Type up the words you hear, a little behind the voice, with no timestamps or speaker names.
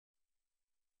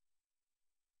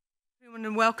Everyone,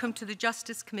 and welcome to the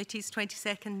Justice Committee's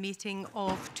 22nd meeting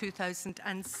of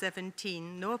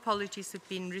 2017. No apologies have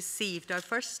been received. Our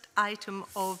first item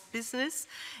of business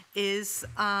is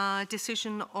a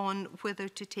decision on whether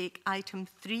to take item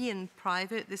 3 in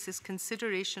private. This is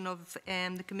consideration of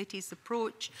the committee's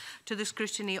approach to the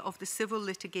scrutiny of the Civil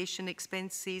Litigation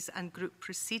Expenses and Group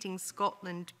Proceedings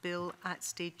Scotland Bill at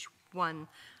stage 1.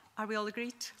 Are we all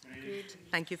agreed? Agreed.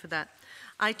 Thank you for that.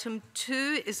 Item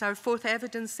 2 is our fourth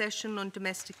evidence session on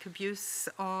domestic abuse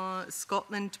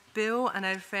Scotland Bill, and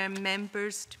I refer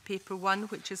members to paper 1,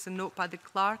 which is a note by the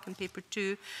clerk, and paper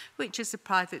 2, which is a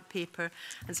private paper.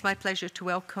 And it's my pleasure to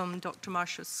welcome Dr.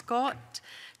 Marsha Scott,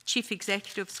 Chief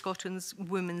Executive of Scotland's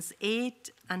Women's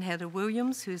Aid, and Heather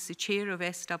Williams, who is the Chair of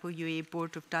SWA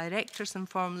Board of Directors and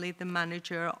formerly the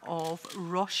Manager of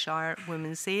Ross-shire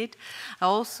Women's Aid. I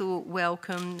also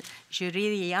welcome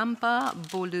Girijamba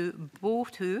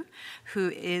Polubothu, who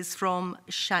is from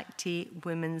Shakti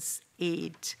Women's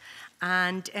Aid.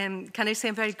 And can I say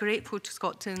I'm very grateful to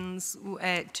Scottish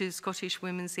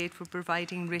Women's Aid for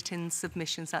providing written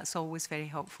submissions. That's always very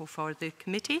helpful for the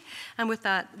committee. And with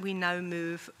that, we now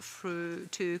move through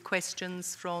to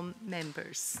questions from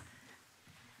members.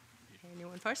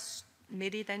 Anyone first?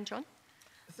 Mary, then John.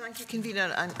 Thank you,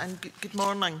 Convener, and good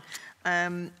morning.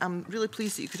 I'm really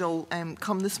pleased that you could all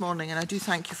come this morning, and I do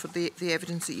thank you for the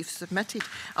evidence that you've submitted.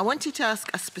 I wanted to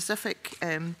ask a specific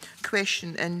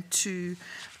question into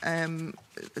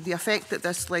the effect that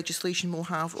this legislation will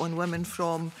have on women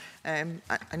from an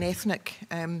ethnic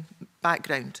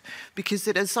background, because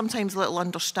there is sometimes little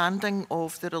understanding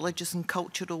of the religious and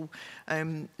cultural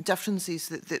differences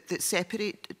that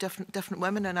separate different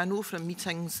women. And I know from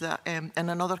meetings that in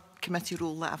another committee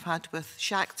role that I've had with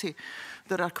Shakti,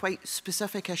 there are quite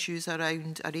specific issues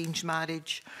around arranged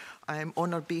marriage,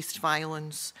 honour-based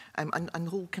violence, and the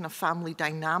whole kind of family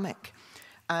dynamic.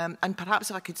 And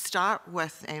perhaps if I could start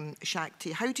with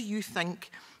Shakti, how do you think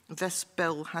this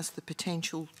bill has the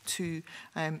potential to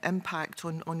impact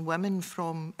on women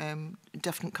from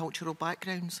different cultural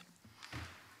backgrounds?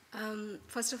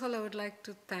 First of all, I would like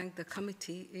to thank the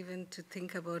committee even to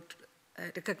think about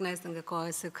recognizing the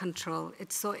coercive control.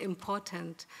 It's so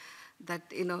important that,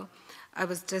 you know, I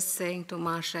was just saying to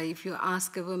Marsha, if you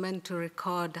ask a woman to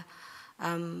record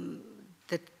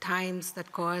the times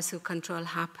that coercive control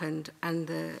happened and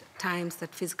the times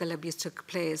that physical abuse took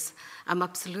place, I'm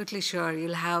absolutely sure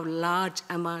you'll have a large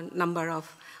number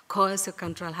of coercive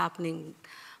control happening,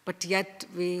 but yet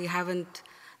we haven't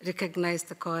recognized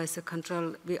the coercive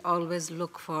control. We always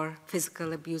look for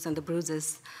physical abuse and the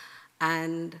bruises,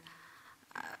 and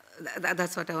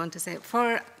that's what I want to say.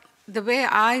 For the way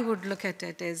I would look at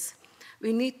it is,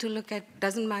 we need to look at,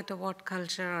 doesn't matter what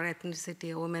culture or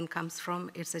ethnicity a woman comes from,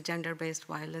 it's a gender-based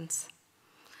violence.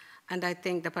 And I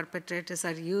think the perpetrators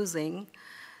are using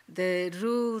the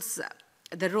rules,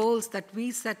 the roles that we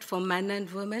set for men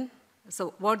and women.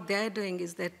 So what they're doing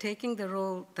is they're taking the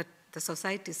role that the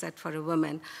society set for a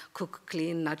woman, cook,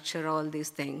 clean, nurture, all these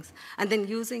things, and then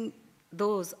using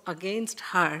those against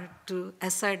her to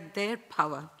assert their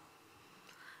power.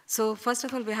 So first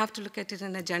of all, we have to look at it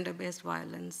in a gender-based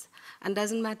violence. And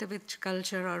doesn't matter which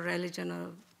culture or religion or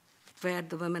where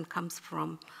the woman comes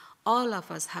from, all of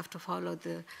us have to follow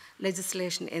the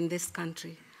legislation in this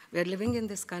country. We are living in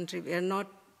this country. We are not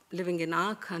living in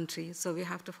our country, so we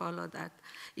have to follow that.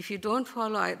 If you don't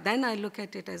follow, then I look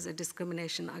at it as a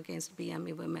discrimination against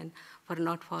BME women for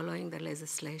not following the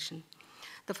legislation.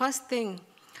 The first thing,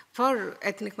 for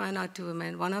ethnic minority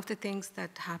women, one of the things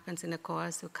that happens in a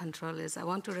coercive control is, I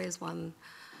want to raise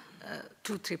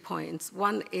two, 3 points.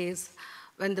 One is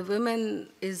when the woman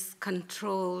is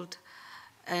controlled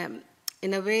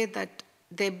in a way that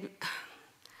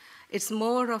it's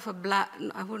more of a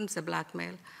I wouldn't say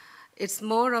blackmail, it's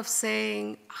more of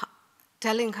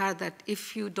telling her that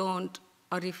if you don't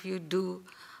or if you do,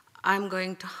 I'm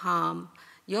going to harm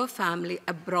your family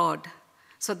abroad.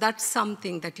 So that's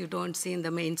something that you don't see in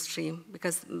the mainstream,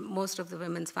 because most of the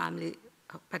women's family,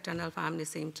 paternal family,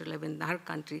 seem to live in our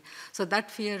country. So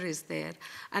that fear is there.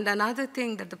 And another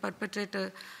thing that the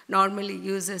perpetrator normally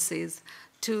uses is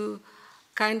to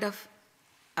kind of,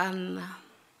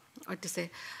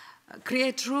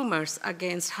 create rumors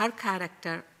against her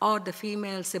character or the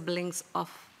female siblings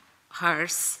of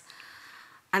hers.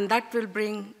 And that will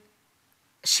bring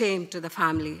shame to the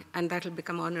family, and that will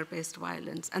become honor-based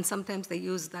violence. And sometimes they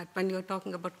use that. When you're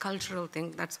talking about cultural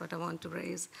thing, that's what I want to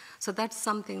raise. So that's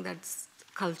something that's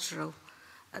cultural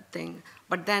thing.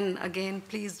 But then again,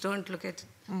 please don't look at it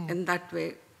in that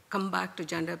way. Come back to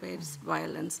gender-based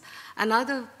violence.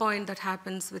 Another point that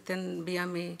happens within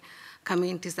BME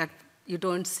communities that you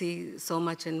don't see so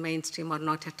much in mainstream or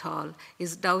not at all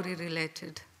is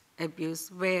dowry-related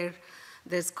abuse, where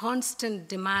there's constant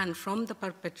demand from the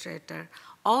perpetrator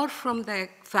or from the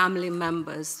family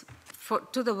members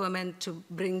to the woman to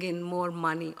bring in more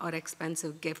money or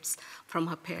expensive gifts from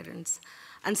her parents.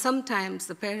 And sometimes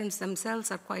the parents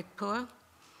themselves are quite poor.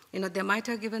 You know, they might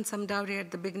have given some dowry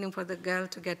at the beginning for the girl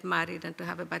to get married and to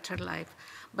have a better life,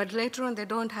 but later on they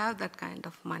don't have that kind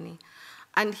of money.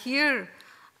 And here,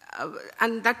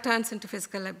 and that turns into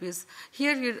physical abuse.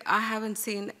 Here, I haven't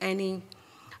seen any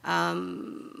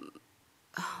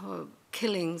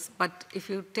killings, but if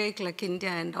you take like India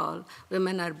and all,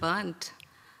 women are burnt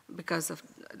because of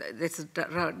this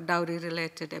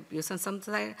dowry-related abuse. And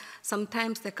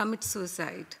sometimes they commit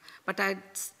suicide. But I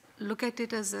look at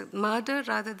it as a murder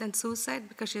rather than suicide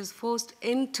because she is forced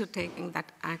into taking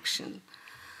that action.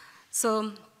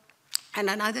 So, and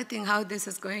another thing, how this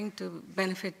is going to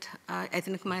benefit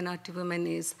ethnic minority women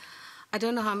is, I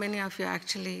don't know how many of you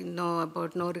actually know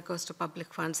about no recourse to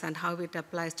public funds and how it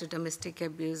applies to domestic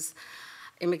abuse,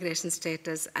 immigration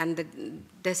status, and the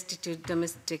destitute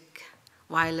domestic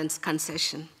violence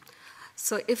concession.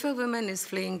 So if a woman is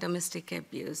fleeing domestic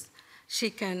abuse, she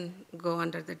can go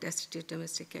under the destitute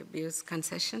domestic abuse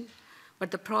concession. But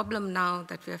the problem now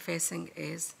that we are facing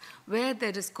is where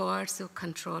there is coercive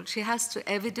control, she has to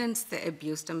evidence the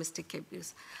abuse, domestic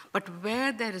abuse. But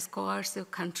where there is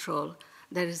coercive control,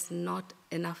 there is not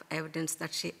enough evidence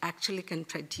that she actually can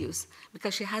produce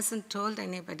because she hasn't told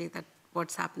anybody that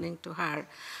what's happening to her.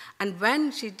 And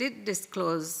when she did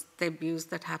disclose the abuse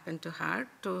that happened to her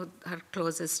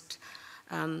closest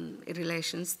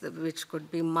relations, which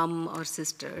could be mom or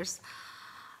sisters,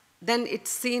 then it's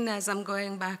seen as, I'm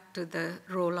going back to the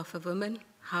role of a woman,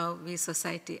 how we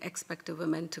society expect a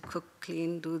woman to cook,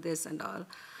 clean, do this and all.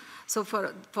 So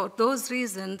for those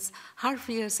reasons, her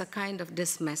fears are kind of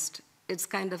dismissed. It's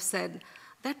kind of said,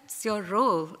 that's your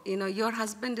role. You know, your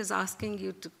husband is asking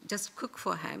you to just cook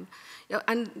for him.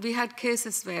 And we had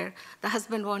cases where the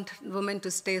husband wanted women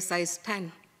to stay size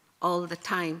 10 all the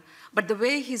time. But the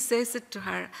way he says it to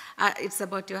her, it's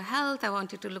about your health, I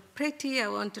want you to look pretty, I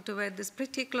want you to wear these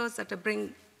pretty clothes that I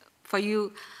bring for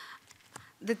you.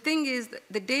 The thing is,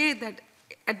 the day that,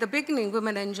 at the beginning,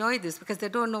 women enjoy this because they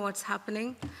don't know what's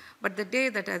happening, but the day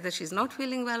that either she's not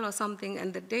feeling well or something,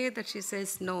 and the day that she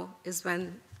says no is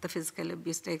when the physical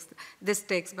abuse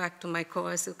takes back to my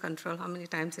coercive control, how many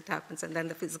times it happens, and then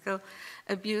the physical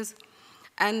abuse.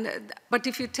 But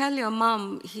if you tell your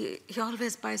mom, he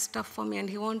always buys stuff for me and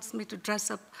he wants me to dress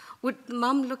up, would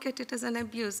mom look at it as an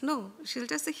abuse? No, she'll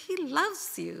just say, he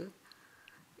loves you,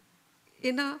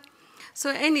 you know?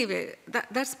 So anyway,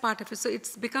 that's part of it. So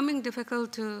it's becoming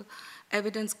difficult to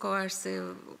evidence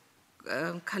coercive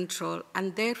control,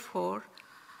 and therefore,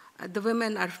 the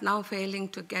women are now failing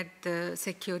to get the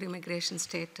secure immigration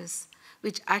status,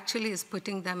 which actually is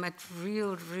putting them at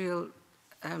real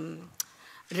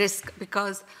risk,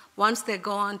 because once they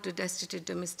go on to destitute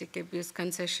domestic abuse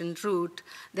concession route,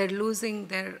 they're losing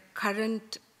their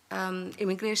current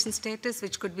immigration status,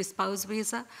 which could be spouse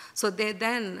visa. So they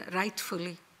then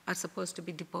rightfully are supposed to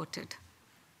be deported.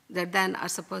 They then are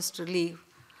supposed to leave.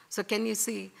 So can you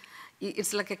see,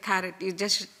 it's like a carrot. You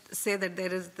just say that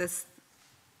there is this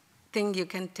thing you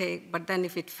can take, but then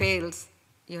if it fails,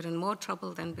 you're in more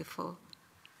trouble than before.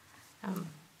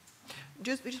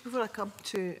 Just before I come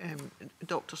to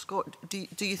Dr. Scott,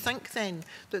 do you think then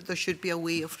that there should be a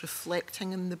way of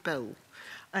reflecting in the bill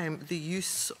the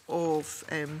use of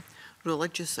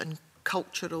religious and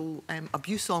cultural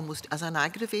abuse almost as an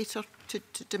aggravator to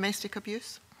domestic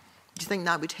abuse? Do you think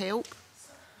that would help?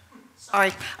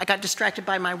 Sorry, I got distracted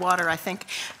by my water, I think.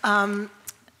 Do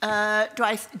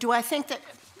I think that,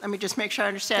 let me just make sure I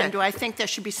understand, yeah. Do I think there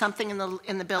should be something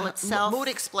in the bill itself? More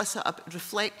explicit,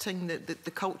 reflecting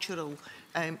the cultural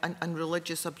and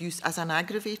religious abuse as an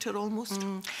aggravator almost?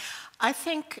 I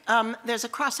think there's a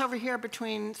crossover here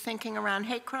between thinking around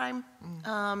hate crime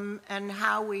and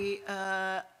how we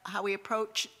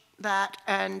approach that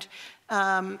and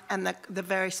the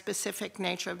very specific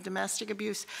nature of domestic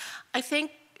abuse. I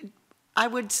think I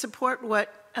would support what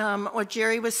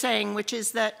Giri was saying, which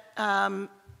is that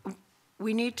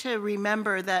we need to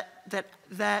remember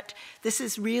that this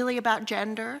is really about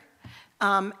gender,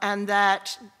 and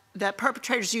that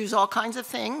perpetrators use all kinds of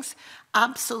things.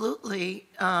 Absolutely,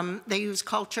 they use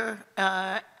culture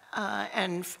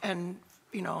and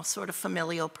you know, sort of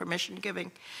familial permission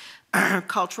giving,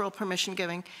 cultural permission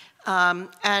giving,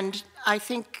 and I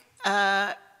think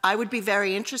I would be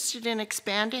very interested in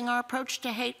expanding our approach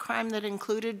to hate crime that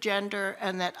included gender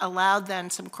and that allowed then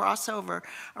some crossover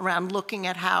around looking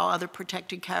at how other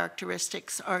protected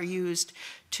characteristics are used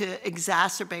to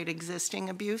exacerbate existing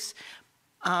abuse.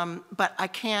 But I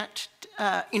can't,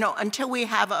 you know, until we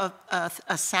have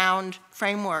a sound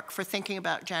framework for thinking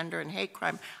about gender and hate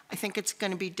crime, I think it's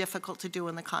going to be difficult to do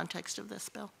in the context of this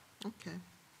bill. Okay.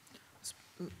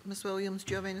 Ms. Williams,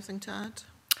 do you have anything to add?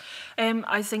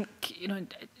 I think, you know,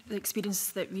 the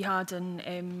experience that we had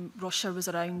in Ross-shire was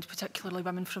around particularly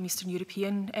women from Eastern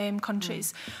European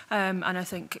countries. And I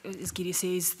think, as Giri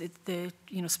says, the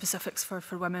you know, specifics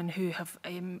for women who have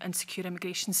insecure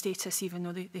immigration status, even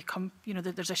though they come, you know,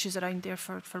 there's issues around there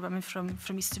for women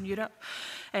from Eastern Europe,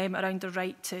 around their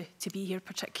right to be here,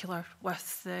 particular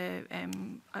with the,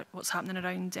 what's happening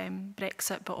around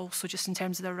Brexit, but also just in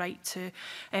terms of their right to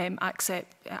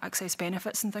access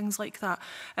benefits and things like that.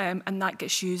 And that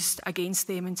gets used against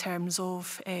them in terms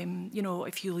of, you know,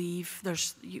 if you leave,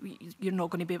 you're not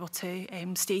going to be able to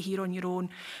stay here on your own.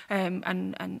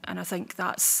 And I think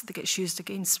that gets used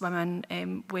against women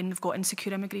when they've got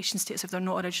insecure immigration status, if they're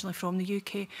not originally from the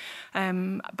UK.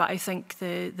 But I think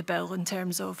the bill, in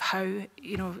terms of how,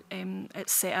 you know,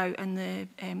 it's set out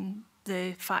in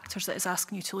the factors that it's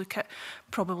asking you to look at,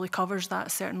 probably covers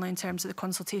that, certainly in terms of the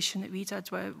consultation that we did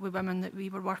with women that we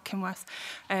were working with.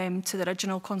 To the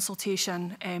original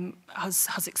consultation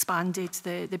has expanded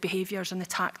the behaviours and the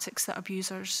tactics that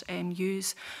abusers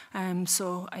use.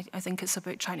 So I think it's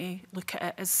about trying to look at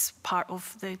it as part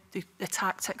of the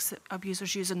tactics that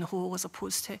abusers use in the whole, as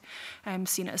opposed to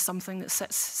seeing it as something that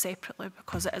sits separately,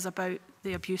 because it is about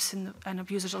the abuse, and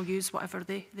abusers will use whatever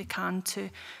they can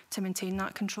to maintain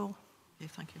that control. Yeah,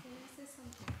 thank you. Can I say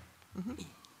something?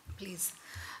 Please.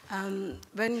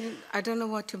 When I don't know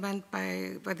what you meant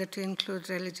by whether to include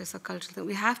religious or cultural thing.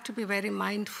 We have to be very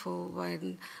mindful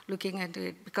when looking at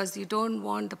it, because you don't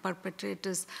want the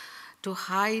perpetrators to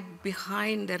hide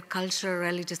behind their cultural,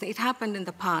 religious thing. It happened in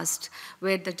the past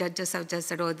where the judges have just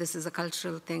said, oh, this is a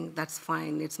cultural thing, that's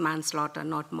fine, it's manslaughter,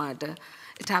 not murder.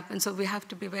 It happens, so we have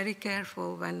to be very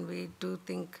careful when we do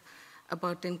think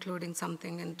about including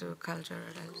something into culture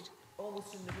or religion.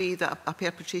 Almost in the way that a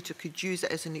perpetrator could use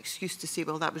it as an excuse to say,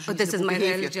 well, that was reasonable reasonable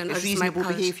behaviour. Religion, it's reasonable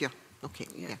behaviour. Okay.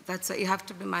 Yeah, that's you have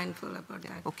to be mindful about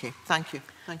that. Okay, thank you.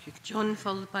 Thank you. John,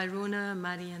 followed by Rona,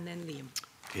 Mary, and then Liam.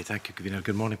 Okay, thank you, Convener.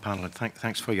 Good morning, panel, and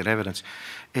thanks for your evidence.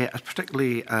 I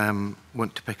particularly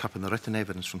want to pick up on the written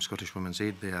evidence from Scottish Women's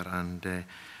Aid there, and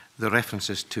the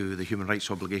references to the human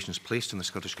rights obligations placed on the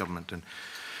Scottish Government, and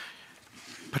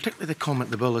particularly the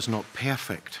comment the bill is not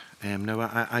perfect. Now,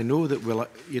 I know that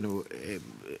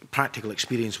practical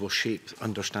experience will shape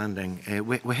understanding.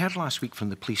 We heard last week from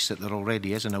the police that there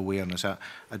already is an awareness. I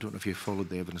don't know if you followed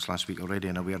the evidence last week already,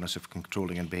 an awareness of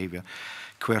controlling and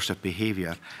coercive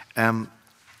behaviour.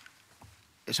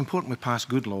 It's important we pass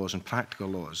good laws and practical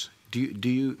laws. Do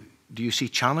you see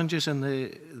challenges in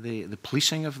the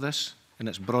policing of this in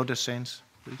its broadest sense,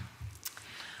 please?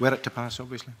 Were it to pass,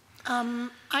 obviously.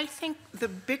 I think the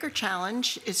bigger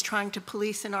challenge is trying to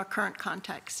police in our current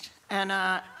context. And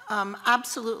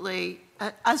absolutely,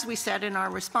 as we said in our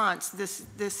response,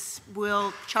 this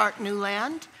will chart new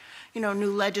land, you know,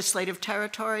 new legislative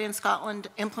territory in Scotland.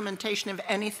 Implementation of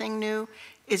anything new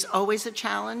is always a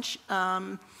challenge.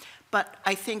 But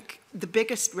I think the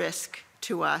biggest risk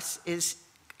to us is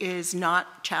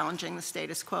not challenging the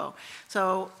status quo.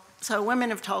 So women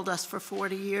have told us for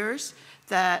 40 years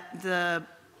that the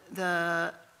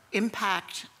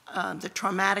impact, the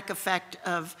traumatic effect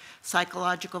of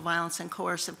psychological violence and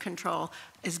coercive control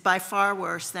is by far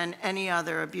worse than any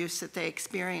other abuse that they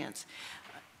experience.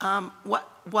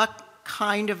 What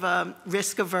kind of a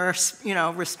risk-averse, you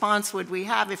know, response would we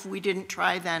have if we didn't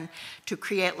try then to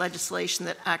create legislation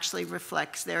that actually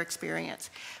reflects their experience?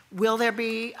 Will there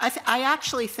be? I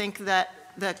actually think that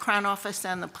the Crown Office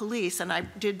and the police, and I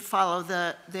did follow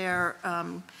their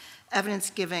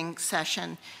evidence-giving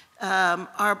session,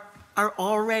 are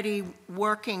already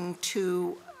working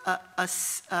to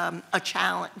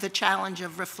the challenge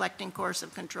of reflecting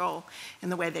coercive control in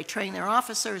the way they train their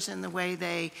officers, in the way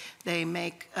they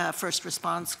make first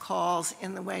response calls,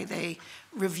 in the way they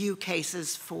review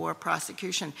cases for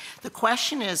prosecution. The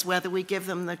question is whether we give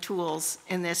them the tools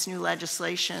in this new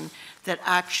legislation that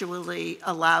actually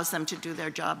allows them to do their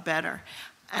job better.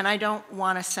 And I don't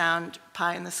want to sound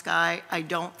pie in the sky. I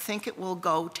don't think it will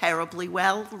go terribly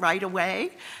well right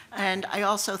away. And I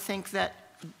also think that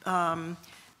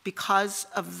because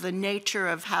of the nature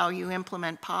of how you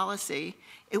implement policy,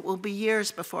 it will be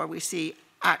years before we see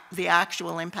the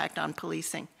actual impact on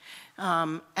policing.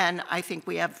 And I think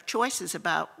we have choices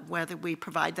about whether we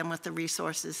provide them with the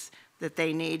resources that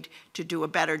they need to do a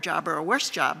better job or a worse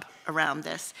job around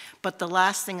this. But the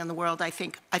last thing in the world I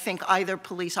think either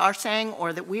police are saying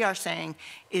or that we are saying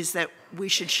is that we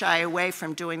should shy away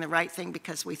from doing the right thing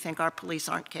because we think our police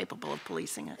aren't capable of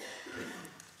policing it.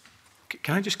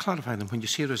 Can I just clarify then, when you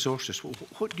say resources,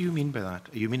 what do you mean by that?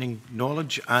 Are you meaning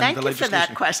knowledge and the legislation? Thank you for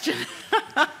that question.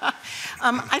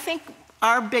 I think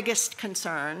our biggest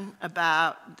concern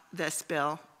about this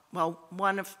bill, well,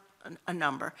 one of a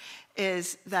number,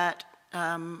 is that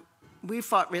we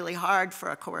fought really hard for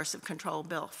a coercive control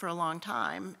bill for a long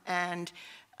time, and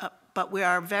but we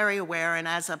are very aware, and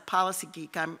as a policy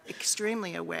geek, I'm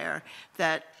extremely aware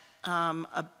that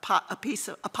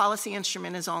a policy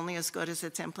instrument is only as good as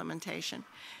its implementation.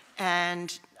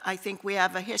 And I think we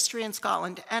have a history in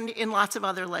Scotland and in lots of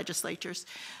other legislatures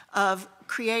of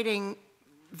creating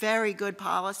very good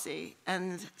policy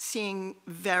and seeing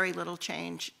very little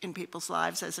change in people's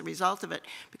lives as a result of it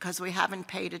because we haven't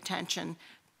paid attention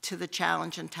to the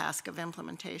challenge and task of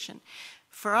implementation.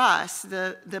 For us,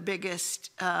 the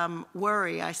biggest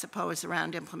worry, I suppose,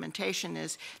 around implementation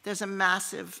is there's a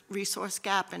massive resource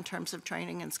gap in terms of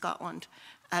training in Scotland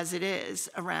as it is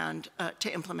around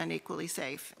to implement Equally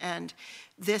Safe. And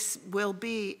this will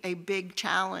be a big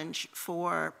challenge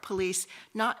for police,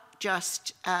 not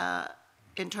just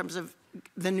in terms of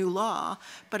the new law,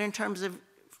 but in terms of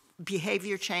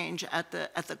behavior change at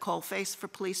the coalface for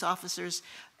police officers,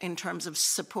 in terms of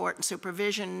support and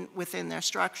supervision within their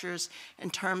structures, in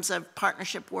terms of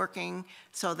partnership working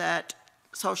so that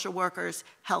social workers,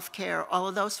 healthcare, all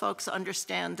of those folks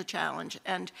understand the challenge.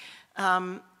 And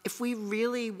if we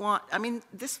really want, I mean,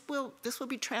 this will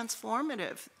be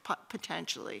transformative,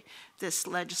 potentially, this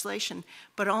legislation,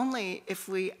 but only if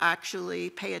we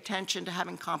actually pay attention to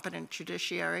having competent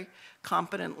judiciary,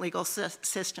 competent legal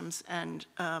systems, and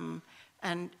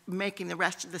making the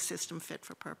rest of the system fit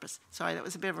for purpose. Sorry, that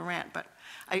was a bit of a rant, but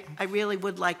I really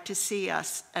would like to see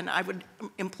us, and I would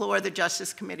implore the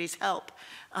Justice Committee's help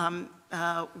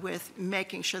with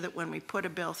making sure that when we put a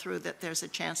bill through that there's a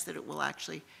chance that it will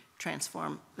actually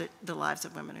transform the lives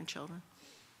of women and children.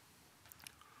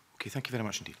 Okay, thank you very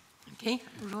much indeed. Okay,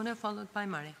 Rona followed by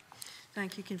Murray.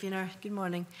 Thank you, Convener. Good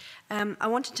morning. I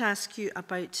wanted to ask you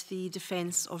about the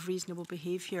defence of reasonable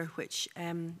behaviour, which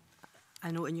I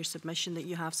know in your submission that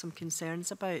you have some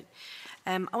concerns about.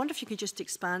 I wonder if you could just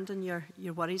expand on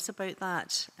your worries about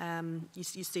that.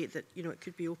 You state that it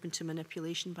could be open to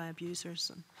manipulation by abusers,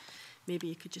 and maybe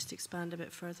you could just expand a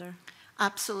bit further.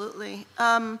 Absolutely.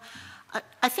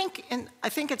 I think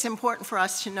it's important for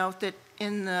us to note that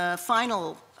in the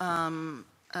final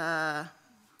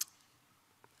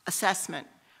assessment,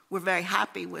 we're very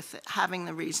happy with having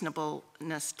the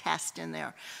reasonableness test in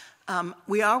there.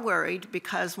 We are worried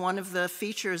because one of the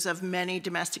features of many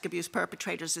domestic abuse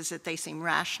perpetrators is that they seem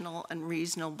rational and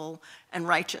reasonable and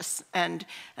righteous. And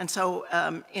so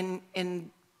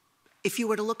if you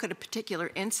were to look at a particular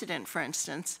incident, for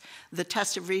instance, the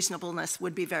test of reasonableness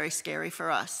would be very scary for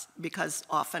us because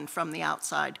often from the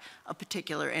outside, a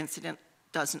particular incident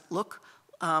doesn't look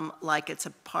like it's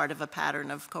a part of a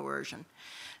pattern of coercion.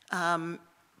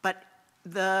 But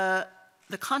the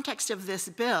context of this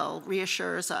bill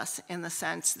reassures us in the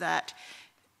sense that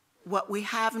what we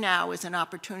have now is an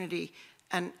opportunity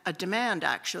and a demand,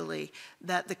 actually,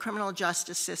 that the criminal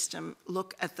justice system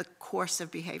look at the course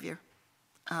of behavior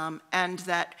and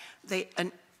that they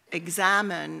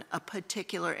examine a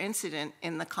particular incident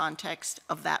in the context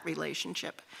of that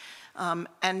relationship.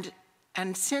 And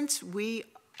since we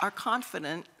are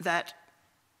confident that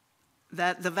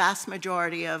the vast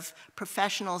majority of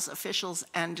professionals, officials,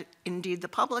 and indeed the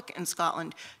public in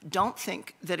Scotland don't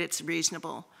think that it's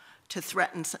reasonable to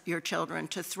threaten your children,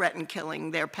 to threaten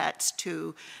killing their pets,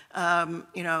 to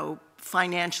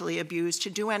financially abuse, to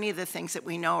do any of the things that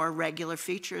we know are regular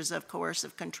features of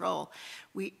coercive control.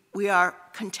 We are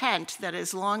content that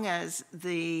as long as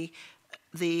the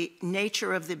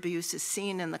nature of the abuse is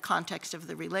seen in the context of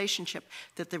the relationship,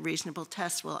 that the reasonable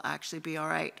test will actually be all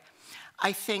right.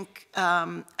 I think,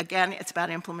 again, it's about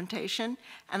implementation.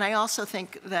 And I also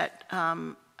think that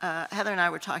Heather and I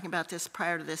were talking about this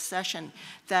prior to this session,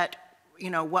 that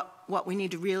what we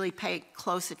need to really pay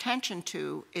close attention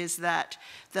to is that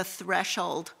the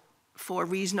threshold for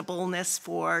reasonableness,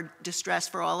 for distress,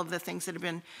 for all of the things that have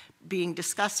been being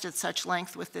discussed at such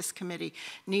length with this committee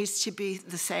needs to be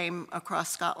the same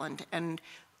across Scotland. And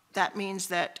that means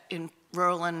that in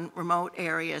rural and remote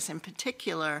areas in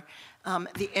particular,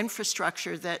 the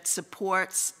infrastructure that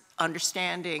supports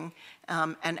understanding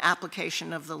and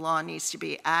application of the law needs to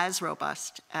be as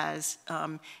robust as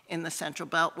in the Central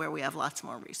Belt, where we have lots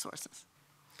more resources.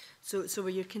 So were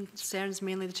your concerns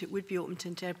mainly that it would be open to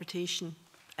interpretation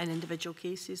in individual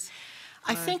cases?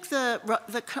 I think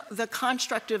the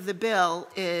construct of the bill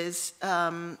is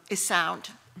sound.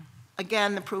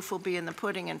 Again, the proof will be in the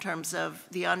pudding in terms of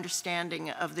the understanding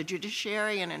of the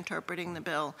judiciary and interpreting the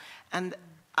bill. And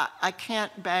I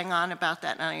can't bang on about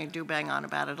that, and I do bang on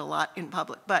about it a lot in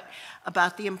public, but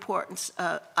about the importance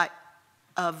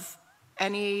of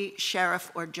any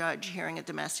sheriff or judge hearing a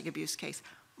domestic abuse case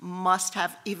must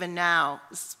have, even now,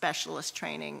 specialist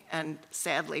training, and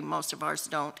sadly, most of ours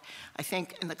don't. I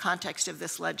think in the context of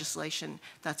this legislation,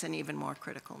 that's an even more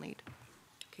critical need.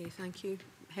 Okay, thank you.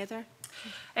 Heather?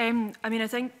 I mean, I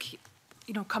think,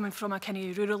 you know, coming from a kind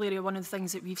of rural area, one of the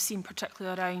things that we've seen,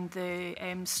 particularly around the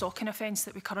stalking offence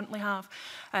that we currently have,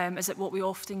 is that what we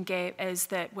often get is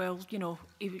that, well, you know,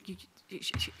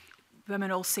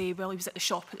 women all say, well, he was at the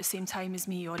shop at the same time as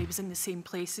me, or he was in the same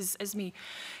place as me.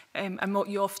 And what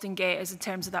you often get is, in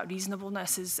terms of that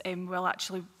reasonableness, is, well,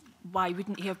 actually, why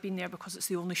wouldn't he have been there because it's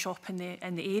the only shop in the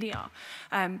area?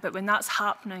 But when that's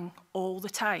happening all the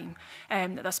time,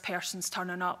 that this person's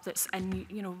turning up that's in,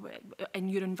 you know, in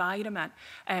your environment,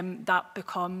 that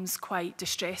becomes quite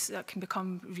distressing. That can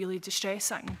become really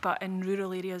distressing. But in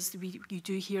rural areas, you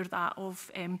do hear that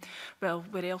of, well,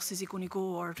 where else is he going to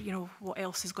go, or, you know, what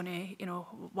else is going to, you know,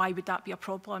 why would that be a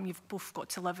problem? You've both got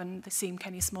to live in the same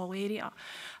kind of small area.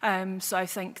 So I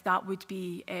think that would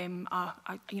be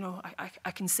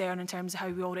a concern in terms of how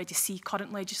we already see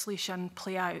current legislation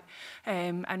play out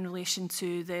in relation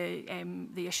to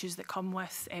the issues that come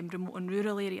with remote and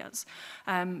rural areas.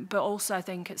 But also I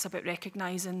think it's about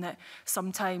recognising that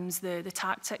sometimes the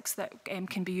tactics that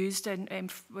can be used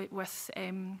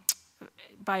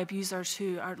by abusers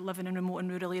who are living in remote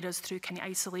and rural areas through kind of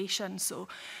isolation. So,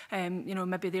 you know,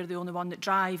 maybe they're the only one that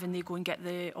drive and they go and get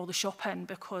all the shopping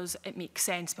because it makes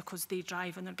sense, because they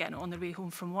drive and they're getting it on their way home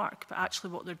from work. But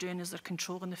actually what they're doing is they're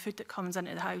controlling the food that comes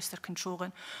into the house, they're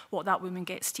controlling what that woman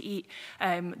gets to eat.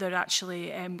 They're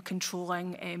actually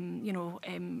controlling, you know,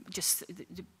 just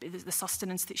the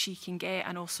sustenance that she can get,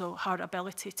 and also her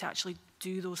ability to actually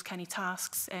do those kind of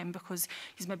tasks, because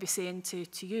he's maybe saying to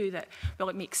you that, well,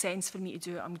 it makes sense for me to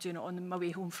do it, I'm doing it on my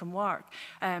way home from work.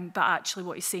 But actually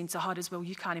what he's saying to her is, well,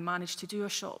 you can't manage to do a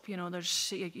shop. You know,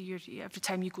 every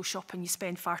time you go shopping, you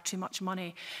spend far too much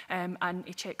money. And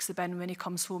he checks the bin when he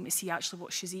comes home to see actually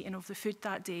what she's eating of the food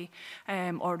that day,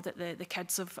 or that the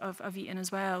kids have eaten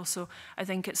as well. So I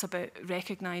think it's about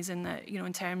recognising that, you know,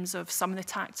 in terms of some of the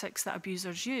tactics that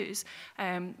abusers use,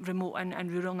 remote and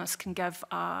ruralness can give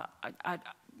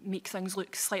make things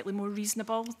look slightly more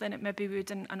reasonable than it maybe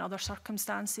would in other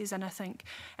circumstances. And I think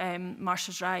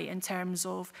Marsha's right in terms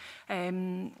of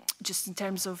just in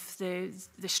terms of the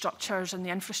structures and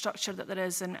the infrastructure that there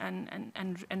is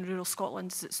in rural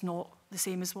Scotland. It's not the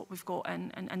same as what we've got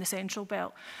in the Central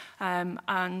Belt.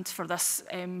 And for this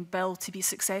bill to be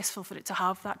successful, for it to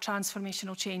have that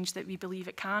transformational change that we believe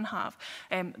it can have,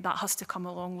 that has to come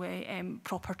along with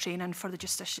proper training for the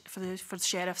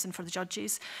sheriffs and for the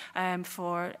judges,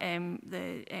 for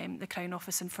the Crown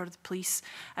Office and for the police,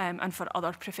 and for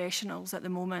other professionals. At the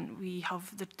moment,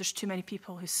 there's too many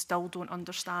people who still don't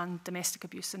understand domestic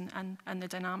abuse and the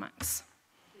dynamics.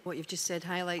 What you've just said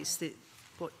highlights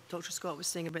what Dr. Scott was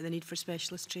saying about the need for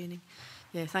specialist training.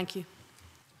 Yeah, thank you.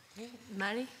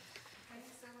 Mary?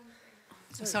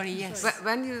 Sorry, yes.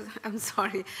 I'm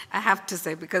sorry, I have to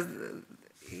say, because,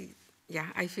 yeah,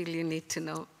 I feel you need to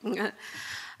know.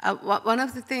 One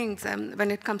of the things,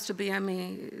 when it comes to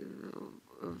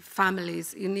BME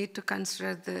families, you need to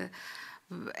consider the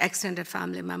extended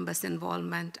family members'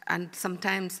 involvement, and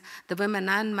sometimes the women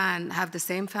and men have the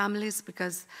same families,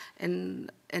 because in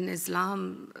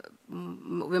Islam,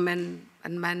 women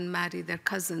and men marry their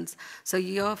cousins. So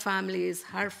your family is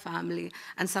her family,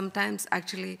 and sometimes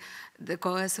actually the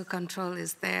coercive control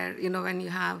is there, you know, when you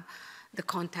have the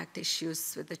contact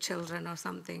issues with the children or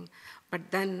something.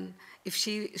 But then if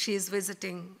she is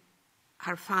visiting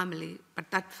her family,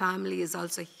 but that family is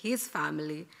also his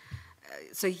family,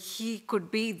 so he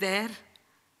could be there,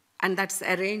 and that's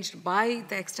arranged by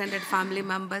the extended family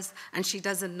members, and she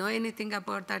doesn't know anything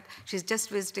about that. She's just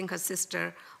visiting her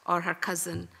sister or her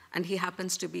cousin, and he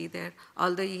happens to be there,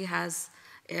 although he has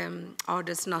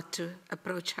orders not to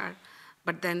approach her.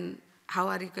 But then how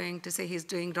are you going to say he's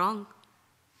doing wrong?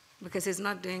 Because he's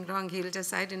not doing wrong. He'll just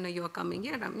say, I didn't know you were coming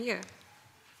here, I'm here.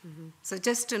 Mm-hmm. So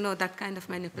just to know that kind of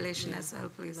manipulation as well,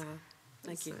 please.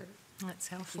 Thank you. That's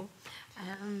helpful.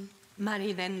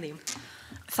 Mary Renly.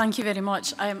 Thank you very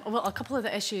much. Well, a couple of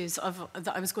the issues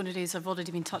that I was going to raise have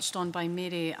already been touched on by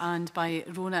Mary and by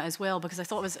Rona as well, because I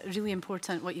thought it was really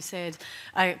important what you said.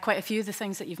 Quite a few of the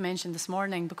things that you've mentioned this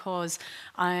morning, because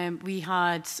we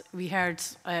heard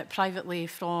privately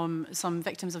from some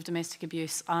victims of domestic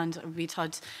abuse, and we'd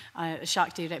had a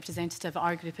Shakti representative at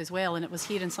our group as well, and it was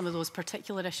hearing some of those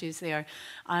particular issues there.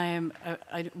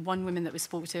 One woman that we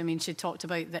spoke to, I mean, she talked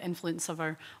about the influence of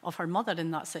her mother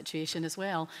in that situation as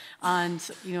well, and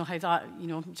you know, how that, you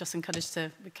know, just encouraged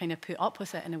to kind of put up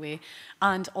with it in a way.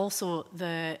 And also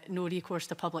the no recourse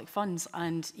to public funds,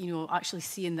 and, you know, actually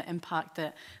seeing the impact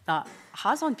that that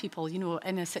has on people, you know,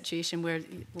 in a situation where,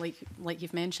 like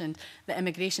you've mentioned, the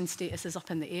immigration status is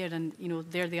up in the air, and, you know,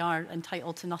 there they are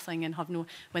entitled to nothing and have no,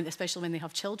 especially when they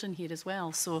have children here as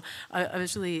well. So I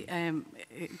was really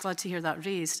glad to hear that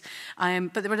raised.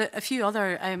 But there were a few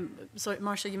other, sorry,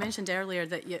 Marsha, you mentioned earlier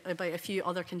that about a few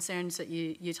other concerns that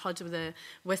you'd had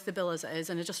with the bill as it is,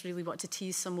 and I just really want to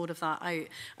tease some more of that out,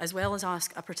 as well as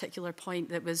ask a particular point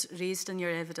that was raised in your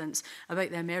evidence about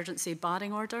the emergency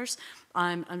barring orders.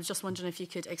 I was just wondering if you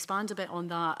could expand a bit on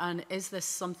that, and is this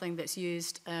something that's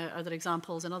used, are there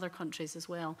examples in other countries as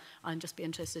well? I'd just be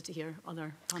interested to hear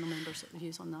other panel members'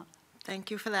 views on that.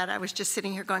 Thank you for that. I was just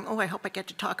sitting here going, oh, I hope I get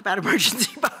to talk about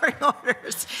emergency barring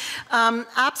orders.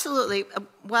 Absolutely.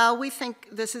 While we think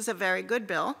this is a very good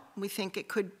bill, we think it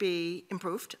could be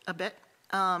improved a bit.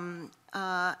 One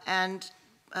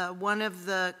of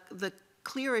the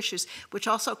clear issues, which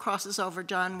also crosses over,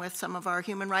 John, with some of our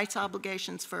human rights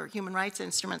obligations for human rights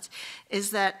instruments, is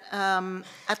that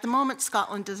at the moment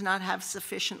Scotland does not have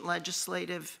sufficient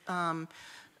legislative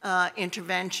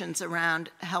interventions around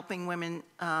helping women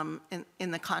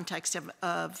in the context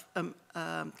of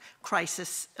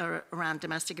crisis around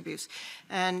domestic abuse.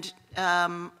 And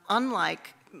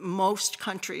unlike most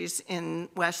countries in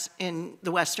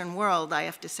the Western world, I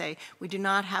have to say, we do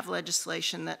not have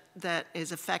legislation that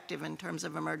is effective in terms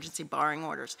of emergency barring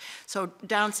orders. So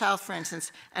down south, for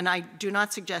instance, and I do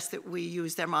not suggest that we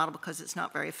use their model because it's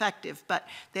not very effective, but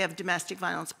they have domestic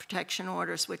violence protection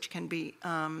orders which can be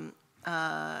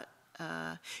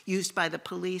used by the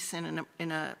police in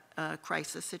a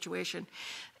crisis situation.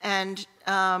 And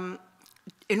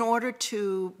in order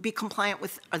to be compliant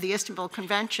with the Istanbul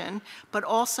Convention, but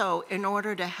also in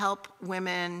order to help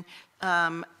women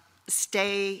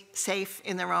stay safe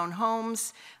in their own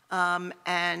homes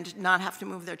and not have to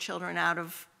move their children out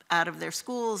of their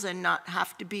schools and not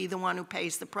have to be the one who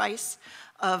pays the price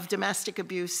of domestic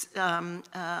abuse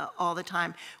all the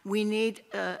time. We need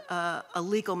a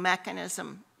legal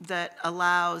mechanism that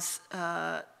allows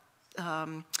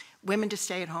women to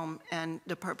stay at home and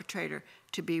the perpetrator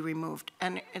to be removed.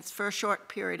 And it's for a short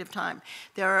period of time.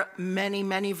 There are many,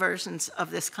 many versions of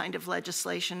this kind of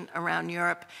legislation around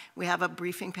Europe. We have a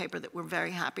briefing paper that we're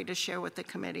very happy to share with the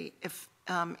committee if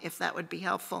that would be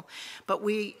helpful. But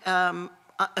we,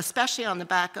 especially on the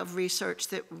back of research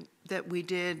that we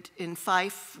did in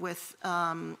Fife with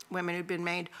women who'd been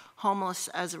made homeless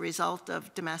as a result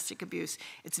of domestic abuse,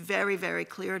 it's very, very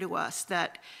clear to us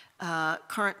that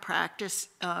current practice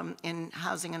in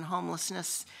housing and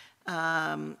homelessness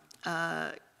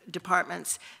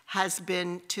departments has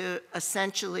been to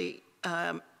essentially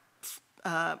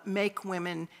make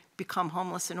women become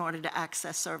homeless in order to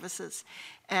access services.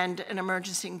 And an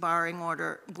emergency barring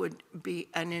order would be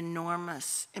an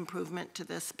enormous improvement to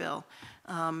this bill.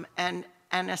 And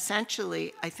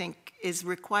essentially, I think, is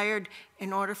required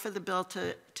in order for the bill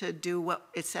to do what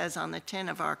it says on the tin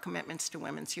of our commitments to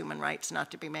women's human rights,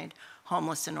 not to be made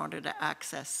homeless in order to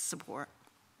access support.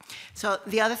 So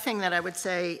the other thing that I would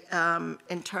say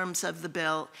in terms of the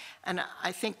bill, and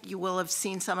I think you will have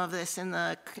seen some of this in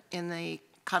the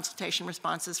consultation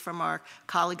responses from our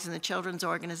colleagues in the children's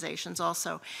organizations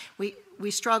also,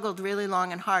 we struggled really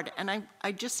long and hard, and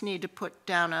I just need to put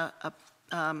down a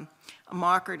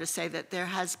marker to say that there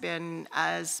has been,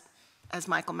 as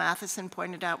Michael Matheson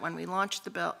pointed out when we launched the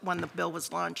bill, when the bill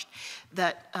was launched,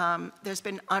 that there's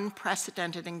been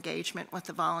unprecedented engagement with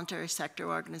the voluntary sector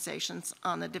organizations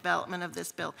on the development of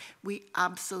this bill. We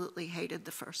absolutely hated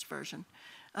the first version,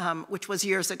 which was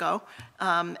years ago,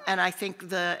 and I think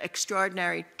the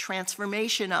extraordinary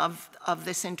transformation of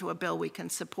this into a bill we can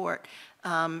support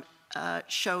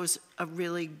shows a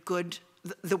really good,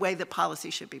 the way that policy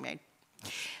should be made.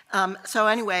 So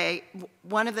anyway,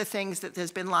 one of the things that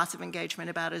there's been lots of engagement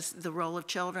about is the role of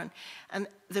children. And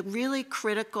the really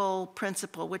critical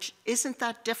principle, which isn't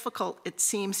that difficult, it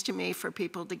seems to me, for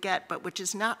people to get, but which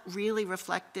is not really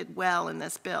reflected well in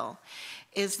this bill,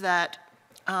 is that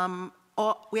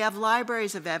we have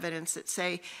libraries of evidence that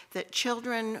say that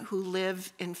children who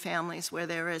live in families where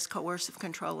there is coercive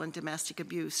control and domestic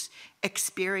abuse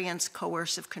experience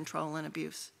coercive control and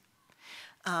abuse.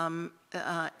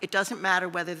 It doesn't matter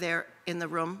whether they're in the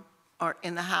room or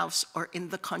in the house or in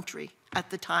the country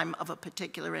at the time of a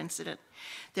particular incident.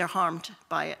 They're harmed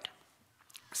by it.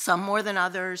 Some more than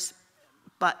others,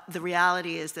 but the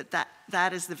reality is that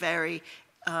that is the very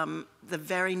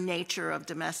nature of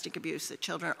domestic abuse, that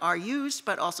children are used,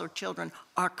 but also children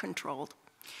are controlled.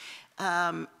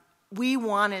 We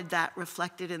wanted that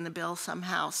reflected in the bill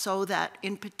somehow, so that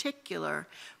in particular,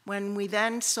 when we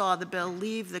then saw the bill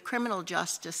leave the criminal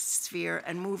justice sphere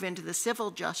and move into the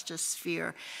civil justice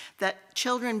sphere, that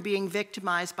children being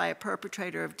victimized by a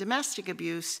perpetrator of domestic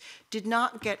abuse did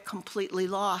not get completely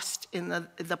lost in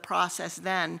the process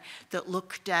then that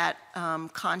looked at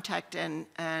contact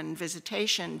and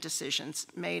visitation decisions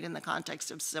made in the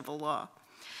context of civil law.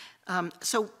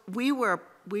 So we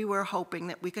were hoping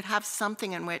that we could have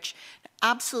something in which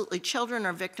absolutely children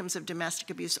are victims of domestic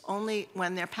abuse only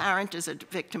when their parent is a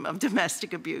victim of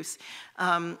domestic abuse.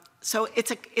 So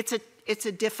it's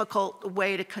a difficult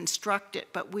way to construct it,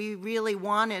 but we really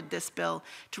wanted this bill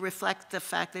to reflect the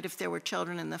fact that if there were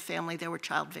children in the family, there were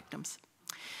child victims.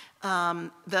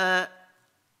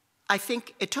 I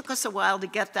think it took us a while to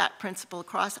get that principle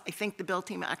across. I think the bill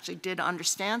team actually did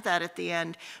understand that at the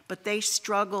end, but they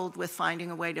struggled with finding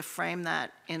a way to frame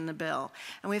that in the bill.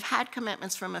 And we've had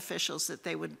commitments from officials that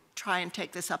they would try and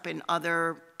take this up in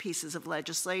other pieces of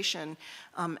legislation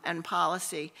and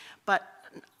policy. But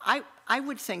I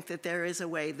would think that there is a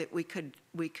way that we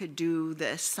could do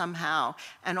this somehow,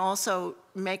 and also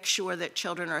make sure that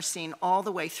children are seen all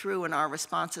the way through in our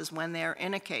responses when they're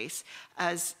in a case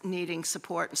as needing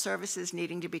support and services,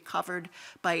 needing to be covered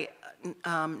by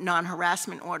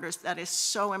non-harassment orders. That is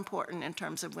so important in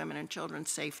terms of women and children's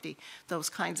safety, those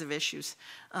kinds of issues.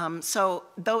 So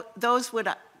those would,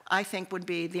 I think, would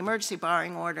be the emergency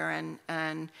barring order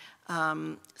and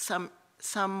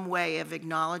some way of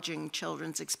acknowledging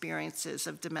children's experiences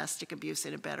of domestic abuse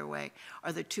in a better way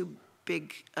are the two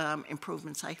big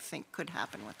improvements I think could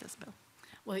happen with this bill.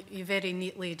 Well, you very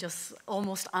neatly just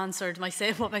almost answered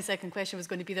what my second question was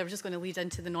going to be. I was just going to lead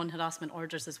into the non-harassment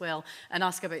orders as well and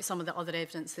ask about some of the other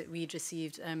evidence that we'd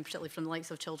received, particularly from the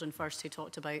likes of Children First, who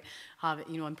talked about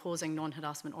imposing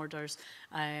non-harassment orders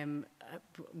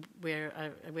where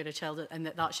a child, and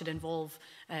that should involve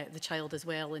the child as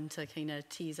well, and to kind of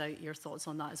tease out your thoughts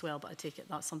on that as well. But I take it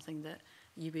that's something that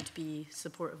you would be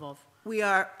supportive of. We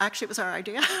are, actually it was our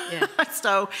idea. Yeah.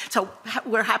 so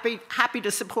we're happy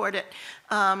to support it.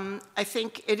 I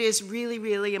think it is really,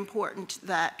 really important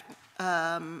that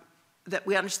that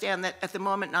we understand that at the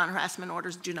moment non-harassment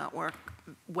orders do not work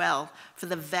well for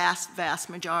the vast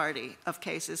majority of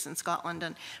cases in Scotland.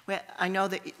 And I know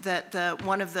that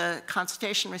one of the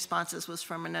consultation responses was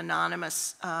from an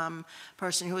anonymous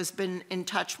person who has been in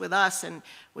touch with us and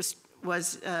was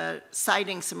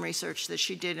citing some research that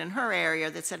she did in her area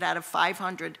that said out of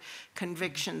 500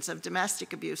 convictions of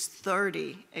domestic abuse,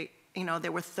 30,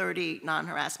 there were 30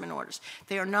 non-harassment orders.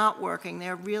 They are not working.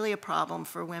 They're really a problem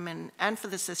for women and for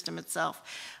the system itself.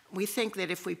 We think that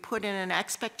if we put in an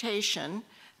expectation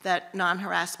that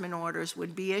non-harassment orders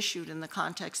would be issued in the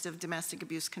context of domestic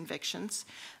abuse convictions,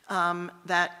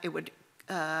 that it would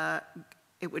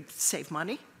save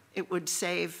money, it would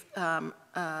save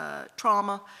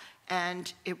trauma,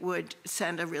 and it would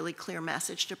send a really clear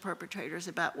message to perpetrators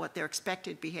about what their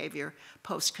expected behavior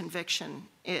post-conviction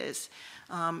is.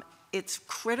 It's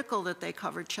critical that they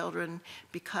cover children,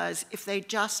 because if they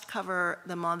just cover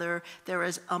the mother, there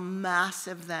is a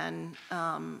massive then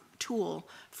tool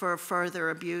for further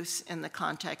abuse in the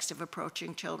context of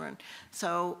approaching children.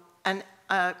 So, and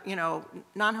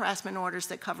non-harassment orders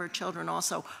that cover children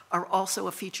are also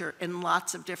a feature in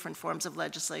lots of different forms of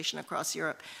legislation across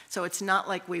Europe. So it's not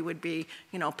like we would be,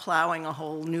 plowing a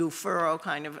whole new furrow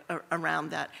kind of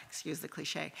around that, excuse the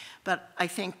cliche. But I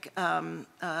think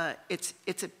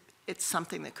it's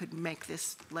something that could make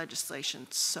this legislation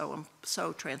so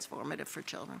transformative for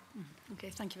children. Okay,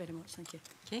 thank you very much. Thank you.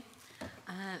 Okay.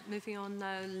 Moving on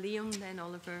now, Liam, then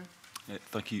Oliver.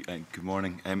 Thank you, and good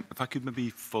morning. If I could maybe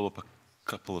follow up a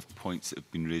couple of points that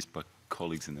have been raised by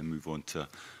colleagues and then move on to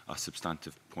a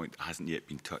substantive point that hasn't yet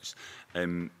been touched.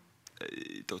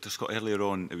 Dr. Scott, earlier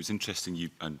on, it was interesting,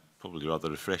 and probably rather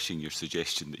refreshing, your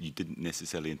suggestion that you didn't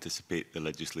necessarily anticipate the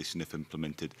legislation, if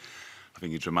implemented,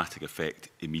 having a dramatic effect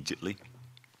immediately.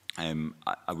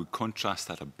 I would contrast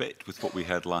that a bit with what we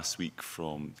heard last week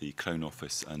from the Crown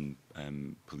Office and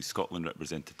Police Scotland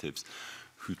representatives,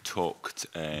 who talked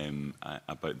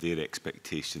about their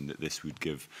expectation that this would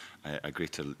give a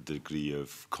greater degree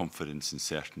of confidence and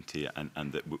certainty,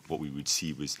 and that what we would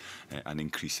see was an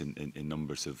increase in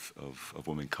numbers of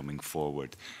women coming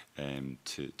forward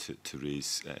to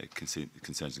raise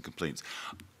concerns and complaints.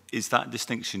 Is that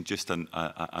distinction just an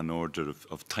order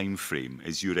of time frame?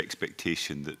 Is your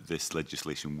expectation that this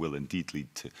legislation will indeed lead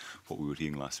to what we were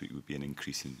hearing last week would be an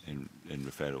increase in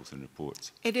referrals and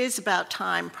reports? It is about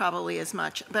time, probably as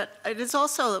much, but it is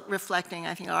also reflecting,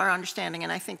 I think, our understanding,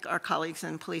 and I think our colleagues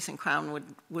in Police and Crown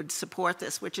would support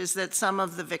this, which is that some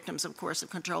of the victims of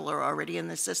coercive control are already in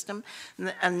the system.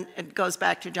 And it goes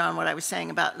back to, John, what I was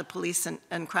saying about the Police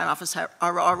and Crown Office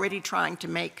are already trying to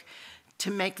make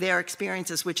their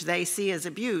experiences, which they see as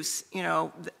abuse, you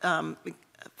know,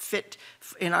 fit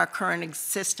in our current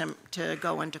system to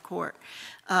go into court.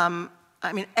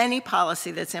 I mean, any policy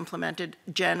that's implemented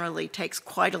generally takes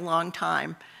quite a long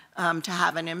time to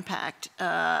have an impact,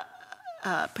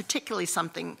 particularly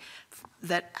something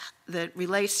that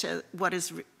relates to what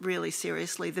is really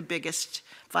seriously the biggest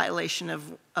violation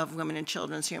of women and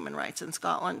children's human rights in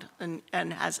Scotland,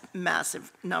 and has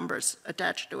massive numbers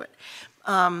attached to it.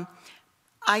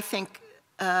 I think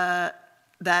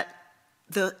that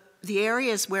the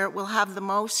areas where it will have the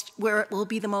most, where it will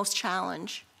be the most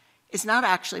challenge, is not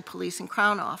actually Police and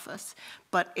Crown Office,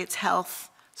 but it's health,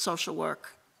 social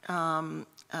work,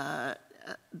 the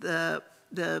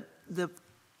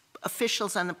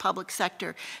officials and the public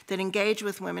sector that engage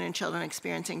with women and children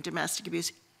experiencing domestic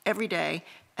abuse every day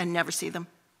and never see them.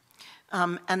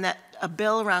 And that a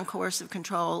bill around coercive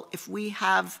control, if we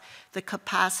have the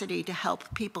capacity to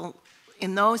help people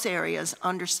in those areas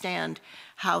understand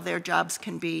how their jobs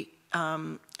can be, how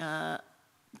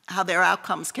their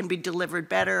outcomes can be delivered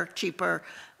better, cheaper,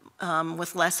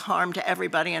 with less harm to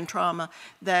everybody and trauma,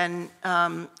 then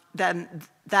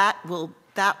that will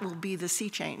be the sea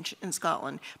change in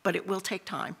Scotland. But it will take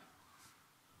time.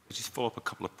 I'll just follow up a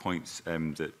couple of points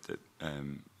that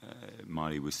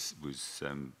Mari was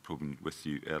probing with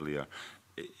you earlier.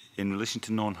 In relation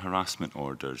to non-harassment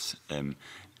orders,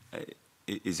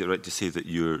 is it right to say that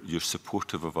you're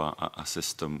supportive of a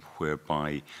system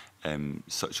whereby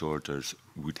such orders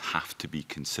would have to be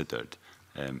considered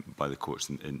by the courts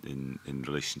in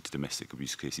relation to domestic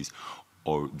abuse cases,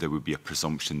 or there would be a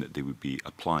presumption that they would be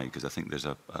applied? Because I think there's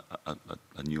a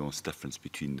nuanced difference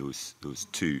between those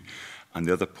two. And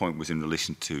the other point was in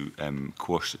relation to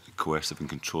coercive and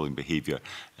controlling behaviour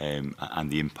and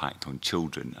the impact on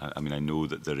children. I mean, I know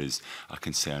that there is a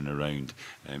concern around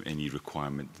any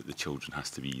requirement that the children has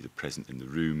to be either present in the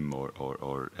room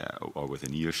or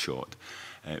within earshot.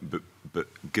 But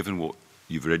given what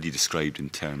you've already described in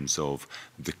terms of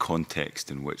the context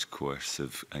in which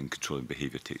coercive and controlling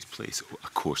behaviour takes place, a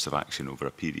course of action over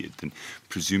a period, then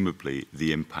presumably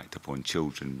the impact upon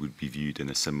children would be viewed in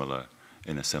a similar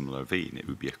vein. It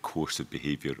would be a course of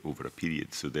behaviour over a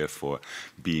period. So therefore,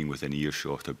 being within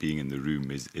earshot or being in the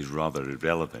room is rather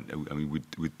irrelevant. I mean,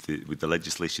 would the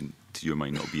legislation, to your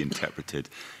mind, not be interpreted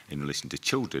in relation to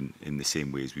children in the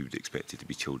same way as we would expect it to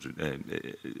be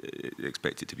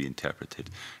expect it to be interpreted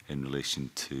in relation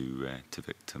to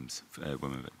victims,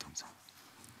 women victims?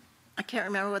 I can't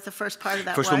remember what the first part of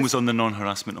that was. First one was on the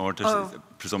non-harassment orders,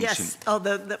 presumption. Yes,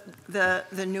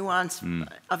 the nuance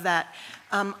of that.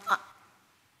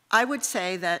 I would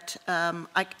say that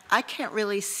I can't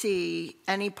really see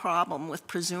any problem with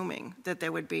presuming that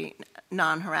there would be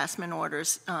non-harassment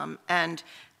orders, and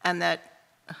that,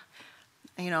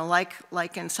 you know,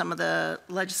 like in some of the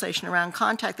legislation around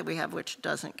contact that we have, which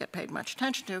doesn't get paid much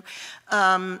attention to,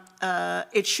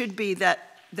 it should be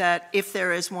that if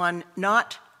there is one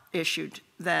not issued,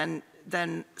 then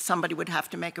somebody would have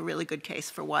to make a really good case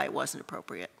for why it wasn't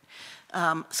appropriate.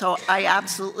 So I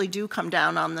absolutely do come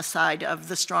down on the side of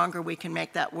the stronger we can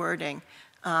make that wording,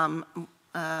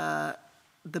 the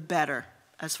better,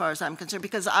 as far as I'm concerned.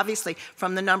 Because obviously,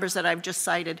 from the numbers that I've just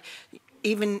cited,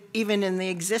 even in the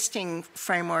existing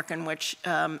framework in which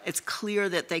it's clear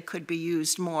that they could be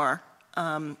used more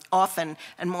often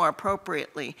and more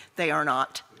appropriately, they are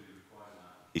not.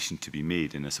 To be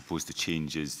made, and I suppose the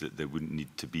change is that there wouldn't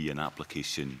need to be an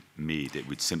application made. It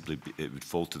would simply it would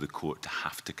fall to the court to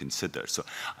have to consider. So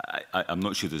I'm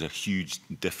not sure there's a huge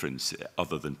difference,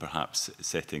 other than perhaps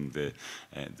setting the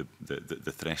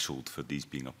threshold for these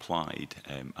being applied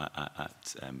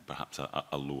at perhaps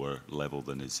a lower level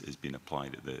than is being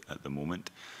applied at the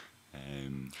moment.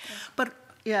 But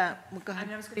yeah, well, go ahead.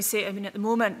 I was going to say, I mean, at the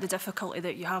moment, the difficulty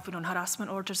that you have on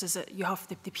harassment orders is that you have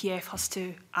the PF has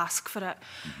to ask for it,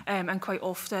 and quite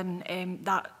often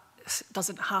that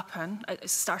doesn't happen.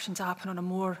 It's starting to happen on a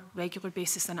more regular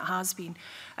basis than it has been.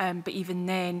 But even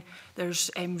then, there's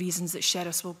reasons that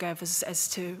sheriffs will give as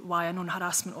to why a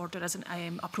non-harassment order isn't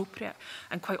appropriate.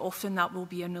 And quite often that will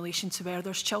be in relation to where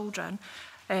there's children.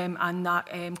 And that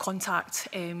contact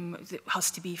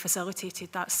has to be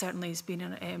facilitated. That certainly has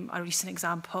been a recent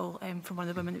example from one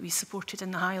of the women that we supported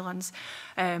in the Highlands.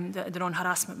 The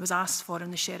non-harassment was asked for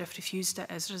and the sheriff refused it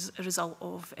as a result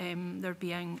of there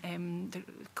being the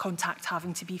contact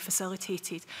having to be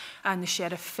facilitated. And the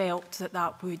sheriff felt that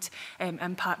that would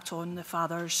impact on the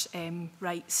father's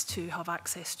rights to have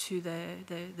access to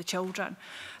the children.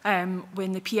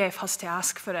 When the PF has to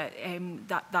ask for it,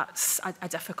 that's a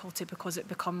difficulty because it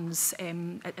becomes,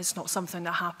 it's not something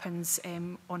that happens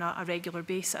on a regular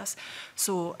basis.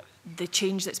 So the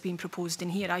change that's been proposed in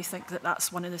here, I think that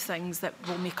that's one of the things that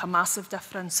will make a massive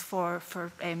difference for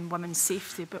women's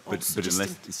safety. But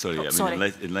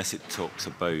unless it talks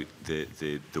about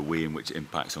the way in which it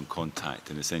impacts on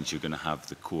contact, in a sense you're going to have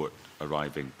the court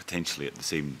arriving potentially at the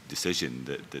same decision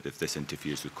that if this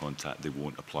interferes with contact, they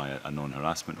won't apply a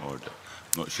non-harassment order.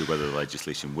 I'm not sure whether the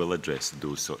legislation will address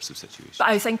those sorts of situations. But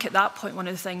I think at that point, one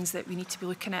of the things that we need to be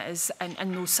looking at is,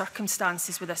 in those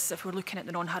circumstances with this, if we're looking at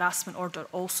the non-harassment order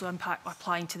also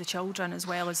applying to the children as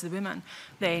well as the women,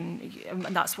 then,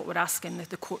 and that's what we're asking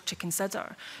the court to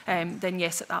consider, then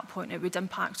yes, at that point it would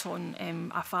impact on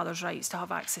a father's rights to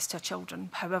have access to children.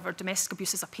 However, domestic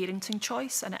abuse is a parenting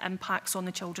choice and it impacts on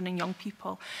the children and young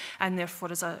people. And therefore,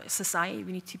 as a society,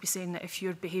 we need to be saying that if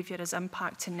your behaviour is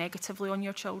impacting negatively on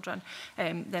your children,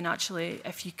 then actually,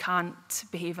 if you can't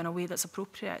behave in a way that's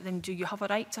appropriate, then do you have a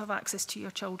right to have access to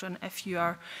your children if you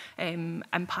are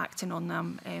impacting on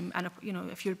them, and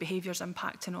if your behaviour is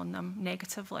impacting on them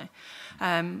negatively.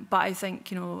 But I think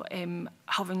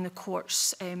having the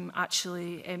courts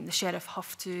the sheriff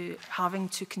having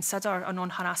to consider a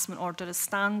non-harassment order as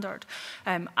standard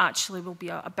actually will be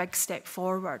a big step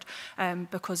forward,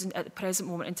 because at the present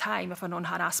moment in time, if a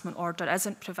non-harassment order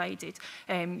isn't provided,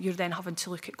 you're then having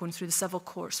to look at going through the civil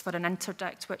courts for an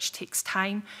interdict, which takes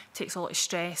time, takes a lot of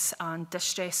stress, and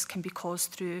distress can be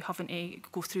caused through having to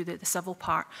go through the civil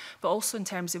part. But also in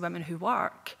terms of women who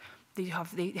work, they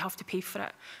have to pay for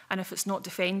it. And if it's not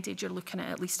defended, you're looking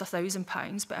at least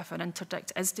 £1,000. But if an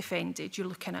interdict is defended, you're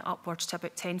looking at upwards to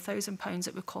about £10,000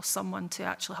 it would cost someone to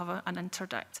actually have an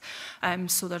interdict.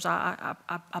 So there's a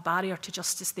barrier to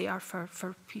justice there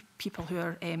for people who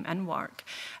are in work.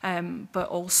 But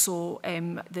also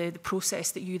the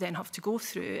process that you then have to go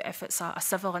through if it's a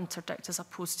civil interdict as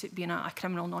opposed to it being a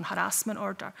criminal non-harassment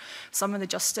order. Some of the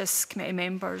Justice Committee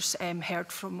members heard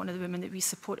from one of the women that we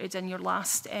supported in your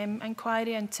last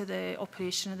inquiry into the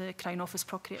operation of the Crown Office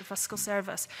Procurator Fiscal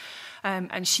Service,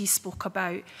 and she spoke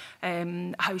about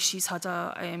how she's had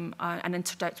an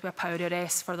interdict with a power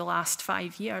arrest for the last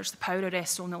 5 years. The power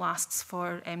arrest only lasts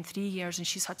for 3 years, and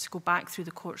she's had to go back through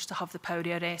the courts to have the power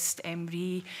arrest to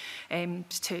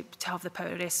have the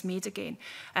power arrest made again,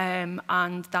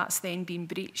 and that's then been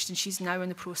breached, and she's now in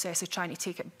the process of trying to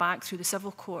take it back through the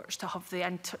civil courts to have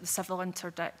the civil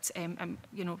interdict,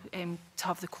 to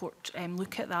have the court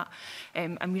look at that.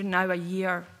 And we're now a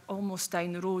year almost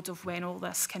down the road of when all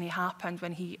this kind of happened,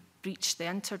 when he breached the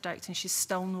interdict, and she's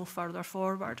still no further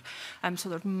forward. So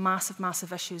there's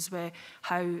massive issues with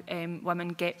how women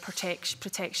get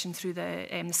protection through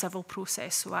the civil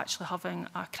process. So actually having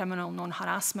a criminal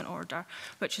non-harassment order,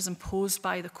 which is imposed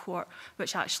by the court,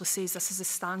 which actually says this is the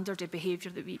standard of behaviour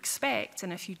that we expect,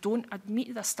 and if you don't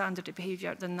meet this standard of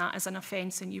behaviour, then that is an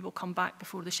offence and you will come back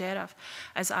before the sheriff,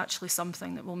 is actually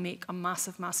something that will make a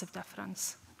massive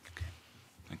difference. Okay.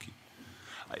 Thank you.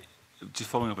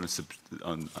 Just following up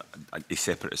on a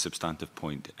separate substantive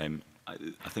point,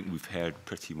 I think we've heard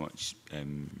pretty much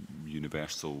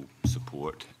universal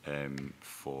support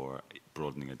for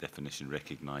broadening a definition,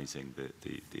 recognising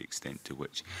the extent to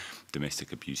which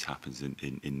domestic abuse happens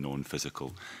in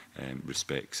non-physical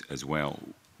respects as well.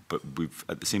 But we've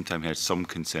at the same time heard some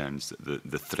concerns that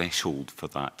the threshold for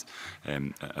that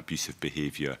abusive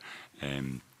behaviour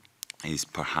is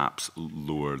perhaps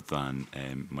lower than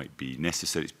might be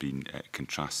necessary. It's been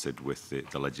contrasted with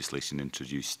the legislation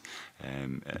introduced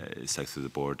south of the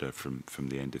border from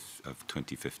the end of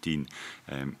 2015.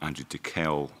 Andrew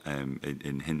Duquel,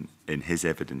 in his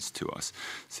evidence to us,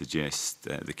 suggests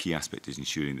the key aspect is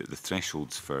ensuring that the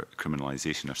thresholds for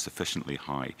criminalisation are sufficiently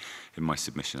high. In my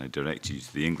submission, I direct you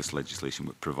to the English legislation,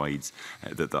 which provides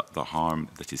that the harm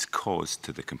that is caused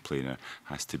to the complainer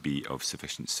has to be of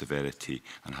sufficient severity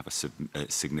and have a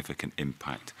significant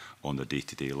impact on their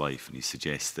day-to-day life. And he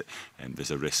suggests that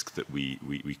there's a risk that we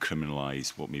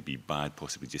criminalise what may be bad,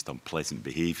 possibly just unpleasant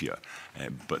behaviour,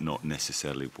 but not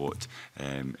necessarily what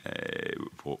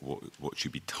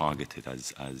should be targeted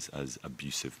as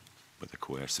abusive, with a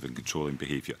coercive and controlling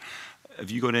behaviour. Have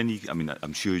you got any? I mean,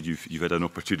 I'm sure you've had an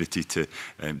opportunity to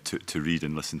read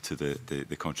and listen to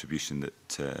the contribution that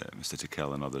Mr.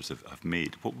 Tickell and others have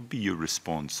made. What would be your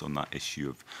response on that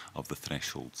issue of the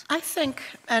thresholds? I think,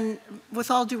 and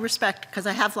with all due respect, because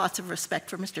I have lots of respect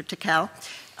for Mr. Tickell,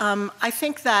 I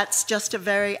think that's just a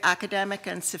very academic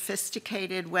and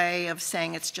sophisticated way of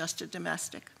saying it's just a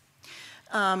domestic.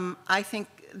 I think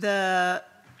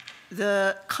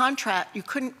the contrast, you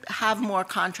couldn't have more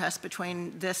contrast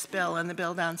between this bill and the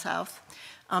bill down south.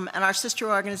 And our sister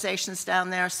organizations down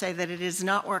there say that it is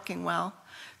not working well,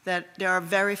 that there are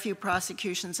very few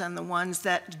prosecutions, and the ones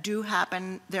that do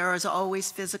happen, there is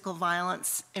always physical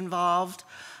violence involved,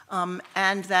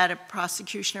 and that a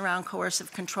prosecution around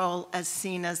coercive control is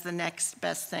seen as the next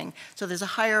best thing. So there's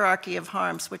a hierarchy of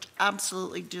harms which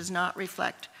absolutely does not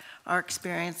reflect our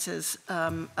experiences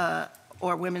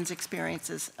or women's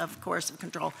experiences of coercive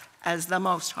control as the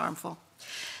most harmful.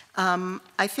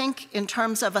 I think in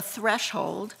terms of a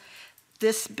threshold,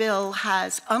 this bill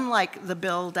has, unlike the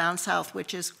bill down south,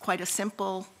 which is quite a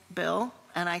simple bill,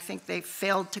 and I think they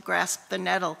failed to grasp the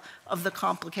nettle of the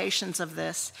complications of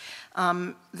this,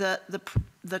 the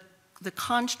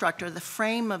construct or the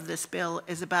frame of this bill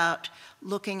is about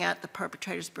looking at the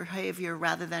perpetrator's behavior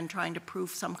rather than trying to prove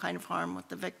some kind of harm with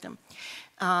the victim.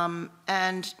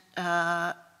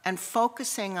 And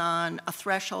focusing on a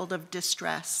threshold of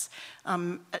distress.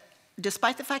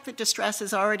 Despite the fact that distress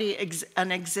is already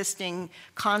an existing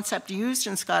concept used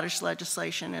in Scottish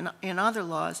legislation and in other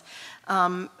laws,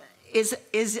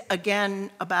 is again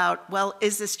about, well,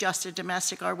 is this just a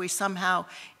domestic? Are we somehow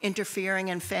interfering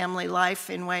in family life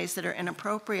in ways that are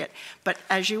inappropriate? But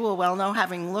as you will well know,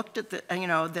 having looked at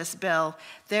this bill,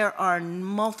 there are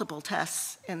multiple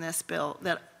tests in this bill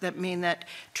that mean that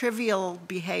trivial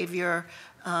behavior,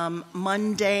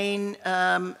 mundane,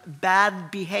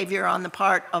 bad behavior on the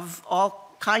part of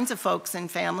all kinds of folks in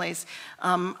families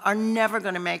are never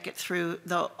going to make it through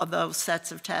those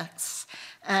sets of tests.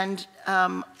 And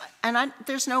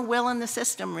there's no will in the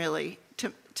system, really,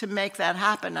 to make that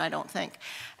happen, I don't think.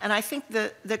 And I think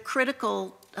the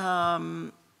critical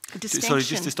distinction... Sorry,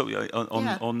 just to stop you,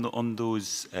 on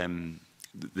those,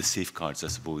 the safeguards, I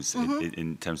suppose,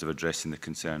 in terms of addressing the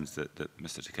concerns that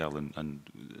Mr. Tickell and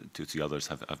two or three others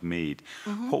have made,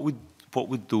 what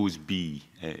would those be,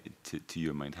 to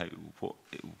your mind?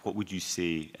 What would you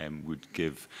say would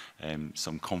give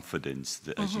some confidence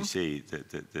that, as you say,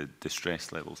 that the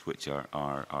distress levels which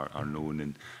are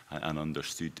known and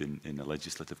understood in a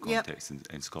legislative context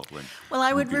in Scotland? Well,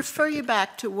 I would refer you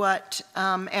back to what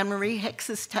Anne-Marie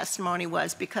Hicks's testimony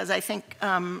was, because I think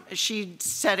she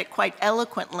said it quite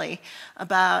eloquently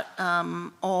about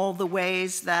all the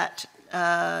ways that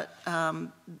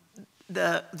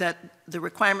the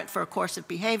requirement for a course of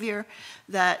behavior,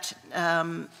 that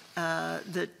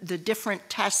the different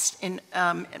tests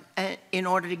in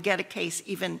order to get a case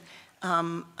even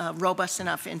robust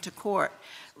enough into court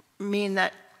mean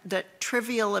that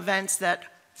trivial events that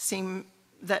seem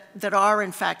that are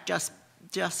in fact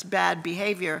just bad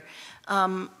behavior,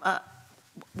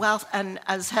 well, and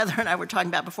as Heather and I were talking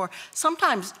about before,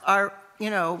 sometimes are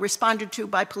responded to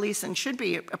by police and should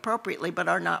be appropriately, but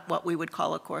are not what we would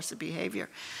call a course of behavior.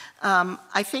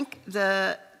 I think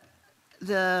the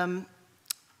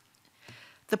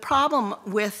problem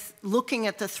with looking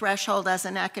at the threshold as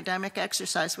an academic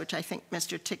exercise, which I think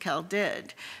Mr. Tickell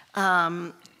did,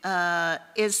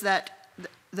 is that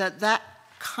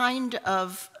kind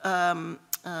of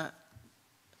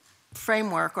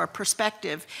framework or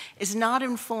perspective is not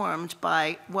informed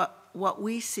by what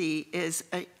we see is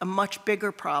a much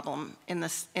bigger problem in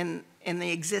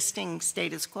the existing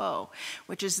status quo,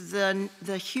 which is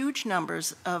the huge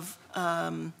numbers of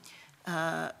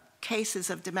cases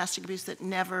of domestic abuse that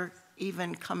never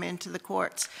even come into the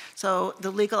courts. So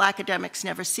the legal academics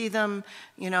never see them.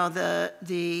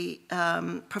 The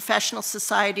professional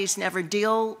societies never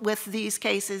deal with these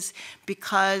cases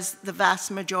because the vast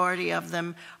majority of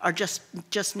them are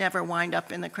just never wind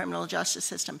up in the criminal justice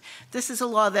system. This is a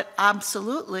law that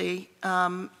absolutely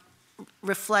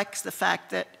reflects the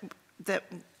fact that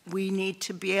we need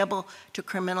to be able to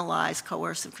criminalize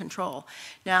coercive control.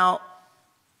 Now,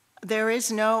 there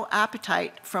is no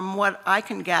appetite, from what I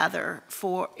can gather,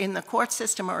 for in the court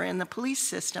system or in the police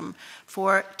system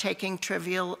for taking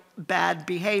trivial bad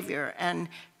behavior and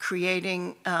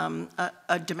creating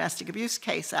a domestic abuse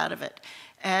case out of it.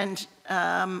 And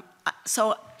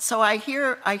so I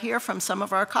hear from some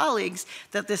of our colleagues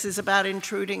that this is about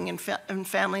intruding in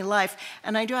family life.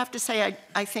 And I do have to say,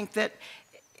 I think that,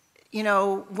 you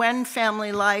know, when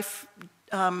family life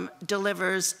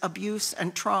delivers abuse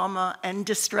and trauma and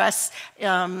distress,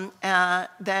 then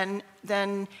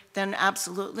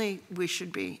absolutely we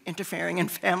should be interfering in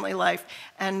family life,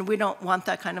 and we don't want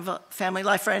that kind of a family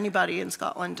life for anybody in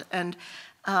Scotland. And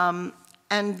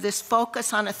this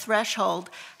focus on a threshold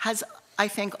has, I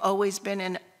think, always been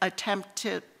an attempt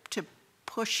to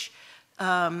push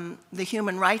the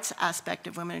human rights aspect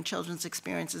of women and children's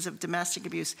experiences of domestic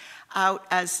abuse out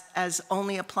as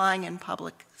only applying in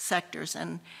public sectors.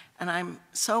 And I'm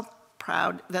so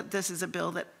proud that this is a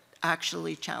bill that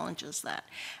actually challenges that.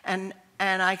 And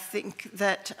I think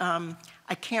that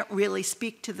I can't really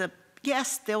speak to the,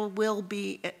 yes, there will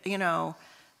be, you know,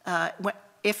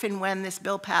 if and when this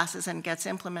bill passes and gets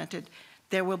implemented,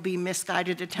 there will be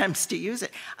misguided attempts to use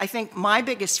it. I think my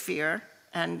biggest fear,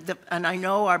 and I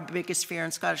know our biggest fear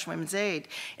in Scottish Women's Aid,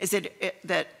 is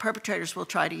that perpetrators will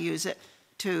try to use it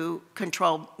to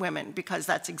control women, because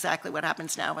that's exactly what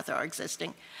happens now with our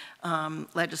existing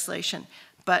legislation.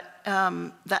 But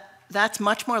that's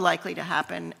much more likely to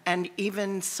happen, and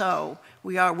even so,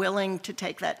 we are willing to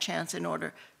take that chance in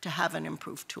order to have an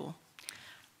improved tool.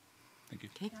 Thank you.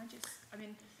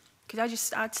 Could I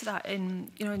just add to that, you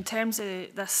know, in terms of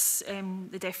this,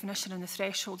 the definition and the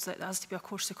thresholds that there has to be a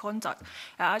course of conduct, it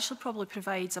actually probably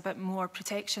provides a bit more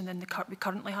protection than we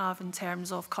currently have in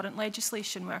terms of current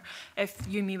legislation, where if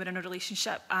you and me were in a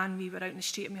relationship and we were out in the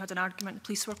street and we had an argument, the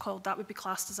police were called, that would be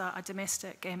classed as a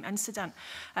domestic incident,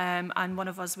 and one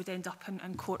of us would end up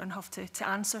in court and have to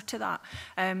answer to that.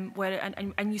 And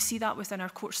you see that within our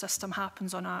court system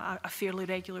happens on a fairly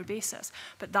regular basis,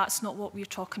 but that's not what we're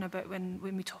talking about when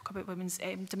we talk about women's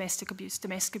domestic abuse.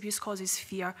 Domestic abuse causes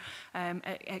fear,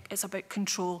 it's about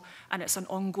control, and it's an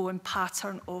ongoing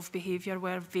pattern of behaviour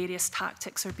where various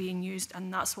tactics are being used,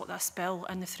 and that's what this bill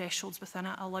and the thresholds within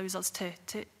it allows us to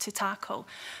tackle.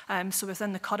 So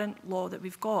within the current law that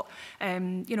we've got,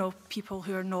 you know, people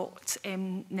who are not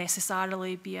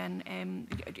necessarily being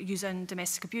using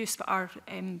domestic abuse but are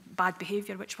bad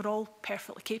behaviour, which we're all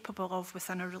perfectly capable of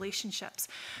within our relationships,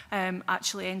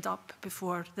 actually end up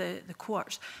before the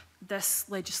court. This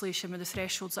legislation with the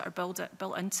thresholds that are built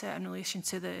into it in relation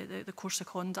to the course of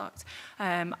conduct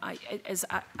is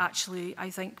actually,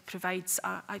 I think, provides,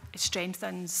 it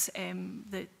strengthens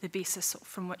the basis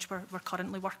from which we're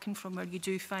currently working from, where you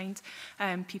do find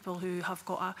people who have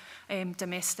got a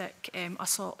domestic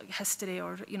assault history,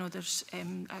 or, you know, there's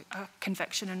a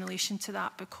conviction in relation to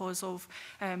that because of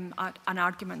an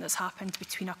argument that's happened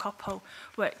between a couple,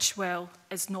 which, well,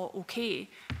 is not okay,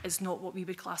 is not what we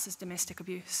would class as domestic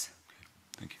abuse.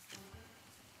 Thank you.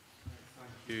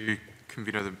 Thank you,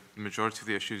 Convener. The majority of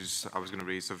the issues I was going to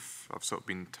raise have sort of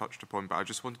been touched upon, but I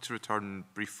just wanted to return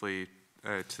briefly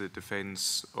to the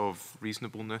defence of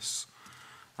reasonableness.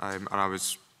 And I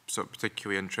was sort of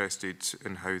particularly interested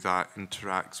in how that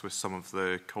interacts with some of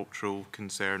the cultural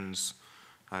concerns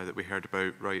that we heard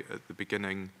about right at the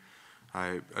beginning,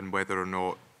 and whether or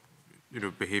not, you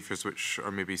know, behaviours which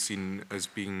are maybe seen as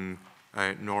being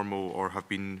normal or have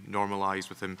been normalised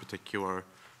within particular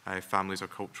families or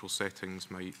cultural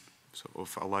settings might sort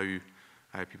of allow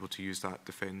people to use that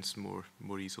defence more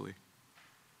easily.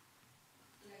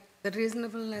 The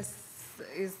reasonableness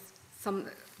is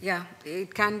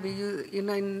it can be, you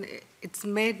know, it's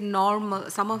made normal.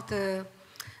 Some of the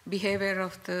behaviour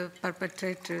of the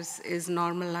perpetrators is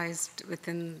normalised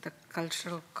within the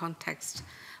cultural context,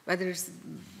 whether it's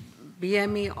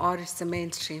BME or it's the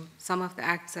mainstream. Some of the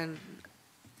acts are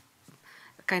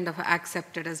kind of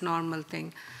accepted as normal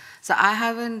thing. So I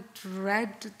haven't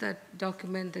read that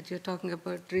document that you're talking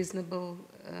about, reasonable.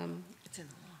 It's in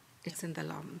the law. It's in the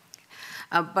law.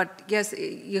 But yes,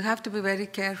 you have to be very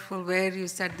careful where you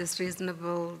set this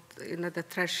reasonable, you know, the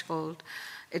threshold.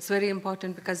 It's very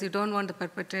important because you don't want the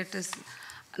perpetrators,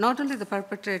 not only the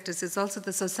perpetrators, it's also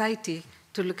the society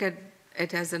to look at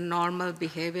it as a normal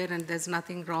behavior and there's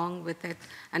nothing wrong with it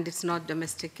and it's not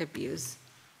domestic abuse.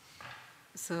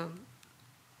 So.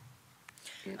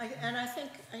 Yeah. And I think,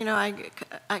 you know,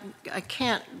 I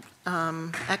can't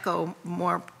echo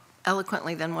more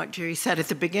eloquently than what Giri said at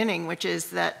the beginning, which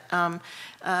is that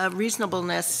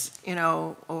reasonableness, you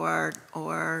know,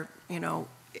 or you know,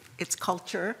 it's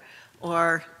culture,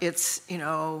 or it's, you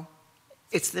know,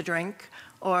 it's the drink,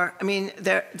 Or, I mean,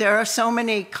 there are so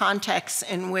many contexts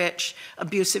in which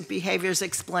abusive behavior is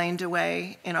explained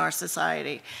away in our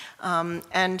society.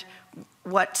 And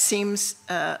what seems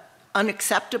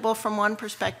unacceptable from one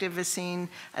perspective is seen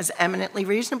as eminently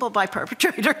reasonable by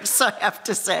perpetrators, I have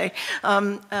to say.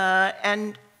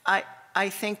 And I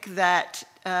think that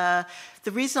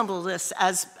the reasonableness,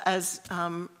 as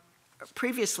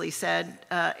previously said,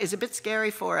 is a bit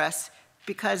scary for us,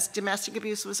 because domestic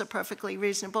abuse was a perfectly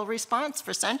reasonable response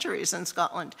for centuries in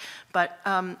Scotland. But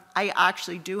I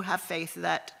actually do have faith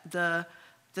that the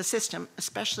system,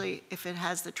 especially if it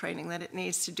has the training that it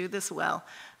needs to do this well,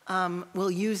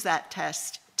 will use that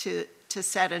test to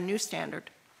set a new standard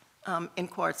in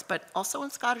courts, but also in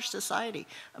Scottish society,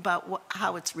 about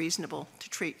how it's reasonable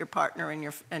to treat your partner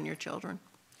and your children.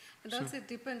 And also it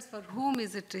depends for whom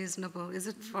is it reasonable. Is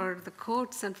it for the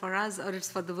courts and for us, or it's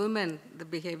for the women the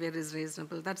behavior is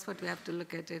reasonable? That's what we have to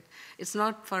look at it. It's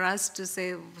not for us to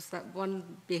say that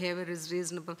one behavior is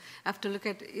reasonable. I have to look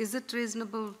at, is it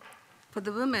reasonable for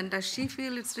the woman? Does she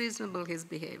feel it's reasonable, his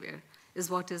behavior?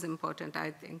 Is what is important, I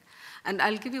think. And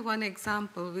I'll give you one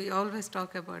example. We always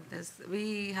talk about this.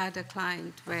 We had a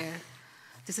client where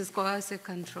this is coercive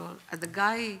control. The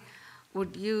guy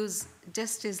would use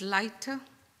just his lighter.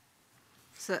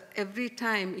 So every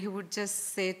time he would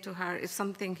just say to her, if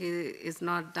something is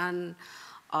not done,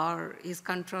 or his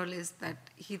control is that,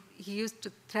 he used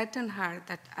to threaten her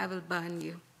that I will burn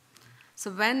you. So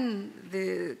when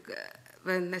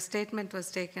the statement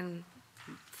was taken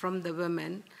from the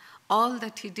women, all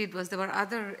that he did was, there were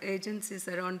other agencies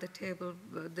around the table,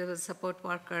 there was a support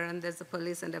worker and there's the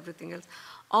police and everything else.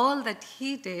 All that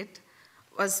he did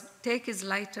was take his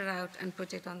lighter out and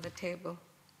put it on the table.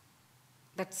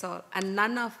 That's all. And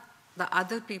none of the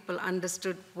other people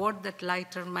understood what that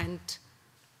lighter meant.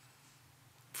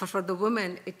 For the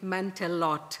woman, it meant a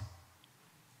lot.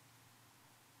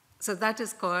 So that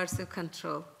is coercive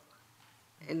control,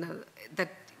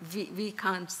 that we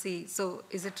can't see. So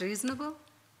is it reasonable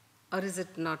or is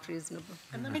it not reasonable?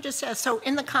 And let me just say, so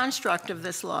in the construct of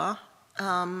this law,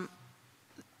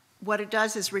 what it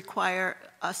does is require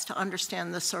us to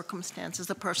understand the circumstances,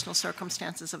 the personal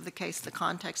circumstances of the case, the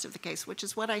context of the case, which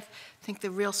is what I think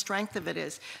the real strength of it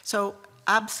is. So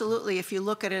absolutely, if you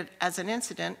look at it as an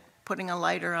incident, putting a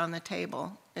lighter on the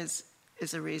table is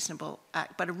a reasonable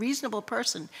act. But a reasonable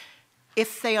person,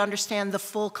 if they understand the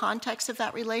full context of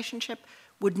that relationship,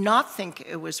 would not think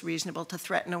it was reasonable to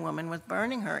threaten a woman with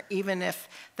burning her, even if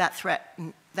that threat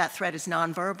is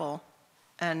nonverbal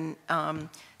and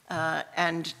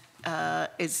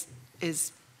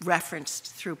is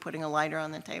referenced through putting a lighter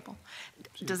on the table.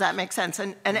 Does that make sense?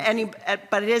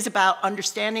 But it is about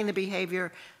understanding the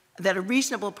behavior that a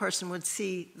reasonable person would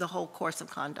see the whole course of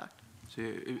conduct. So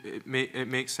it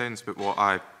makes sense, but what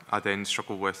I then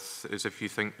struggle with is if you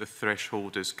think the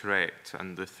threshold is correct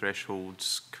and the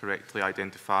thresholds correctly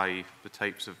identify the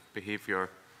types of behaviour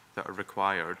that are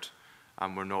required,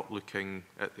 and we're not looking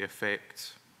at the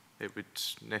effect it would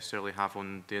necessarily have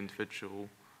on the individual,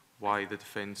 why the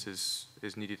defence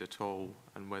is needed at all,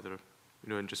 and whether,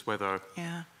 and just whether,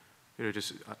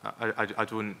 just, I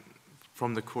don't,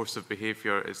 from the course of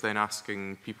behaviour, it's then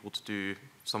asking people to do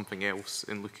something else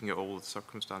in looking at all of the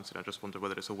circumstances. I just wonder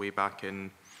whether it's a way back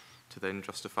in to then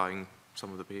justifying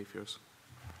some of the behaviours.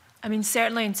 I mean,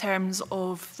 certainly in terms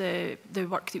of the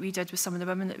work that we did with some of the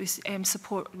women that we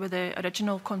support with the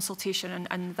original consultation,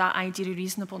 and that idea of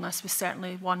reasonableness was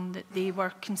certainly one that they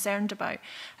were concerned about,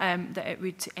 that it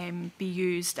would be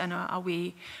used in a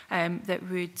way that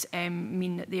would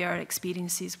mean that their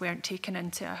experiences weren't taken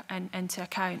into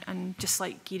account. And just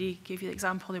like Giri gave you the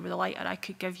example there with the lighter, I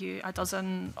could give you a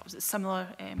dozen similar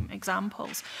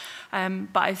examples.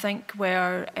 But I think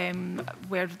where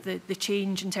the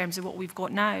change in terms of what we've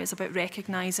got now is about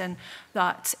recognising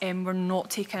that we're not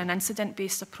taking an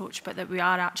incident-based approach, but that we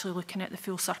are actually looking at the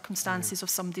full circumstances of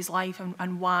somebody's life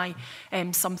and why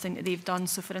something that they've done.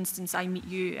 So, for instance, I meet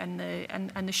you in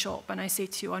the shop and I say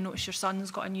to you, I notice your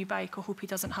son's got a new bike, I hope he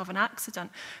doesn't have an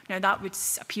accident. Now, that would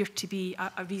appear to be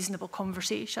a reasonable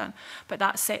conversation, but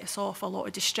that sets off a lot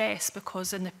of distress,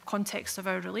 because in the context of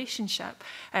our relationship,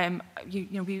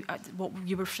 what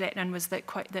you were threatening was that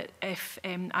if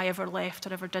I ever left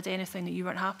or ever did anything that you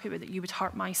weren't happy with, that you would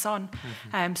hurt my son.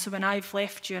 So when I've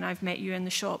left you and I've met you in the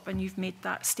shop and you've made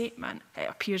that statement, it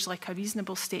appears like a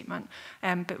reasonable statement.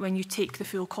 But when you take the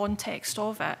full context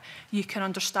of it, you can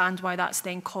understand why that's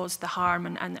then caused the harm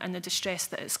and the distress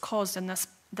that it's caused in this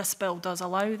this bill does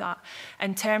allow that.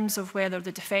 In terms of whether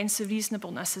the defence of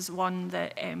reasonableness is one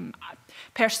that,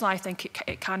 personally, I think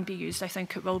it can be used. I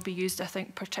think it will be used. I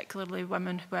think particularly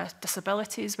women with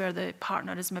disabilities, where the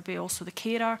partner is maybe also the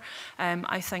carer.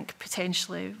 I think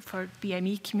potentially for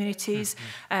BME communities.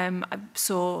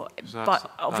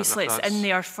 But obviously it's in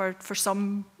there for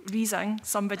some reason.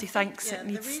 Somebody thinks it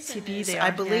needs to be there.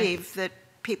 I believe that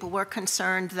people were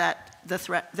concerned that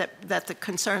that the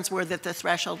concerns were that the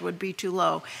threshold would be too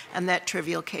low and that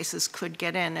trivial cases could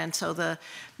get in, and so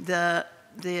the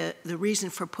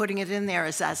reason for putting it in there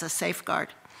is as a safeguard.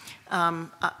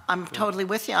 I'm totally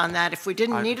with you on that. If we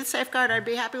didn't need a safeguard, I'd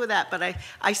be happy with that, but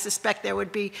I suspect there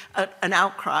would be an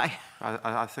outcry.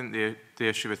 I think the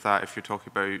issue with that, if you're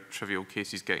talking about trivial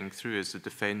cases getting through, is the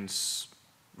defence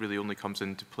really only comes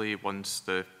into play once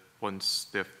the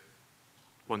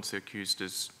accused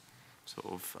is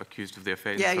sort of accused of the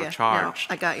offence or charged.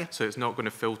 No, I got you. So it's not going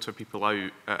to filter people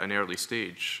out at an early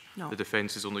stage. No. The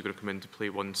defence is only going to come into play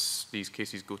once these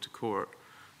cases go to court.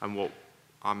 And what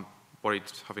I'm worried,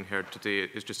 having heard today,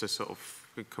 is just a sort of,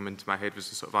 come into my head was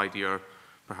a sort of idea,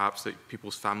 perhaps, that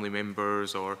people's family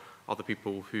members or other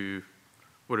people who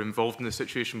were involved in the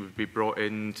situation would be brought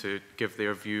in to give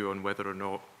their view on whether or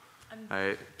not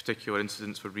particular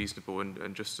incidents were reasonable,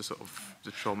 and just the sort of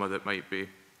the trauma that might be.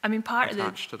 I mean, part of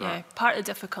the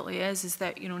difficulty is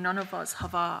that, you know, none of us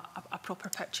have a proper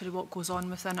picture of what goes on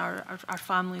within our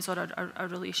families or our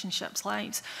relationships'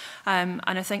 lives. And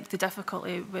I think the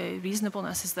difficulty with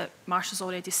reasonableness is that Marsha's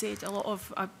already said a lot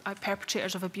of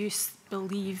perpetrators of abuse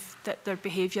believe that their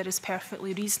behaviour is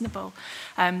perfectly reasonable,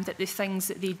 that the things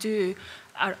that they do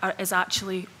is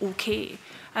actually okay.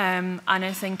 And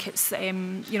I think it's,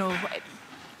 you know,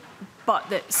 but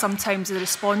that sometimes the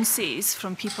responses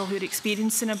from people who are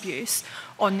experiencing abuse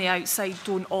on the outside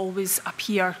don't always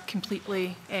appear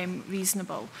completely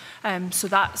reasonable. So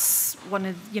that's one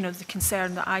of, you know, the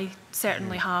concern that I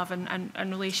certainly have in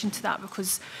relation to that,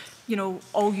 because, you know,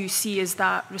 all you see is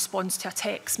that response to a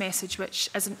text message which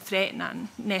isn't threatening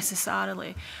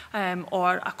necessarily,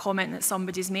 or a comment that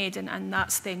somebody's made, and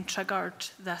that's then triggered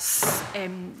this,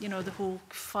 you know, the whole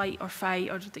flight or fight,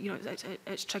 or, you know,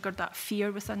 it's triggered that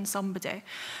fear within somebody,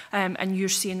 and you're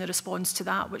seeing the response to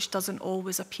that, which doesn't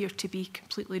always appear to be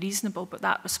completely reasonable, but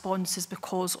that response is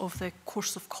because of the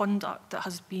course of conduct that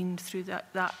has been through the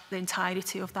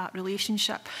entirety of that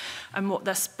relationship. And what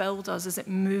this bill does is it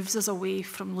moves us away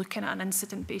from looking at an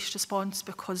incident-based response,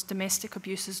 because domestic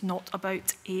abuse is not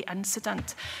about a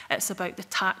incident. It's about the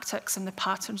tactics and the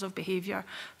patterns of behaviour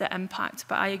that impact.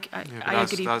 But I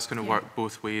agree. That's going to work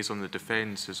both ways on the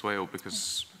defence as well,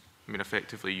 because, I mean,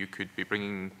 effectively you could be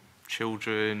bringing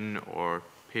children or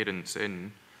parents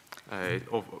in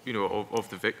of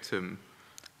the victim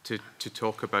to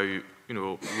talk about, you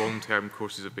know, long-term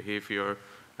courses of behaviour,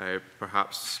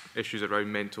 perhaps issues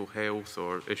around mental health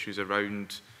or issues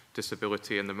around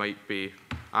disability, and there might be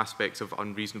aspects of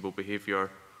unreasonable behaviour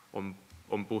on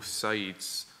both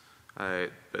sides,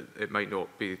 but it might not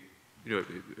be, you know,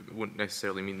 it won't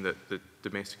necessarily mean that the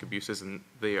domestic abuse isn't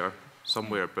there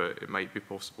somewhere, but it might be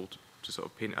possible to sort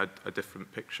of paint a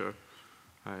different picture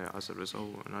as a result,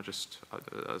 and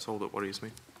that's all that worries me.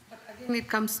 But again, it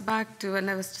comes back to, when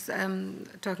I was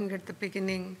talking at the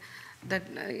beginning, that,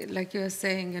 like you were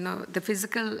saying, you know, the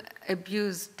physical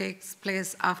abuse takes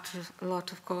place after a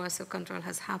lot of coercive control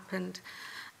has happened.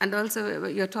 And also,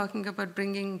 you're talking about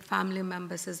bringing family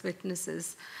members as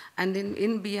witnesses. And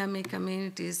in BME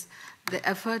communities, the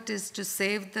effort is to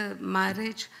save the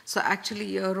marriage, so actually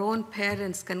your own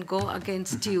parents can go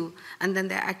against you, and then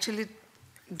they actually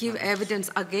give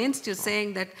evidence against you,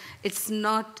 saying that it's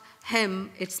not him,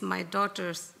 it's my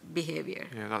daughter's behavior.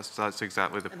 Yeah, that's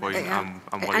exactly the point I'm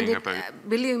worrying about.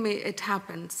 Believe me, it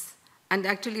happens. And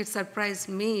actually it surprised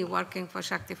me, working for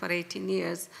Shakti for 18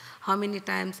 years, how many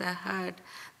times I heard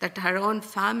that her own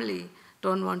family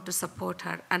don't want to support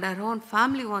her, and her own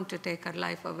family want to take her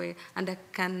life away, and I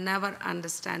can never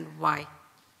understand why.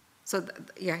 So,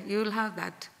 yeah, you will have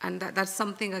that. And that's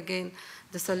something, again,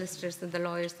 the solicitors and the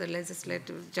lawyers, the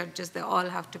legislative judges, they all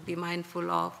have to be mindful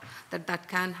of, that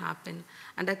can happen.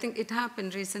 And I think it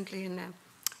happened recently in a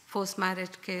forced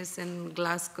marriage case in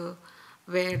Glasgow,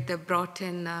 where they brought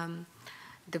in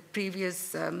the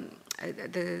previous,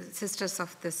 the sisters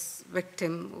of this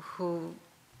victim who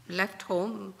left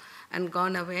home and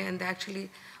gone away, and they actually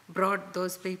brought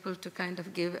those people to kind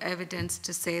of give evidence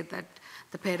to say that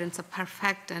the parents are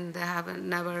perfect and they have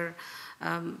never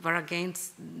were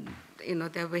against, you know,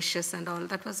 their wishes and all.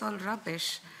 That was all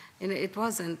rubbish. You know, it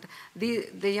wasn't.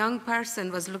 The young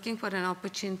person was looking for an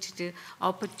opportunity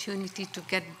to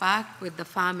get back with the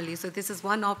family. So this is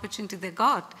one opportunity they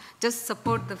got. Just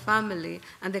support the family,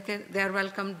 and they are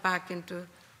welcomed back into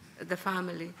the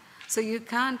family. So you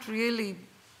can't really,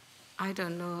 I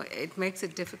don't know, it makes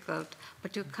it difficult,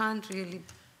 but you can't really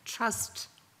trust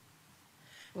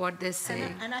what they're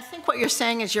saying. And I think what you're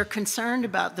saying is you're concerned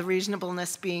about the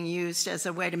reasonableness being used as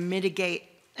a way to mitigate,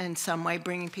 in some way,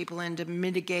 bringing people in to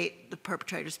mitigate the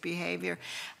perpetrator's behavior.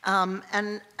 And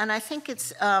I think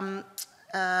it's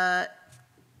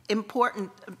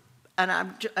important, and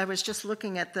I was just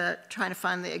looking at trying to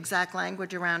find the exact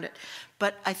language around it,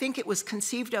 but I think it was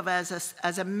conceived of as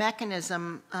a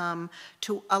mechanism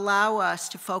to allow us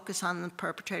to focus on the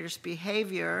perpetrator's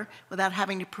behavior without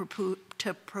having to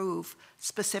prove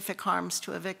specific harms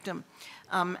to a victim.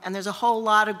 And there's a whole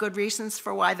lot of good reasons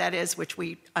for why that is, which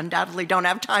we undoubtedly don't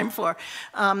have time for.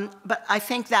 But I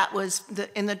think that was,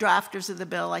 in the drafters of the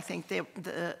bill, I think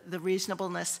the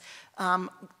reasonableness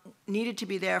needed to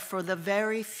be there for the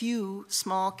very few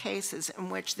small cases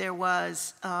in which there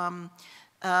was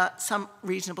some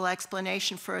reasonable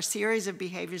explanation for a series of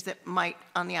behaviors that might,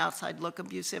 on the outside, look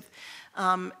abusive.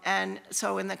 And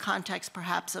so in the context,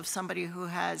 perhaps, of somebody who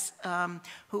has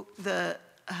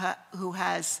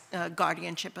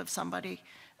guardianship of somebody,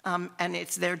 and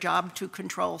it's their job to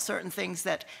control certain things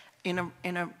that in a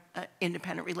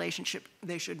independent relationship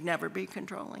they should never be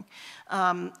controlling,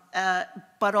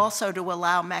 but also to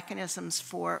allow mechanisms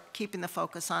for keeping the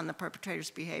focus on the perpetrator's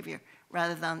behavior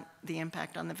rather than the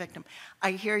impact on the victim.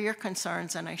 I hear your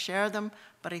concerns and I share them,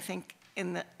 but I think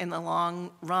in the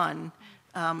long run,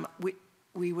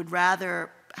 we would rather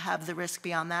have the risk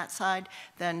be on that side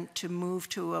than to move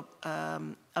to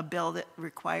a bill that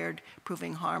required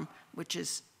proving harm, which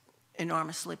is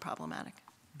enormously problematic.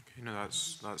 Okay, no,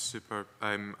 that's super.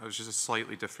 It was just a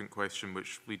slightly different question,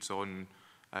 which leads on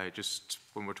just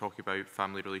when we're talking about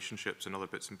family relationships and other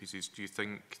bits and pieces. Do you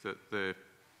think that the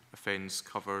offence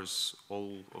covers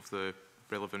all of the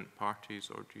relevant parties,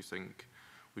 or do you think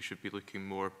we should be looking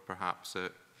more perhaps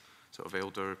at sort of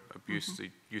elder abuse, the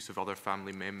use of other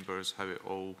family members, how it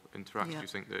all interacts? Do you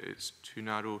think that it's too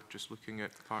narrow, just looking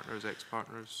at partners,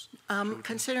 ex-partners?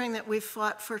 Considering that we've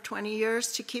fought for 20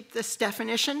 years to keep this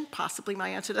definition, possibly my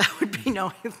answer to that would be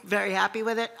no. I'm very happy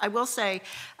with it. I will say,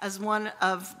 as one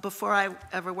of, before I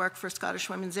ever worked for Scottish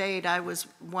Women's Aid, I was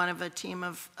one of a team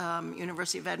of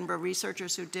University of Edinburgh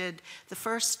researchers who did the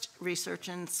first research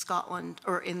in Scotland,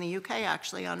 or in the UK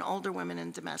actually, on older women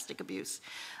and domestic abuse.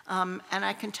 And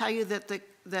I can tell you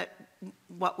that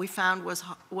what we found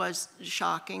was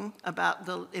shocking about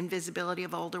the invisibility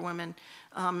of older women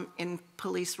in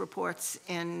police reports,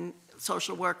 in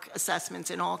social work assessments,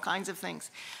 in all kinds of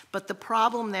things. But the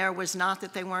problem there was not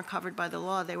that they weren't covered by the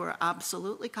law. They were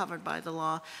absolutely covered by the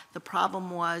law. The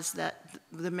problem was that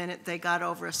the minute they got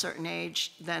over a certain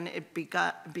age, then it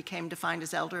became defined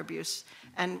as elder abuse.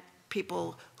 And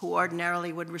people who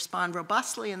ordinarily would respond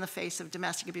robustly in the face of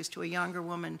domestic abuse to a younger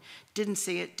woman didn't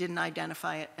see it, didn't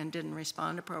identify it, and didn't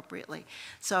respond appropriately.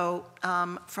 So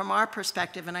from our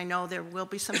perspective, and I know there will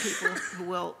be some people who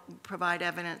will provide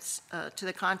evidence to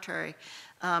the contrary,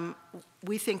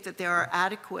 we think that there are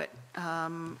adequate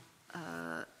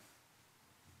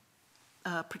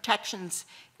protections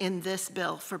in this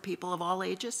bill for people of all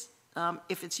ages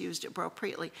if it's used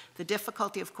appropriately. The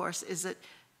difficulty, of course, is that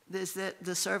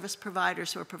the service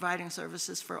providers who are providing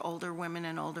services for older women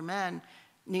and older men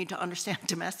need to understand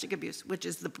domestic abuse, which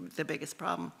is the biggest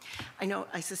problem.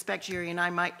 I suspect Giri and I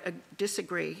might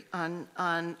disagree on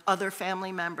other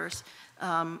family members,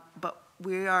 but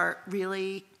we are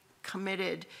really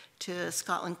committed to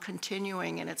Scotland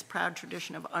continuing in its proud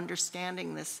tradition of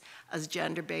understanding this as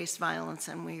gender-based violence,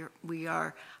 and we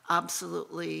are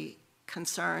absolutely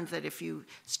concerned that if you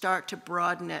start to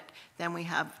broaden it, then we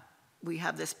have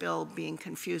this bill being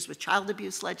confused with child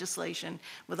abuse legislation,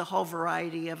 with a whole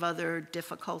variety of other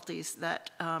difficulties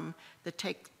that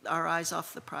take our eyes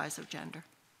off the prize of gender.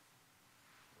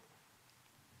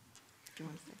 Do you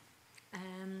want to say?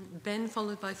 Ben,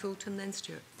 followed by Fulton, then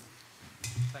Stuart.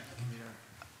 Thank you,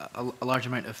 Convener. A large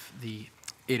amount of the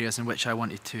areas in which I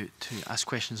wanted to ask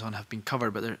questions on have been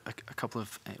covered, but there are a couple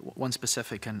of, one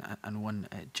specific and one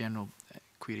general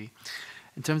query.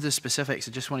 In terms of the specifics,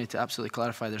 I just wanted to absolutely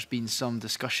clarify there's been some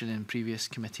discussion in previous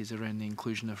committees around the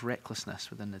inclusion of recklessness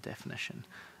within the definition.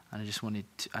 And I just wanted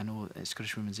to, I know at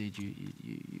Scottish Women's Aid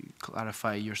you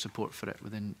clarify your support for it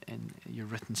in your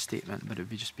written statement, but it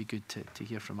would just be good to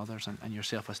hear from others and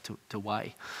yourself as to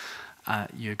why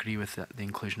you agree with the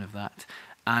inclusion of that.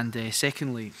 And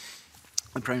secondly,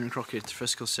 the Brown and Crockett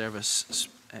Fiscal Service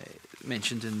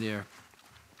mentioned in their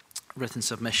written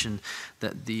submission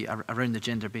that around the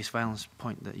gender-based violence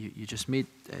point that you just made,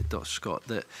 Dr. Scott,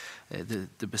 that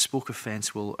the bespoke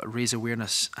offence will raise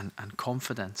awareness and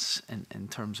confidence in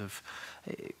terms of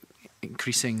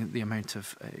increasing the amount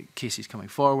of cases coming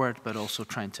forward, but also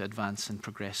trying to advance and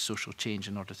progress social change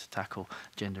in order to tackle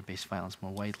gender-based violence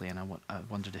more widely. And I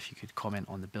wondered if you could comment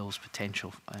on the bill's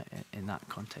potential in that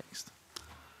context.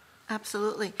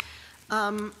 Absolutely.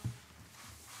 I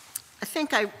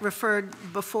think I referred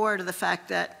before to the fact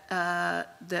that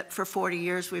that for 40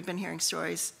 years we've been hearing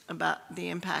stories about the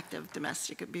impact of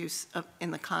domestic abuse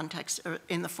in the context or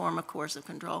in the form of coercive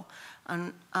control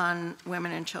on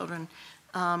women and children,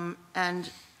 and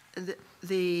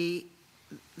the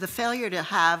failure to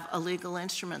have a legal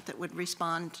instrument that would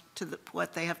respond to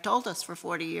what they have told us for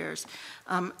 40 years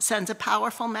sends a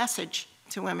powerful message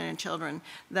to women and children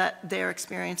that their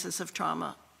experiences of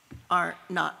trauma are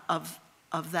not of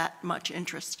that much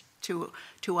interest to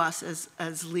us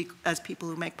as people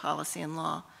who make policy and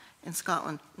law in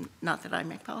Scotland. Not that I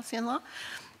make policy and law,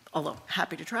 although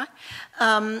happy to try.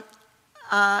 And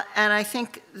I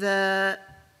think the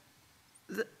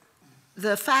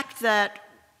fact that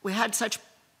we had such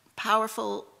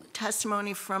powerful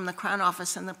testimony from the Crown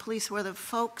Office and the police, were the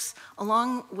folks,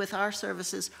 along with our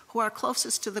services, who are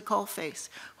closest to the coalface,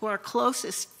 who are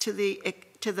closest to the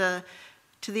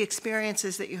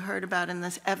experiences that you heard about in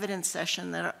this evidence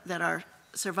session that our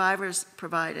survivors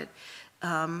provided,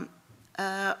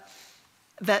 that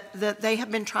they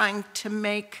have been trying to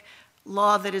make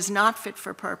law that is not fit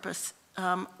for purpose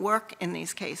work in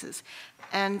these cases.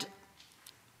 And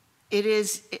it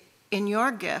is in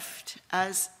your gift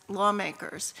as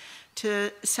lawmakers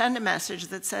to send a message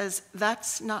that says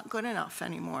that's not good enough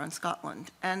anymore in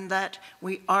Scotland, and that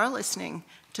we are listening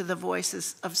to the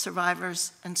voices of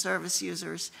survivors and service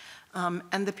users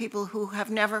and the people who have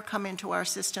never come into our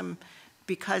system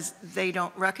because they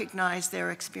don't recognize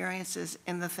their experiences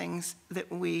in the things that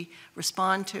we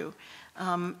respond to.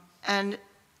 And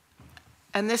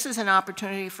this is an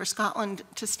opportunity for Scotland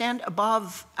to stand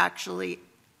above, actually,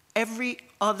 every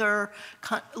other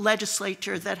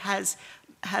legislature that has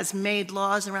made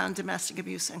laws around domestic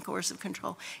abuse and coercive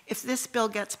control. If this bill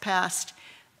gets passed,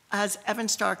 as Evan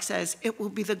Stark says, it will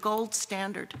be the gold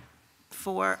standard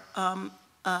for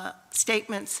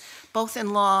statements, both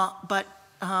in law but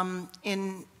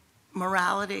in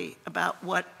morality about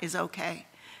what is okay.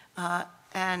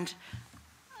 And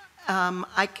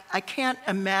I can't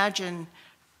imagine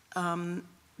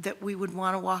that we would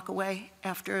want to walk away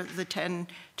after the 10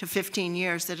 to 15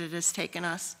 years that it has taken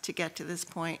us to get to this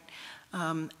point.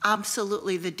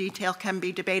 Absolutely, the detail can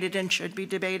be debated and should be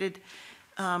debated,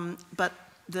 but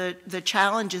the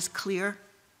challenge is clear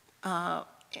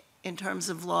in terms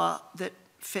of law that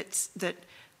fits, that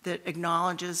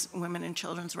acknowledges women and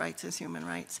children's rights as human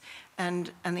rights,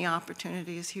 and the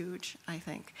opportunity is huge, I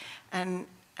think. And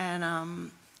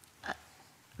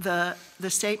the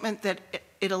statement that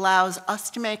it allows us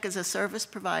to make as a service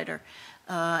provider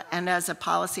and as a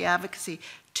policy advocacy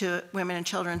to women and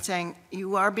children, saying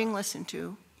you are being listened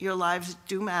to, your lives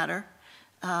do matter,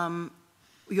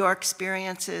 your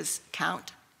experiences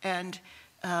count, and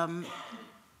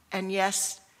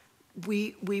yes,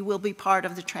 we will be part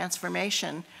of the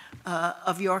transformation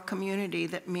of your community.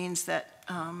 That means that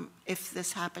if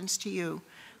this happens to you,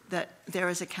 that there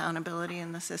is accountability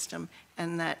in the system,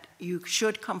 and that you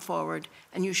should come forward,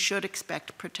 and you should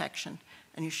expect protection,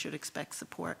 and you should expect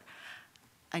support.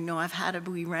 I know I've had a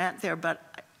wee rant there,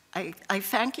 but I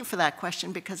thank you for that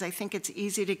question, because I think it's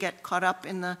easy to get caught up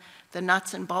in the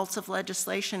nuts and bolts of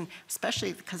legislation,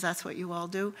 especially because that's what you all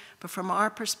do. But from our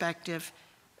perspective,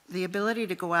 the ability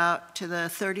to go out to the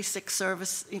 36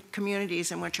 service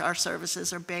communities in which our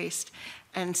services are based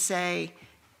and say,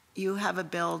 you have a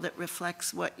bill that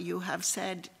reflects what you have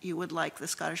said you would like the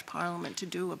Scottish Parliament to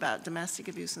do about domestic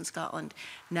abuse in Scotland.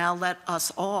 Now let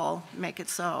us all make it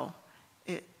so.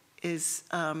 It is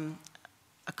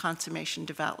a consummation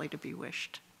devoutly to be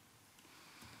wished.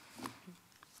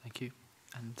 Thank you.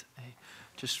 And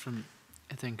just from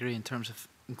Ethan Gray, in terms of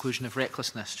inclusion of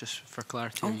recklessness, just for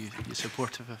clarity, are you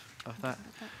supportive of that?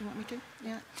 You want me to?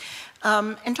 Yeah.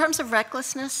 In terms of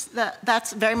recklessness,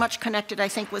 that's very much connected, I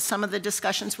think, with some of the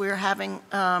discussions we were having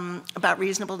about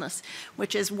reasonableness,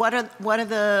 which is what are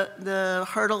the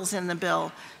hurdles in the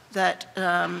bill that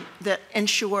that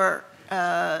ensure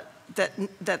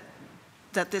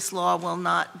that this law will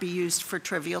not be used for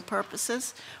trivial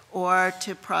purposes or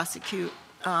to prosecute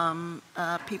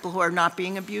people who are not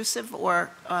being abusive,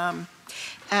 or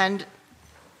and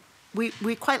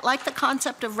we quite like the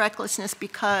concept of recklessness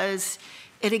because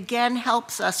it again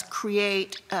helps us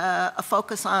create a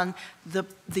focus on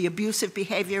the abusive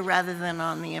behavior rather than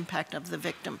on the impact of the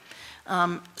victim.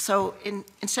 So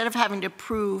instead of having to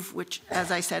prove, which,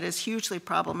 as I said, is hugely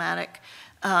problematic,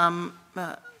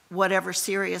 whatever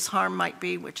serious harm might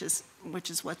be, which is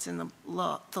what's in the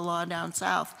law down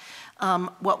south,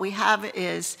 what we have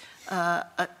is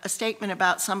a statement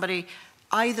about somebody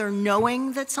either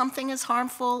knowing that something is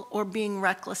harmful or being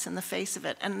reckless in the face of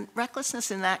it. And recklessness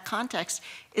in that context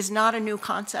is not a new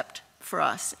concept for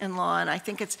us in law, and I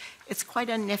think it's quite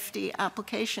a nifty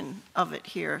application of it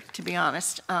here, to be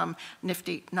honest.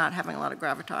 Nifty not having a lot of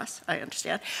gravitas, I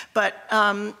understand, but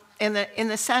in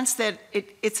the sense that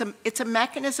it's a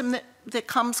mechanism that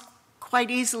comes quite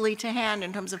easily to hand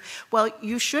in terms of, well,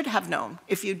 you should have known.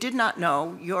 If you did not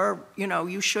know,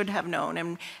 you should have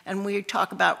known. And we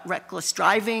talk about reckless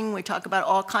driving. We talk about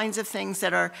all kinds of things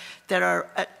that are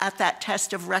at that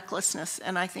test of recklessness.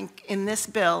 And I think in this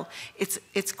bill,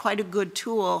 it's quite a good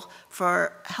tool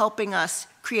for helping us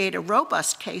create a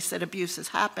robust case that abuse has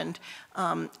happened,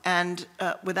 and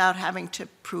without having to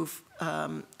prove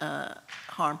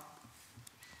harm.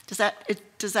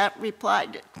 Does that reply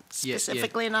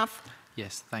specifically enough?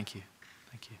 Yes, thank you.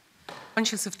 Thank you.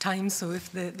 Conscious of time, so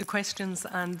if the questions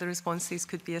and the responses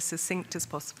could be as succinct as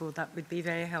possible, that would be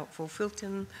very helpful.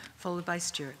 Fulton, followed by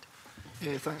Stuart.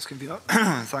 Thanks, Convener.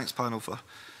 Thanks, panel, for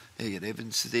your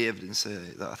evidence. The evidence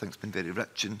that I think has been very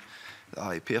rich and that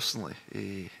I personally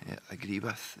agree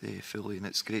with fully, and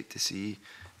it's great to see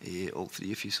all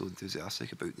three of you so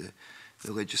enthusiastic about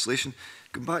the legislation.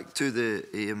 Going back to the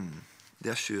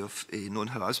issue of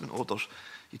non-harassment orders,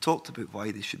 you talked about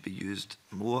why they should be used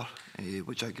more,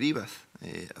 which I agree with,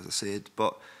 as I said,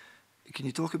 but can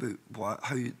you talk about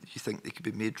how you think they could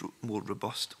be made more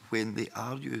robust when they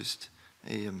are used?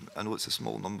 I know it's a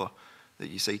small number that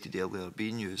you cited earlier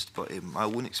being used, but my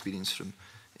own experience from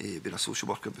being a social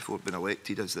worker before being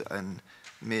elected is that in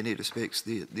many respects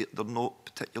they're not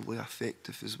particularly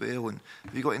effective as well. And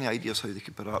have you got any ideas how they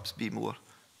could perhaps be more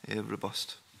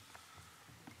robust?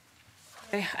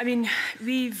 I mean,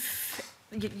 you're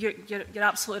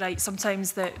absolutely right.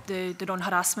 Sometimes the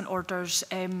non-harassment orders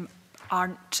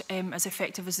aren't as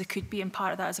effective as they could be, and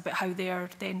part of that is about how they are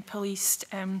then policed.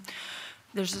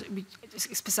 There's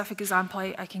a specific example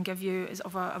I can give you is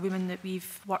of a woman that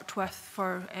we've worked with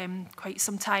for quite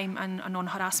some time, and a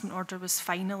non-harassment order was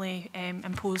finally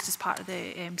imposed as part of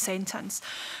the sentence,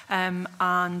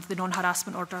 and the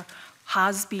non-harassment order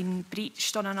has been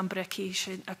breached on a number of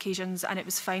occasions, and it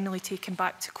was finally taken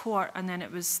back to court, and then there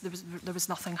was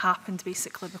nothing happened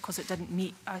basically because it didn't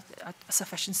meet a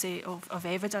sufficiency of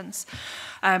evidence.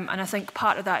 And I think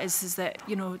part of that is that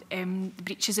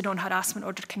breaches of non-harassment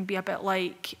order can be a bit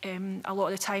like a lot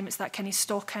of the time it's that kind of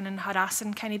stalking and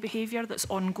harassing kind of behaviour that's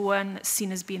ongoing, that's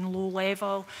seen as being low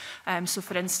level. So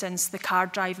for instance, the car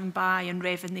driving by and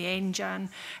revving the engine,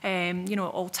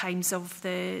 all times of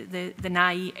the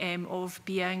night, of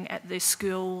being at the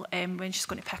school when she's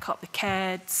going to pick up the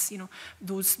kids,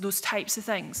 those types of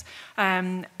things.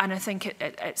 And I think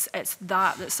it's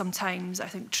that sometimes I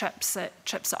think trips it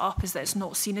up, is that it's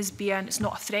not seen as being, it's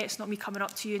not a threat, it's not me coming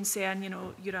up to you and saying,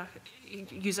 you're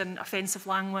using offensive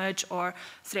language or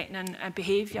threatening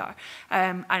behaviour.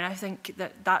 And I think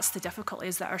that's the difficulty,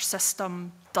 is that our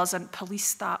system doesn't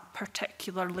police that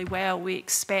particularly well. We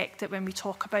expect that when we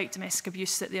talk about domestic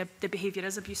abuse that the behaviour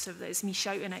is abusive, that it's me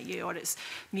shouting at you or it's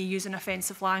me using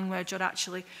offensive language or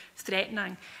actually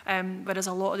threatening, whereas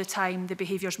a lot of the time the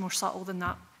behaviour is more subtle than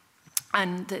that.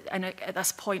 And at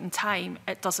this point in time,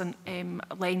 it doesn't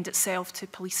lend itself to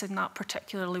policing that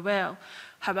particularly well.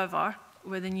 However,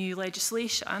 with the new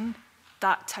legislation,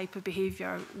 that type of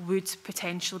behaviour would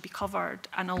potentially be covered,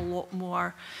 and a lot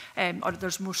more, or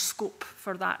there's more scope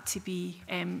for that to be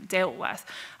dealt with.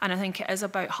 And I think it is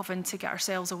about having to get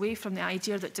ourselves away from the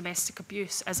idea that domestic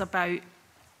abuse is about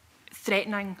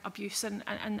threatening abuse in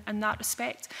that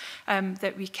respect,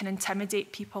 that we can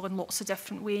intimidate people in lots of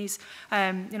different ways.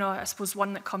 I suppose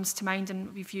one that comes to mind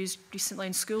and we've used recently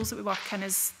in schools that we work in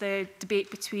is the debate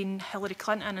between Hillary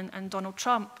Clinton and Donald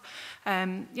Trump.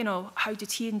 How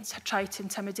did he try to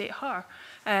intimidate her?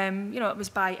 It was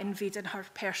by invading her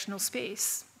personal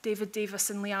space. David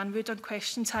Davis and Leanne Wood on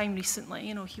Question Time recently,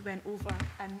 he went over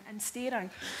and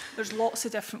staring. There's lots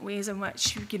of different ways in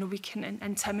which, we can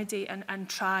intimidate and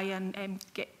try and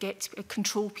get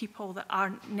control people that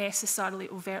aren't necessarily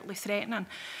overtly threatening.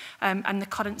 And the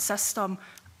current system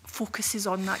focuses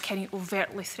on that kind of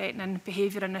overtly threatening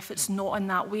behaviour, and if it's not in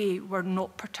that way, we're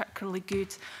not particularly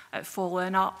good at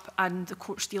following up and the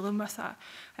court's dealing with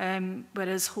it.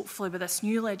 Whereas hopefully with this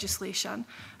new legislation,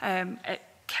 it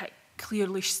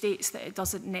clearly states that it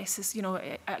doesn't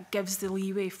necessarily, it gives the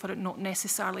leeway for it not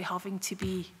necessarily having to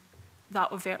be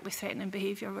that overtly threatening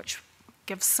behaviour, which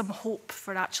gives some hope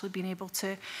for actually being able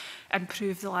to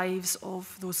improve the lives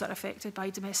of those that are affected by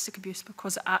domestic abuse,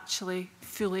 because it actually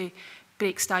fully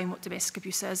breaks down what domestic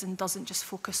abuse is and doesn't just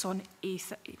focus on a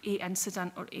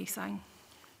incident or a thing.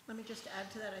 Let me just add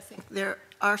to that. I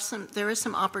think there is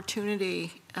some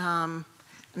opportunity, and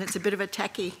it's a bit of a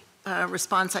techie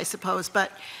response, I suppose,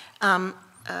 but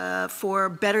for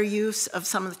better use of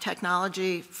some of the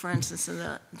technology, for instance, in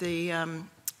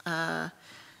the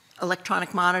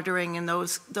electronic monitoring and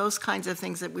those kinds of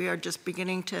things that we are just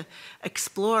beginning to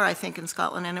explore, I think, in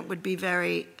Scotland. And it would be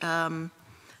very,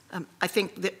 I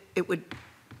think that it would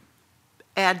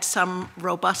add some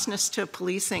robustness to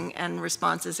policing and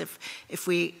responses if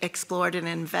we explored and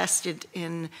invested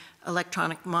in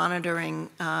electronic monitoring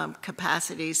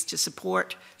capacities to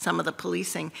support some of the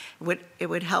policing. It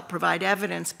would help provide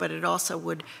evidence, but it also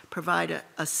would provide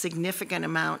a significant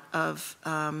amount of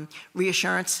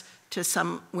reassurance to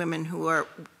some women who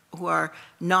are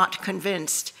not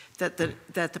convinced that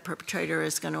the perpetrator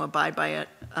is going to abide by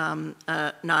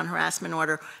a non-harassment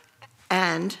order,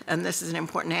 and this is an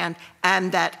important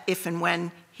and that if and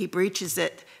when he breaches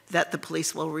it, that the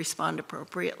police will respond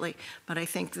appropriately. But I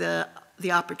think the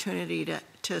opportunity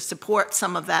to support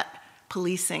some of that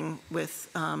policing with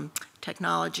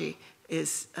technology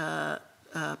is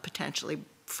potentially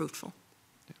fruitful.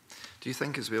 Do you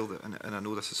think as well that, and I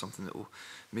know this is something that will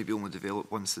maybe only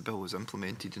develop once the bill is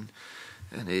implemented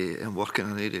and work in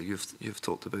an area you've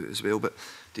talked about as well, but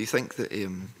do you think that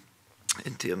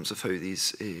in terms of how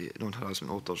these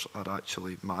non-harassment orders are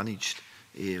actually managed,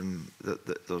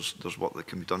 that there's work that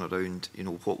can be done around,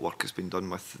 what work has been done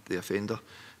with the offender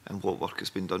and what work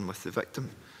has been done with the victim,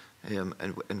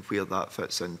 and where that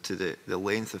fits into the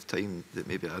length of time that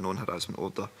maybe a non-harassment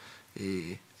order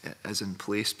is in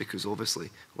place, because obviously,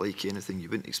 like anything, you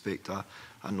wouldn't expect a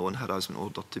non-harassment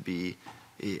order to be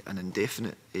an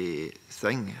indefinite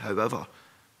thing. However,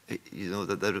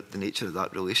 the nature of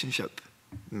that relationship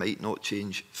might not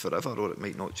change forever, or it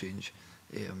might not change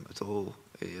at all,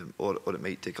 or it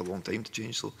might take a long time to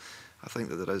change. So I think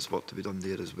that there is work to be done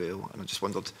there as well. And I just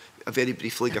wondered, very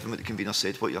briefly, given what the convener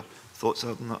said, what your thoughts are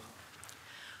on that.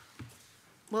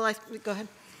 Well, go ahead.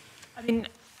 I mean,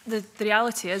 the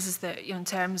reality is that in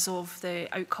terms of the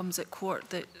outcomes at court,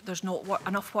 that there's not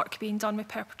enough work being done with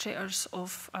perpetrators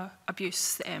of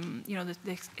abuse.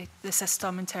 The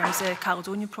system in terms of the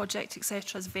Caledonian Project,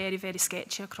 etc., is very, very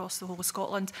sketchy across the whole of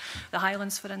Scotland. The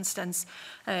Highlands, for instance,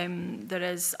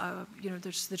 there's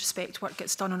the respect work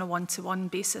gets done on a one-to-one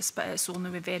basis, but it's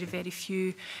only with very, very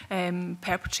few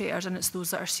perpetrators, and it's those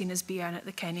that are seen as being at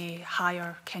the kind of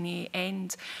higher kind of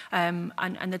end.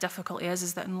 And the difficulty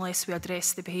is that unless we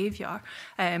address the behaviour,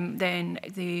 then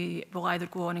they will either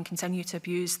go on and continue to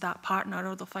abuse that partner,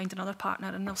 or they'll find another partner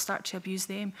and they'll start to abuse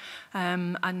them.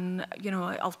 And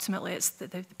ultimately it's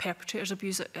the perpetrator's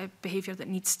abuse behaviour that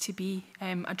needs to be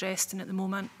addressed, and at the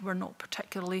moment we're not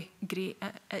particularly great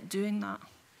at doing that.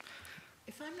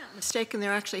 If I'm not mistaken,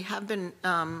 there actually have been,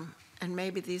 and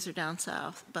maybe these are down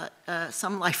south, but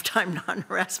some lifetime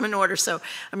non-harassment orders. So,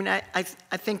 I mean, I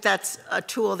think that's a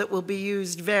tool that will be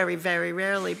used very, very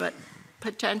rarely, but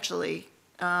potentially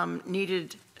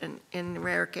needed in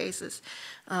rare cases.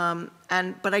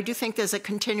 But I do think there's a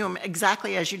continuum,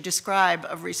 exactly as you describe,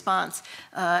 of response,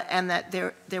 and that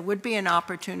there would be an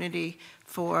opportunity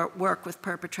for work with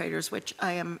perpetrators, which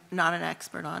I am not an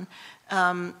expert on,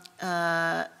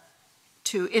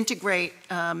 to integrate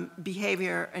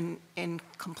behavior in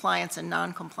compliance and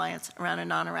non-compliance around a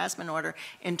non-harassment order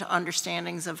into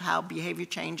understandings of how behavior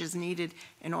change is needed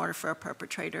in order for a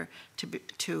perpetrator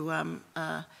to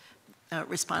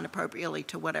respond appropriately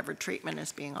to whatever treatment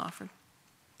is being offered.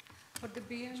 For the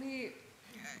BME,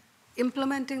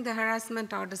 implementing the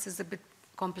harassment orders is a bit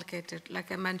complicated,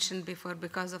 like I mentioned before,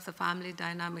 because of the family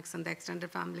dynamics and the extended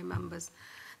family members.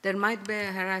 There might be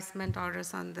harassment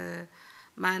orders on the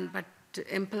man, but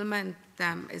to implement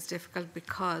them is difficult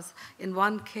because in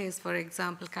one case, for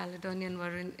example, Caledonian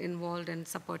were involved in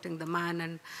supporting the man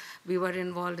and we were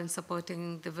involved in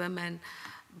supporting the women,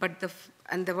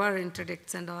 and there were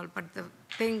interdicts and all, but the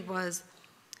thing was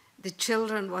the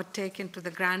children were taken to the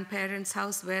grandparents'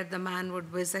 house where the man would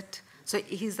visit. So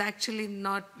he's actually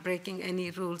not breaking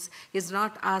any rules. He's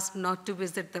not asked not to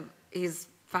visit his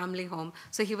family home.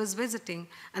 So he was visiting,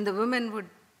 and the women would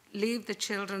leave the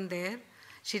children there.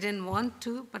 She didn't want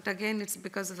to, but again, it's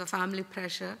because of the family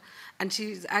pressure. And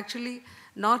she's actually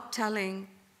not telling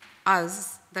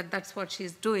us that that's what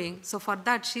she's doing. So for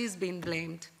that, she's been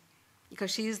blamed. because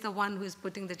she is the one who is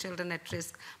putting the children at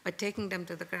risk by taking them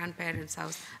to the grandparents'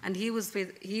 house, and he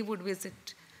would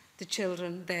visit the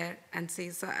children there and see.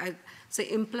 So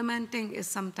implementing is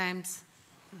sometimes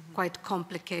quite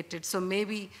complicated. So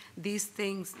maybe these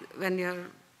things, when you're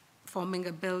forming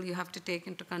a bill, you have to take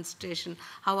into consideration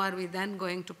how are we then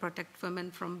going to protect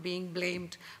women from being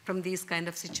blamed from these kind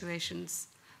of situations.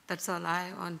 That's all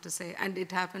I want to say. And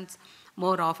it happens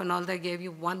more often, although I gave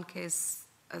you one case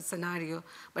scenario,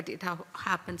 but it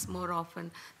happens more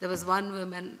often. There was one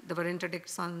woman, there were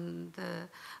interdicts on the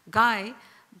guy,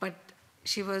 but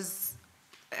she was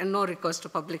no recourse to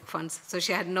public funds, so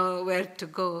she had nowhere to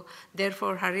go.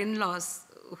 Therefore, her in-laws,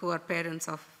 who are parents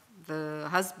of the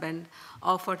husband,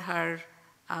 offered her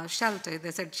shelter.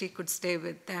 They said she could stay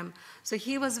with them. So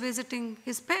he was visiting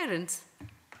his parents.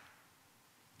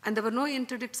 And there were no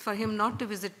interdicts for him not to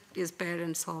visit his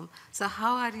parents' home. So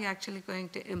how are you actually going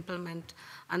to implement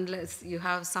unless you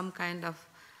have some kind of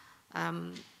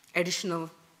additional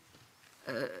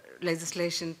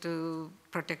legislation to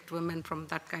protect women from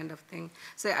that kind of thing?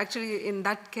 So actually, in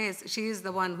that case, she is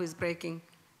the one who is breaking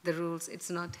the rules.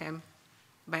 It's not him,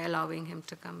 by allowing him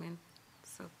to come in.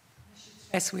 So.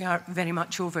 Yes, we are very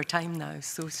much over time now.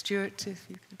 So Stuart, if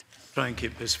you could. Try and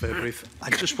keep this very brief. I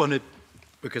just wanted,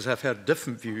 because I've heard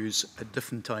different views at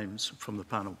different times from the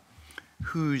panel,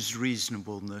 whose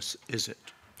reasonableness is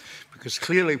it? Because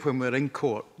clearly when we're in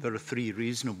court, there are three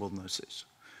reasonablenesses.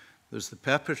 There's the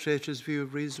perpetrator's view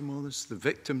of reasonableness, the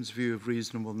victim's view of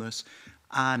reasonableness,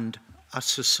 and a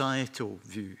societal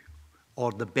view,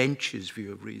 or the bench's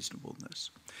view of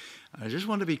reasonableness. And I just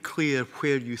want to be clear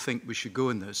where you think we should go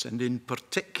in this, and in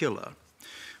particular,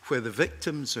 where the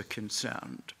victims are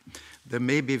concerned, there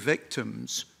may be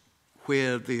victims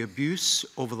where the abuse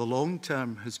over the long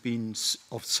term has been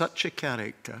of such a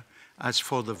character as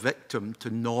for the victim to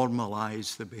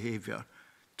normalise the behaviour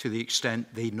to the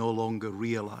extent they no longer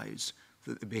realise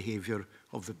that the behaviour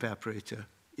of the perpetrator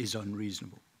is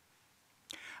unreasonable.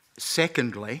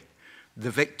 Secondly,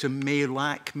 the victim may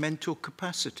lack mental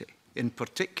capacity, in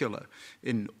particular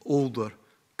in older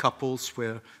couples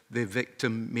where the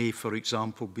victim may, for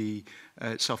example, be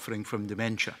suffering from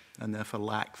dementia and therefore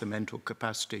lack the mental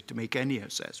capacity to make any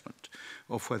assessment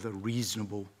of whether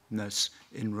reasonableness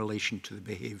in relation to the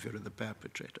behaviour of the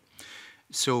perpetrator.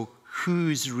 So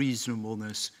whose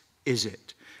reasonableness is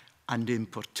it? And in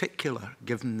particular,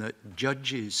 given that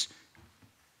judges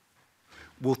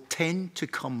will tend to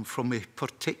come from a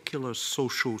particular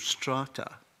social strata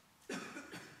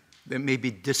that may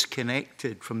be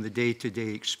disconnected from the day-to-day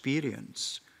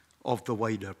experience of the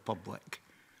wider public,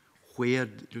 where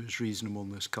does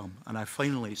reasonableness come? And I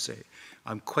finally say,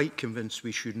 I'm quite convinced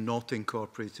we should not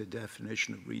incorporate a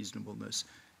definition of reasonableness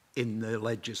in the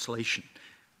legislation,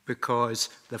 because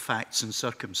the facts and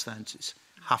circumstances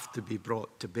have to be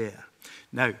brought to bear.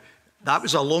 Now, that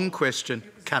was a long question.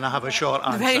 Can I have a short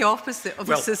answer? The very opposite of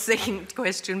a succinct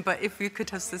question, but if you could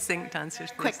have succinct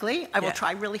answers, please. Quickly, I will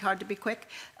try really hard to be quick.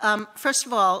 First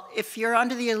of all, if you're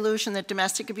under the illusion that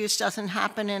domestic abuse doesn't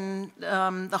happen in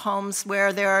the homes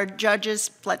where there are judges,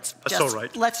 let's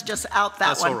just out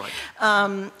that one. That's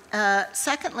all right.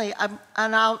 Secondly,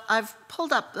 I've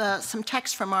pulled up some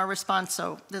text from our response,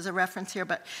 so there's a reference here,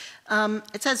 but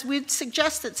it says, we'd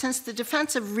suggest that since the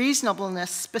defense of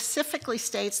reasonableness specifically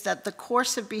states that the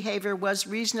course of behavior was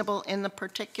reasonable in the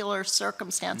particular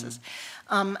circumstances,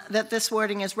 that this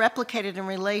wording is replicated in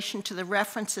relation to the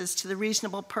references to the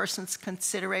reasonable person's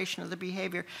consideration of the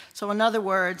behavior. So in other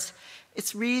words,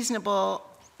 it's reasonable,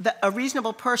 that a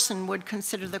reasonable person would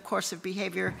consider the course of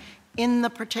behavior in the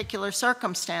particular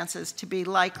circumstances to be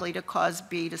likely to cause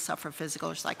B to suffer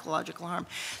physical or psychological harm.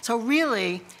 So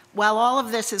really, while all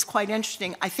of this is quite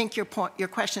interesting, I think your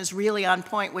question is really on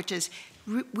point, which is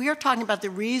we are talking about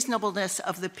the reasonableness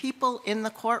of the people in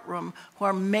the courtroom who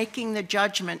are making the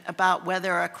judgment about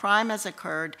whether a crime has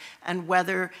occurred and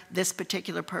whether this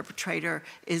particular perpetrator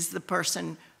is the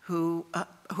person who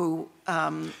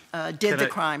did the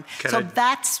crime. So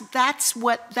that's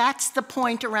the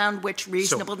point around which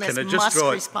reasonableness must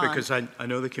respond. Because I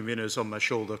know the convener is on my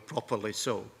shoulder properly.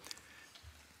 So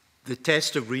the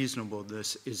test of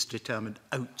reasonableness is determined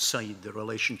outside the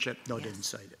relationship, not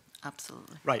inside it.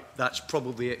 Absolutely. Right, that's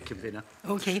probably it, convener.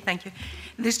 Okay, thank you.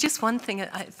 There's just one thing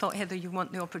I thought, Heather, you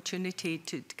want the opportunity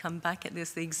to come back at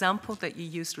this. The example that you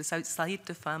used was outside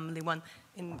the family one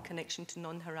in connection to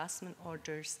non-harassment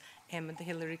orders, the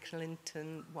Hillary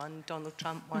Clinton one, Donald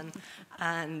Trump one,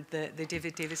 and the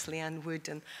David Davis, Leanne Wood.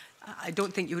 And I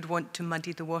don't think you would want to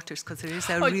muddy the waters, because there is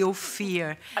a real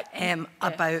fear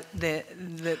about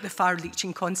the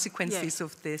far-reaching consequences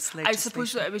of this legislation. I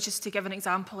suppose that it was just to give an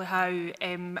example of how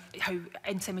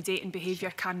intimidating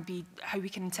behaviour can be, how we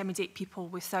can intimidate people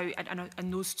without,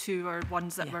 and those two are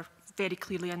ones that were very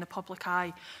clearly in the public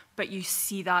eye. But you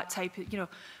see that type of, you know,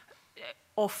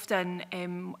 often,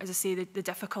 as I say, the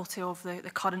difficulty of the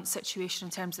current situation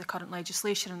in terms of the current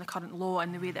legislation and the current law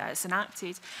and the way that it's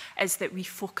enacted is that we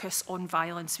focus on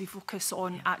violence, we focus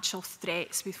on actual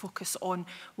threats, we focus on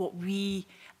what we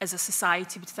as a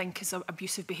society would think is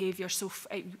abusive behaviour. So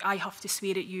I have to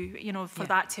swear at you, you know, for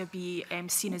that to be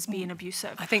seen as being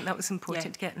abusive. I think that was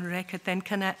important to get on record. Then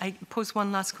can I pose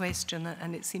one last question,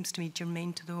 and it seems to me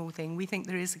germane to the whole thing. We think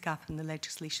there is a gap in the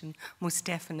legislation, most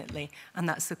definitely, and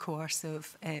that's the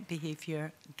coercive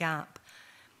behaviour gap.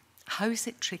 How is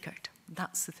it triggered?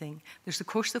 That's the thing. There's a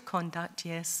course of conduct,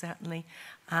 yes, certainly,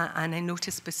 and I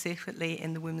noticed specifically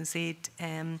in the Women's Aid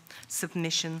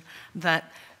submission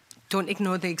that don't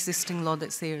ignore the existing law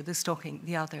that's there, the stalking,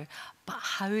 the other. But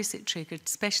how is it triggered?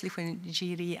 Especially when,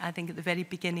 Giri, I think at the very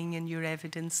beginning in your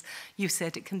evidence, you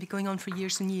said it can be going on for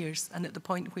years and years, and at the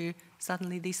point where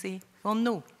suddenly they say, well,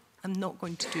 no, I'm not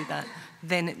going to do that,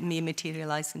 then it may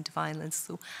materialise into violence.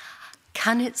 So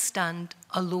can it stand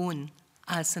alone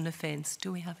as an offence?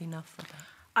 Do we have enough for that?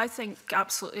 I think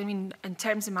absolutely. I mean, in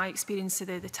terms of my experience of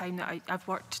the time that I've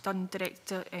done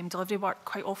direct delivery work,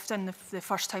 quite often the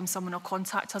first time someone will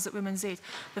contact us at Women's Aid,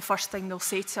 the first thing they'll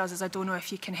say to us is, I don't know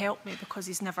if you can help me because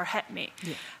he's never hit me.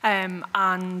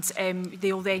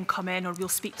 They'll then come in, or we'll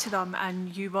speak to them,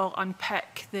 and you will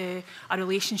unpick a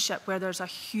relationship where there's a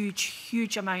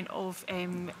huge amount of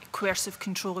coercive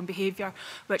control and behaviour,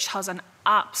 which has an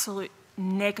absolute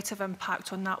negative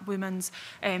impact on that woman's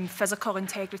physical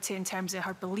integrity, in terms of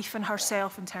her belief in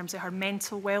herself, in terms of her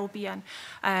mental well-being.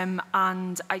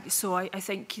 So I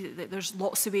think that there's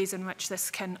lots of ways in which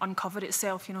this can uncover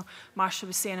itself. You know, Marsha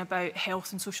was saying about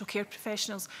health and social care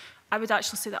professionals. I would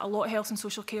actually say that a lot of health and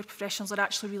social care professionals are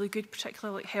actually really good,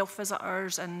 particularly like health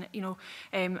visitors, and you know,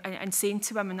 and saying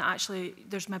to women that actually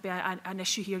there's maybe an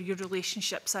issue here. Your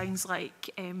relationship sounds like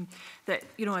that.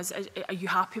 You know, are you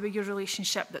happy with your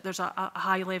relationship? That there's a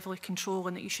high level of control,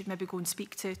 and that you should maybe go and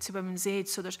speak to Women's Aid.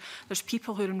 So there's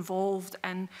people who are involved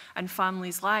in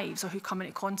families' lives, or who come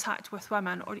into contact with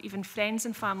women, or even friends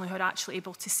and family who are actually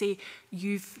able to say,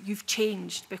 you've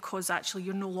changed, because actually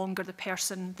you're no longer the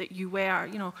person that you were.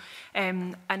 You know.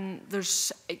 And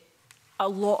there's a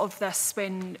lot of this,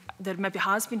 when there maybe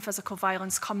has been physical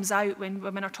violence, comes out when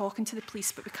women are talking to the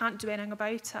police, but we can't do anything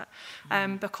about it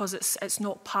because it's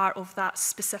not part of that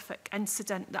specific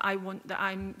incident that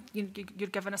you're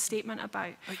given a statement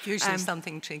about. But usually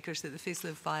something triggers that the face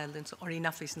of violence, or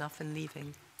enough is enough, and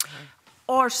leaving.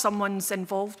 Or someone's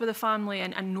involved with the family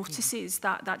and notices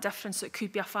that difference. It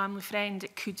could be a family friend,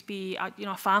 it could be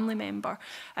a family member,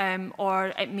 or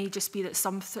it may just be that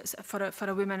for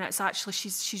a woman, it's actually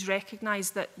she's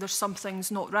recognised that there's something's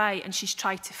not right, and she's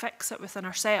tried to fix it within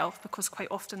herself, because quite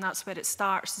often that's where it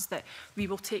starts, is that we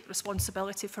will take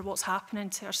responsibility for what's happening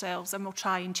to ourselves, and we'll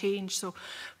try and change. So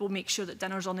we'll make sure that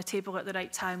dinner's on the table at the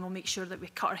right time, we'll make sure that we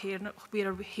cut our hair, wear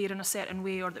our hair in a certain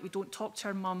way, or that we don't talk to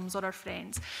our mums or our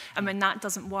friends. And when that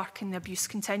doesn't work and the abuse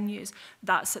continues,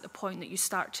 that's at the point that you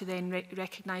start to then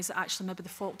recognise that actually maybe the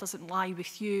fault doesn't lie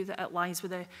with you, that it lies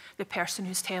with the person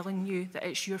who's telling you that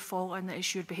it's your fault and that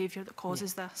it's your behaviour that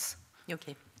causes this.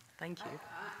 Okay, thank you.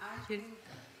 I think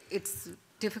it's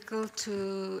difficult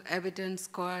to evidence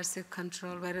coercive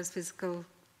control, whereas physical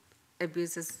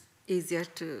abuse is easier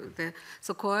to.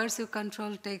 So coercive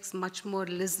control takes much more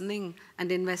listening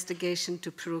and investigation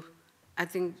to prove. I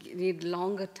think you need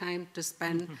longer time to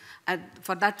spend. And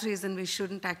for that reason, we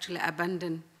shouldn't actually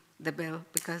abandon the bill,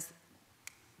 because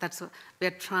that's what we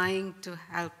are trying to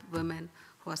help women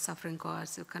who are suffering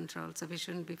coercive control. So we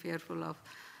shouldn't be fearful of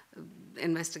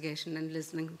investigation and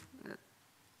listening.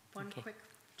 One quick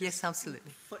Yes,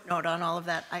 absolutely. Footnote on all of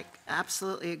that. I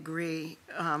absolutely agree.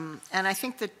 And I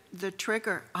think that the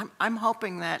trigger, I'm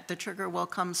hoping that the trigger will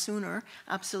come sooner.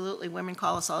 Absolutely. Women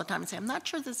call us all the time and say, I'm not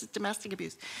sure this is domestic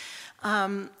abuse.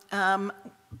 Because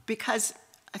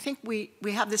I think we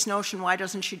have this notion, why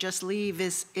doesn't she just leave,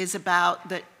 is about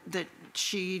that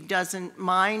she doesn't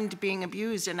mind being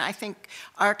abused. And I think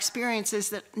our experience is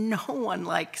that no one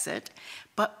likes it,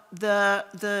 but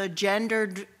the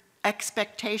gendered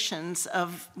expectations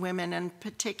of women, and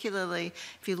particularly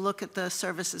if you look at the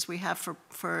services we have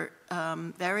for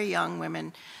very young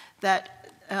women, that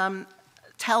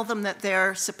tell them that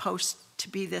they're supposed to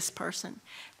be this person,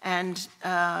 and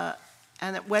that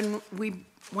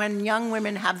when young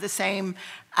women have the same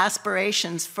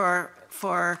aspirations for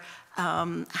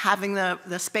having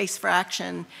the space for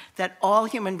action that all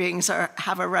human beings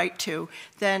have a right to,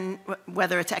 then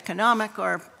whether it's economic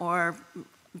or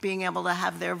being able to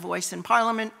have their voice in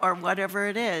Parliament or whatever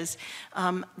it is,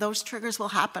 those triggers will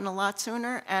happen a lot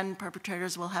sooner and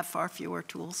perpetrators will have far fewer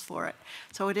tools for it.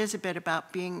 So it is a bit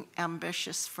about being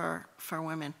ambitious for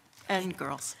women and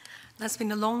girls. That's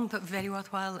been a long but very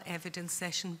worthwhile evidence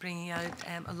session, bringing out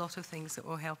a lot of things that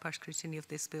will help our scrutiny of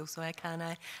this bill. So I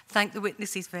thank the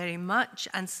witnesses very much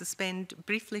and suspend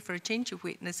briefly for a change of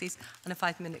witnesses and a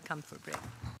 5-minute comfort break.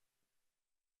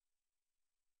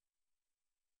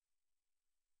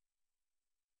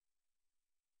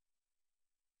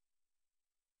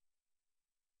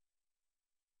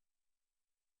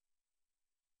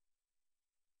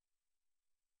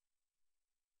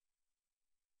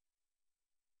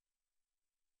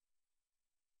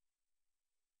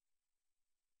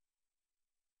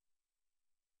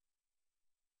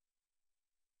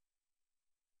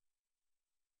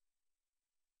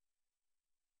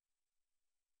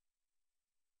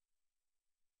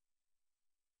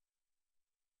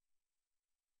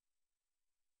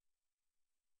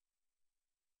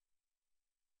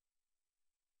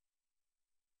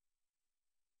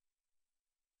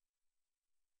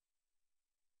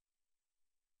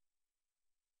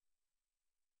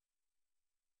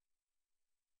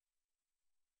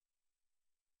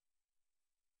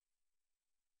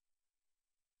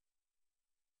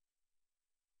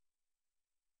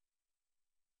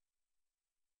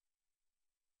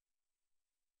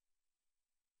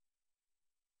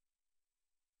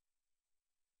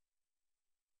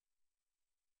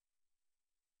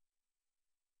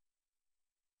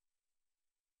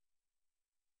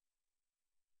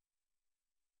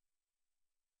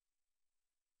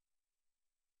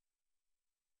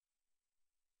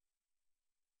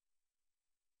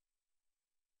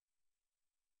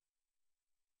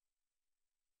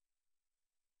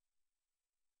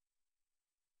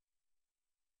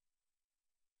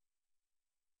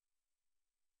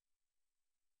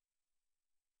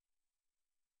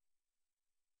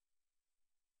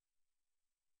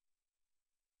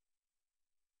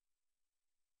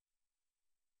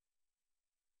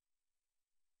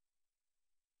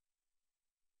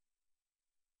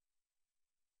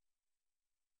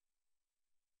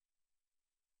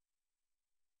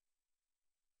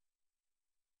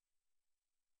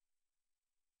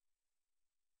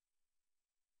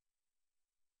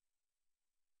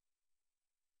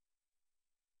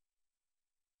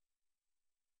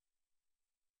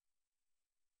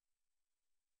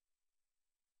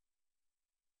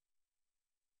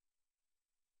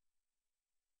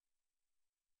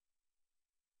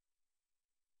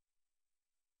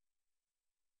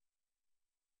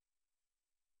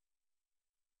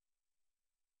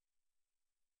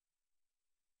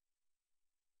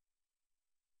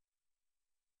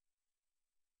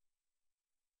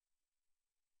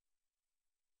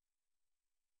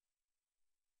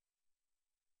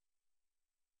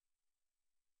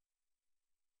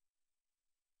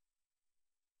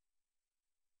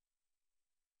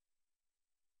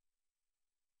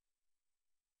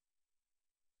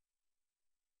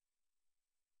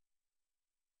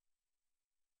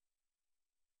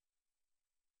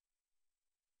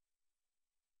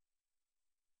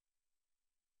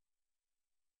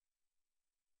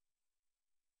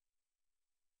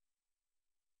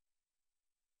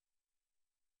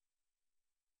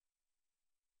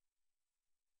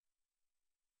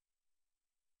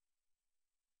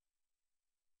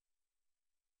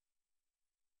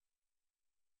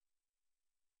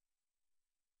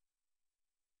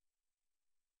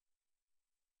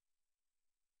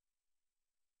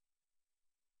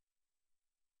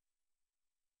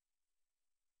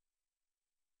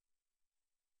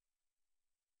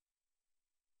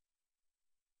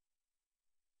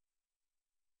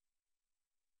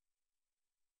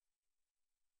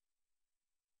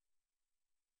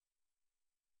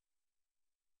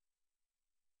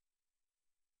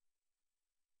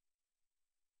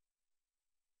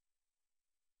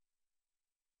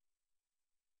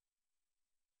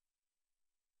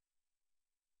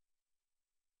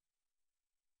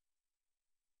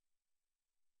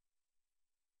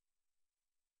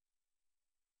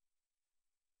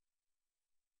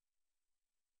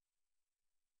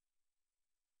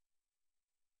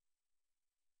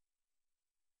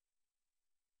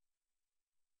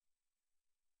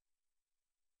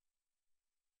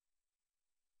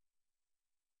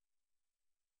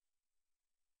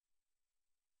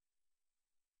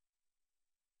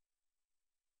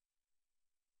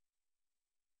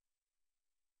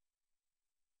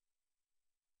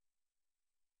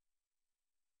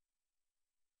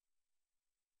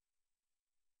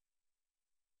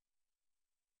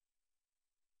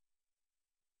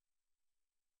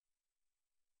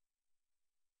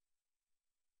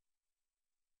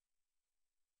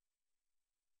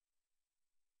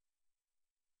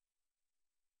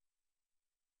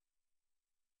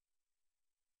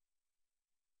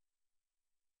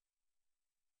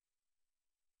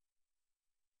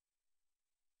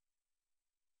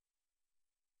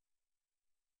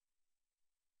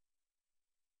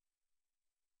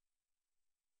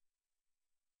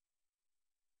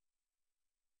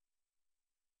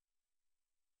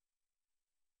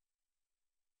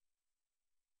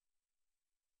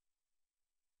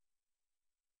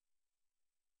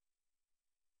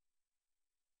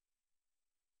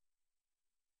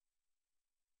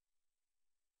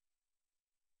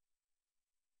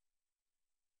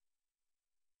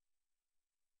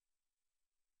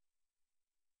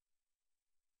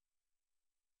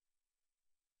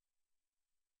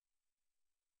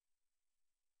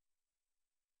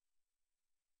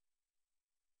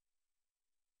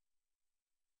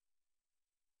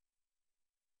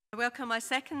 I welcome my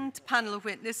second panel of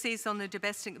witnesses on the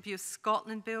Domestic Abuse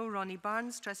Scotland Bill, Ronnie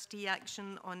Barnes, Trustee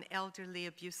Action on Elderly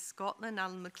Abuse Scotland,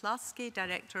 Alan McCloskey,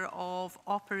 Director of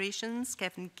Operations,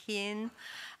 Kevin Kane,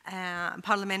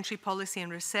 Parliamentary Policy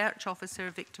and Research Officer,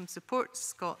 Victim Support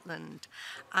Scotland.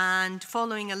 And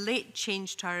following a late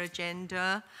change to our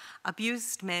agenda,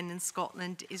 Abused Men in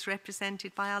Scotland is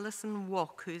represented by Alison, Waugh,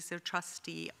 who is the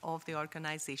trustee of the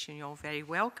organisation. You're all very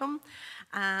welcome.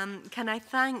 Can I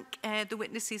thank the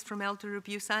witnesses from Elder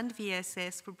Abuse and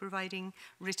VSS for providing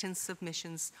written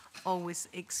submissions, always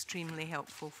extremely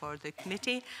helpful for the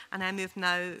committee. And I move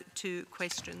now to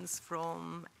questions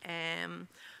from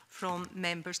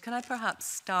members. Can I perhaps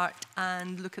start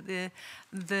and look at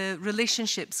the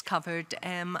relationships covered?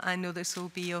 I know this will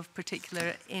be of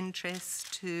particular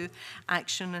interest to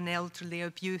Action on Elderly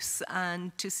Abuse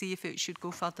and to see if it should go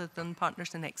further than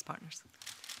partners and ex-partners.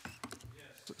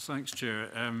 Thanks, Chair.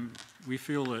 We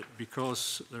feel that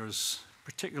because there's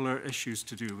particular issues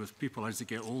to do with people as they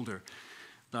get older,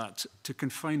 that to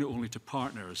confine it only to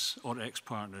partners or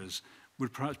ex-partners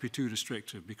would perhaps be too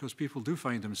restrictive, because people do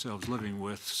find themselves living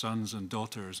with sons and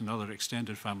daughters and other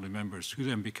extended family members who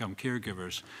then become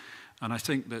caregivers. And I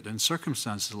think that in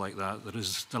circumstances like that, there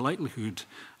is the likelihood,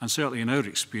 and certainly in our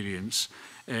experience,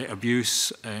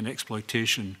 abuse and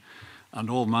exploitation and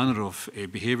all manner of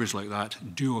behaviours like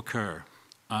that do occur.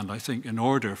 And I think in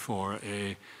order for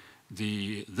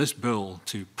this bill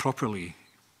to properly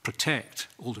protect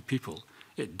older people,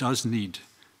 it does need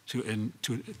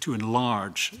to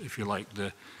enlarge, if you like,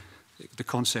 the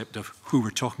concept of who we're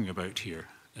talking about here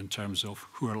in terms of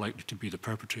who are likely to be the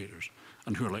perpetrators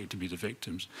and who are likely to be the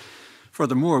victims.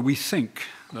 Furthermore, we think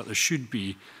that there should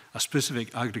be a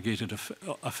specific aggregated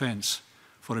offence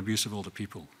for abuse of older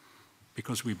people,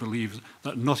 because we believe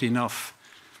that not enough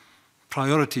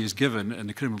priority is given in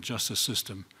the criminal justice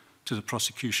system to the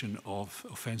prosecution of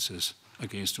offences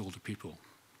against older people,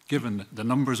 given the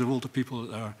numbers of older people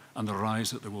that there are and the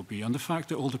rise that there will be, and the fact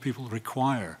that older people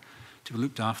require to be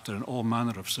looked after in all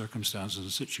manner of circumstances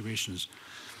and situations.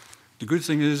 The good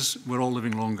thing is we're all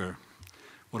living longer.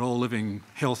 We're all living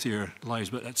healthier lives,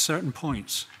 but at certain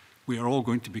points, we are all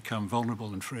going to become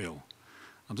vulnerable and frail.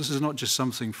 And this is not just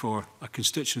something for a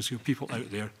constituency of people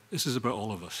out there. This is about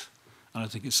all of us. And I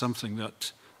think it's something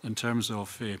that, in terms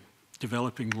of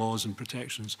developing laws and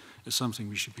protections, is something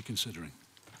we should be considering.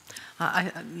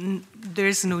 There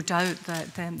is no doubt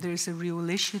that there is a real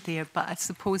issue there, but I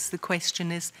suppose the question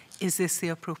is this the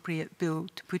appropriate bill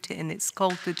to put it in? It's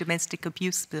called the Domestic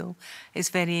Abuse Bill. It's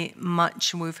very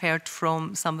much, we've heard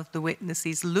from some of the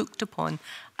witnesses, looked upon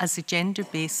as a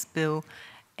gender-based bill.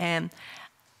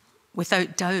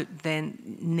 Without doubt,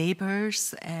 then,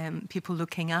 neighbours, people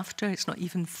looking after, it's not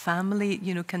even family,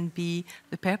 can be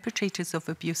the perpetrators of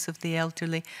abuse of the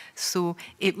elderly. So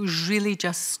it was really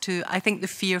just to, I think the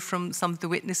fear from some of the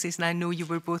witnesses, and I know you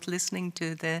were both listening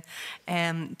to the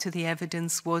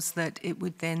evidence, was that it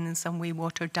would then in some way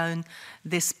water down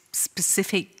this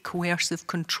specific coercive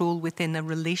control within a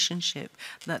relationship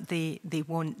that they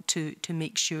want to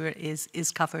make sure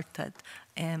is covered, that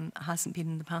hasn't been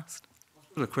in the past.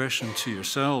 The question to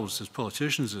yourselves as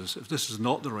politicians is, if this is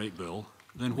not the right bill,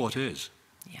 then what is?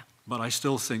 Yeah. But I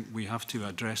still think we have to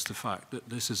address the fact that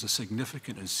this is a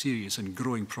significant and serious and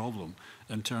growing problem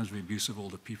in terms of abuse of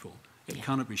older people. It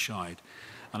cannot be shied.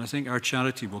 And I think our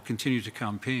charity will continue to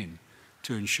campaign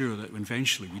to ensure that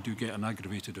eventually we do get an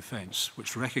aggravated offence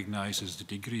which recognises the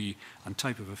degree and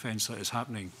type of offence that is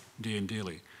happening day and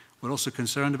daily. We're also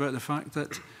concerned about the fact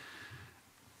that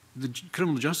the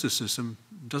criminal justice system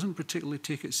doesn't particularly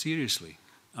take it seriously,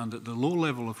 and that the low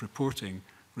level of reporting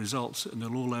results in the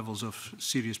low levels of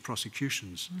serious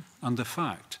prosecutions, and the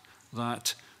fact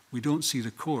that we don't see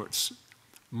the courts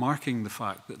marking the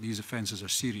fact that these offences are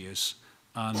serious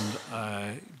and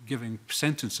giving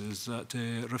sentences that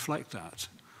reflect that.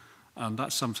 And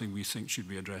that's something we think should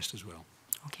be addressed as well.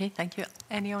 Okay, thank you.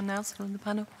 Anyone else from the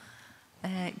panel?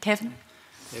 Kevin?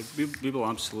 We will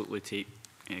absolutely take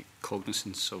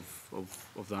cognizance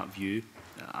of that view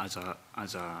as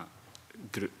a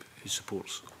group who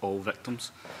supports all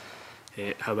victims.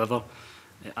 However,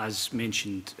 as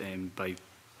mentioned by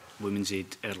Women's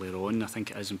Aid earlier on, I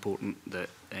think it is important that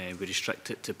we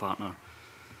restrict it to partner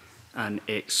and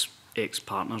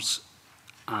ex-partners,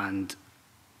 and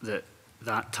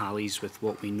that tallies with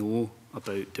what we know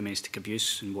about domestic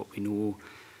abuse and what we know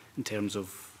in terms of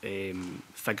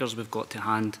figures we've got to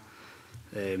hand.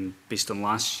 Based on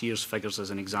last year's figures, as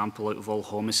an example, out of all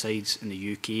homicides in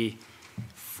the UK,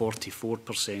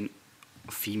 44%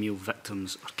 of female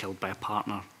victims are killed by a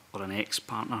partner or an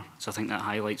ex-partner. So I think that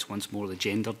highlights once more the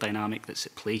gender dynamic that's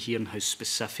at play here and how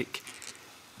specific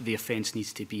the offence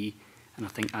needs to be. And I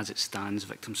think as it stands,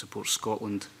 Victim Support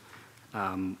Scotland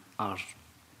are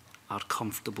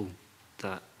comfortable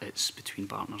that it's between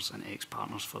partners and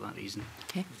ex-partners for that reason.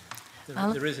 Okay.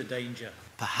 There is a danger,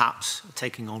 perhaps,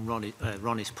 taking on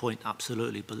Ronnie's point,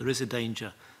 absolutely, but there is a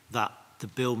danger that the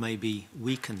bill may be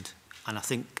weakened. And I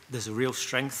think there's a real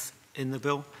strength in the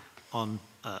bill on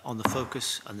the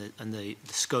focus and the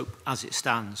scope as it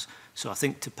stands. So I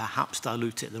think to perhaps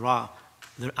dilute it,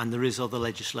 there is other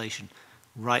legislation,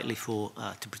 rightly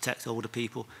to protect older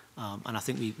people, and I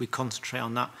think we concentrate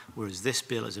on that, whereas this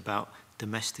bill is about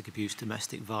domestic abuse,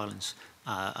 domestic violence,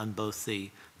 and both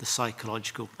the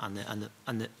psychological and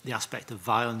the aspect of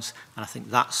violence, and I think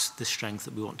that's the strength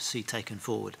that we want to see taken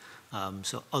forward.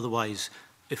 So otherwise,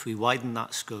 if we widen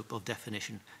that scope of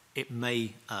definition, it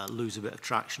may lose a bit of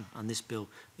traction, and this bill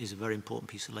is a very important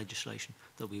piece of legislation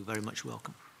that we very much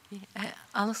welcome.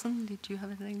 Alison, did you have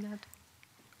anything to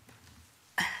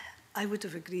add? I would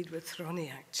have agreed with Ronnie,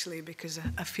 actually, because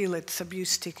I feel it's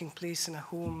abuse taking place in a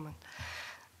home.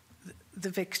 And the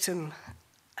victim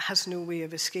has no way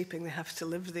of escaping. They have to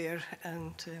live there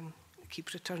and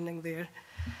keep returning there.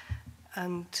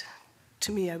 And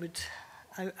to me, I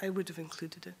would have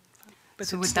included it. But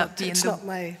so would that be it's not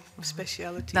my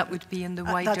speciality. That would be in the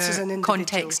wider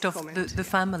context of the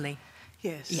family?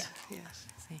 Yes. Yeah. Yes.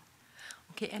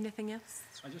 Okay, anything else?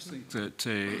 I just think that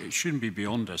it shouldn't be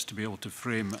beyond us to be able to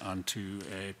frame and to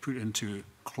put into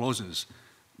clauses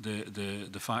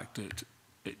the fact that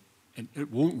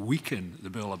it won't weaken the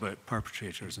bill about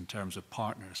perpetrators in terms of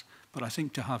partners, but I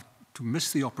think to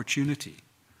miss the opportunity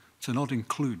to not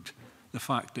include the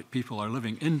fact that people are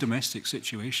living in domestic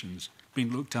situations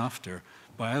being looked after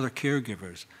by other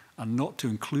caregivers, and not to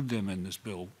include them in this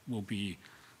bill will be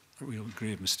a real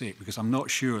grave mistake, because I'm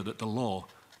not sure that the law,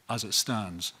 as it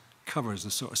stands, covers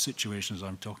the sort of situations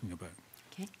I'm talking about.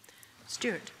 Okay.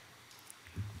 Stuart.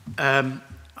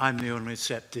 I'm the only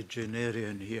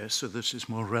septuagenarian here, so this is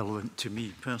more relevant to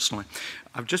me personally.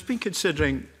 I've just been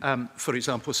considering, for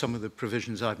example, some of the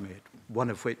provisions I've made, one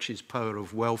of which is power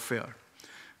of welfare,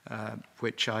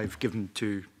 which I've given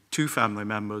to 2 family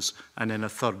members and then a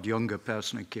third younger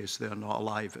person in case they're not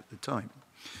alive at the time.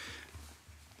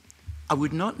 I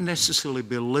would not necessarily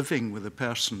be living with a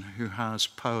person who has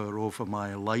power over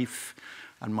my life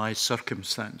and my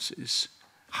circumstances,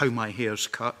 how my hair's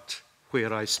cut,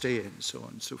 where I stay, and so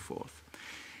on and so forth.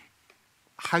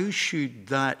 How should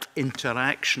that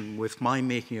interaction with my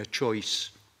making a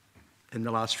choice in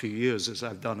the last few years, as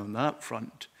I've done on that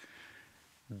front,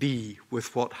 be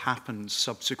with what happens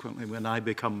subsequently when I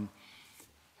become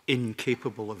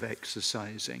incapable of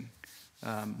exercising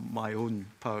my own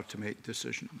power to make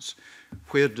decisions?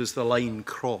 Where does the line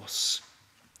cross?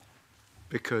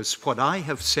 Because what I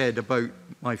have said about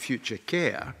my future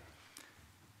care,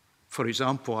 for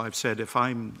example, I've said if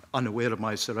I'm unaware of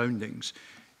my surroundings,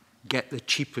 get the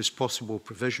cheapest possible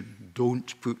provision.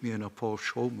 Don't put me in a posh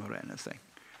home or anything.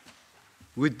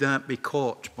 Would that be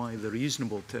caught by the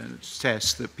reasonable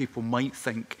test that people might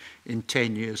think in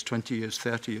 10 years, 20 years,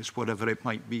 30 years, whatever it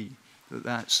might be, that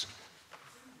that's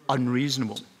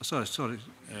unreasonable? Sorry, Stuart.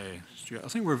 I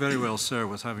think we're very well served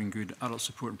with having good adult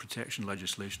support and protection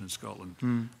legislation in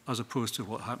Scotland, as opposed to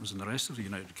what happens in the rest of the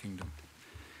United Kingdom.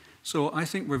 So I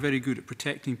think we're very good at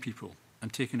protecting people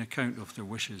and taking account of their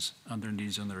wishes and their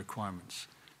needs and their requirements.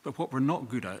 But what we're not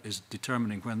good at is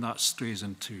determining when that strays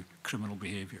into criminal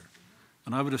behaviour.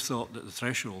 And I would have thought that the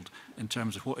threshold in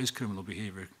terms of what is criminal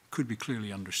behaviour could be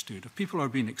clearly understood. If people are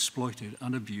being exploited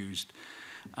and abused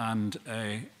and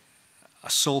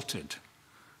assaulted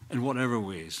in whatever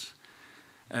ways,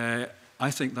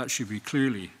 I think that should be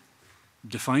clearly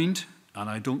defined, and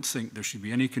I don't think there should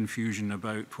be any confusion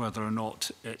about whether or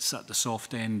not it's at the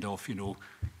soft end of,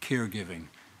 caregiving.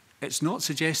 It's not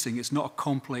suggesting it's not a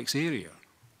complex area,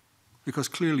 because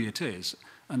clearly it is.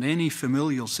 And any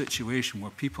familial situation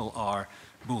where people are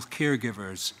both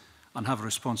caregivers and have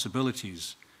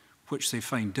responsibilities which they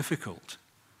find difficult,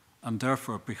 and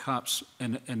therefore perhaps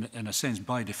in a sense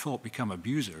by default become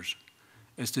abusers,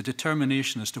 is the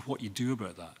determination as to what you do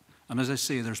about that. And as I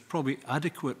say, there's probably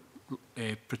adequate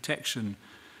protection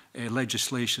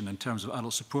legislation in terms of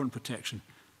adult support and protection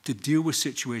to deal with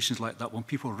situations like that when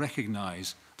people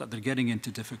recognise that they're getting into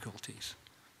difficulties.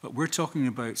 But we're talking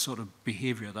about sort of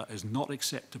behaviour that is not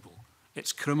acceptable.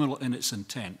 It's criminal in its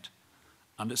intent,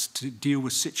 and it's to deal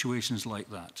with situations like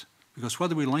that. Because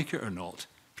whether we like it or not,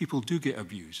 people do get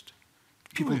abused.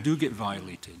 People do get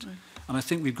violated. And I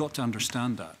think we've got to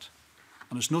understand that.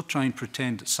 And it's not trying to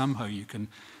pretend that somehow you can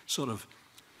sort of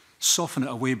soften it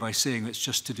away by saying it's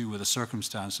just to do with the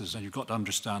circumstances, and you've got to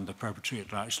understand the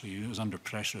perpetrator actually is under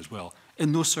pressure as well.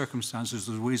 In those circumstances,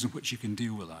 there's ways in which you can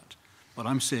deal with that. But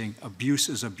I'm saying abuse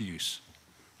is abuse.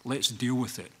 Let's deal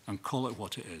with it and call it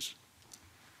what it is.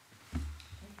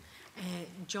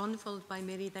 John, followed by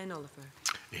Mary, then Oliver.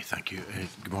 Thank you.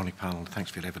 Good morning, panel. Thanks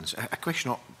for your evidence. A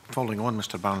question following on,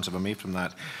 Mr Barnes, if I may, from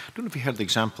that. I don't know if you heard the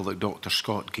example that Dr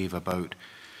Scott gave about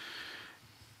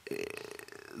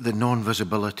the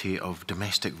non-visibility of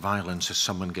domestic violence as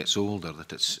someone gets older.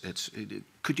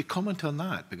 Could you comment on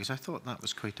that? Because I thought that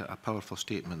was quite a powerful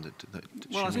statement that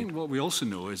well, I think what we also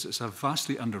know is it's a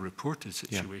vastly underreported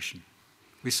situation. Yeah.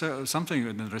 We saw something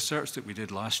in the research that we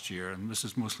did last year, and this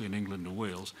is mostly in England and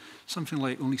Wales, something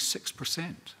like only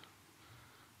 6%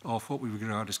 of what we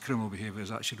regard as criminal behaviour is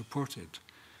actually reported.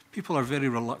 People are very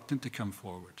reluctant to come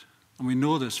forward, and we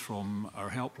know this from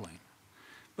our helpline.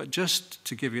 But just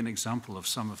to give you an example of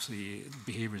some of the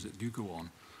behaviours that do go on,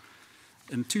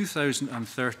 in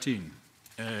 2013,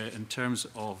 in terms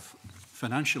of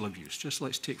financial abuse, just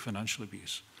let's take financial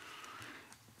abuse,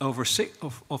 of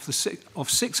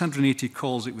 680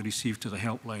 calls that we received to the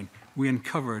helpline, we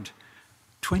uncovered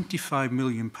 £25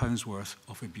 million worth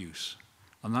of abuse.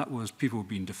 And that was people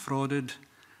being defrauded,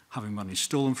 having money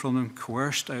stolen from them,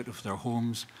 coerced out of their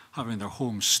homes, having their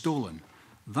homes stolen.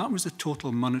 That was the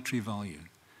total monetary value.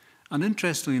 And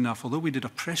interestingly enough, although we did a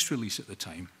press release at the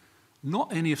time,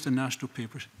 not any of the national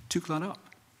papers took that up.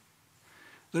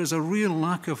 There is a real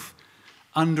lack of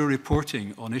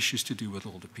underreporting on issues to do with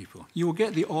older people. You will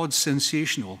get the odd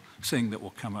sensational thing that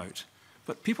will come out,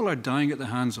 but people are dying at the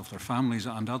hands of their families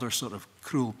and other sort of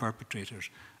cruel perpetrators,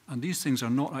 and these things are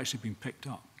not actually being picked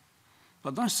up.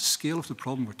 But that's the scale of the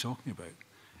problem we're talking about.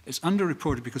 It's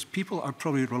underreported because people are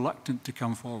probably reluctant to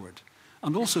come forward.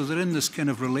 And also they're in this kind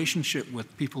of relationship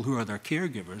with people who are their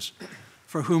caregivers,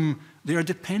 for whom they are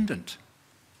dependent.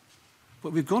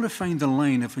 But we've got to find the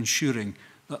line of ensuring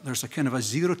that there's a kind of a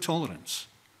zero tolerance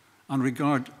and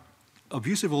regard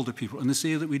abusive older people in the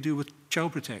same way that we do with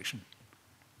child protection.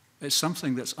 It's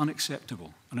something that's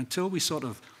unacceptable. And until we sort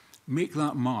of make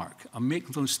that mark and make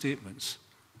those statements,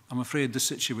 I'm afraid this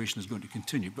situation is going to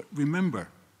continue. But remember,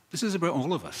 this is about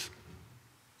all of us.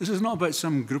 This is not about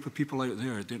some group of people out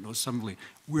there, don't know, somebody.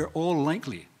 We're all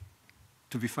likely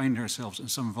to be finding ourselves in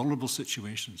some vulnerable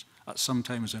situations at some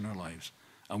times in our lives.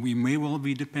 And we may well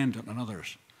be dependent on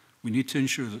others. We need to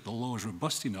ensure that the law is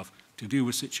robust enough to deal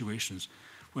with situations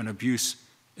when abuse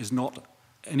is not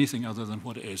anything other than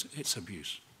what it is. It's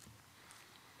abuse.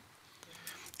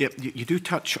 Yep, you do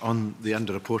touch on the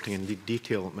underreporting in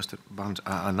detail, Mr Barnes,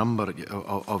 a number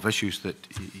of issues that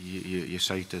you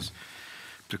cite as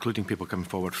precluding people coming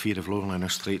forward, fear of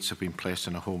loneliness, threats of being placed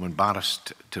in a home,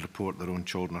 embarrassed to report their own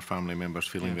children or family members,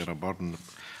 feeling they're a burden,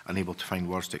 unable to find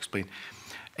words to explain.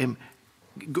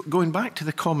 Going back to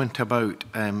the comment about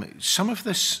some of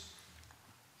this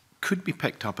could be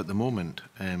picked up at the moment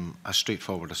as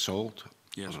straightforward assault.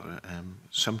 Yes. Or,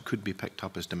 some could be picked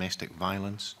up as domestic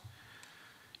violence.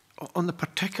 On the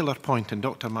particular point, and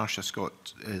Dr Marsha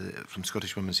Scott from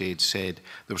Scottish Women's Aid said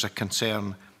there was a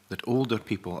concern that older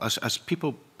people, as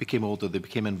people became older, they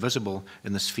became invisible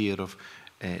in the sphere of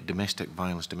domestic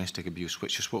violence, domestic abuse,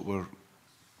 which is what we're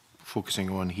focusing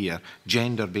on here,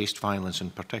 gender-based violence in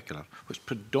particular, which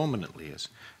predominantly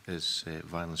is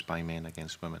violence by men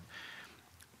against women.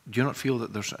 Do you not feel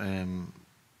that there's an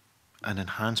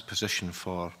enhanced position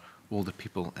for older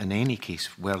people in any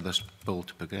case were this bill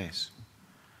to progress?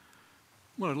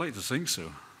 Well, I'd like to think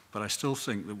so, but I still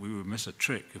think that we would miss a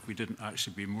trick if we didn't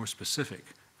actually be more specific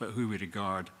about who we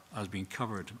regard as being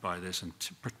covered by this, and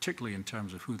particularly in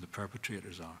terms of who the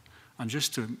perpetrators are. And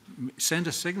just to send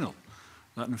a signal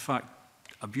that, in fact,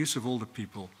 abuse of older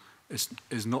people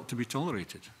is not to be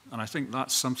tolerated. And I think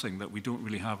that's something that we don't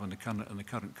really have in the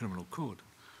current criminal code,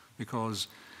 because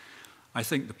I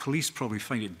think the police probably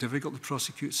find it difficult to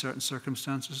prosecute certain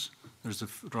circumstances. There's the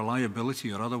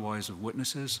reliability or otherwise of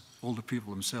witnesses. Older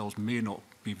people themselves may not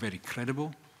be very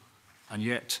credible, and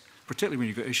yet, particularly when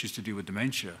you've got issues to do with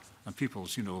dementia and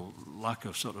people's, lack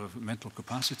of sort of mental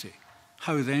capacity,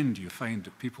 how then do you find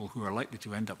that people who are likely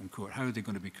to end up in court, how are they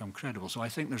going to become credible? So I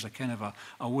think there's a kind of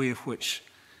a way of which,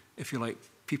 if you like,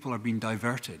 people are being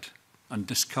diverted and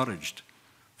discouraged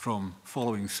from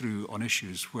following through on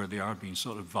issues where they are being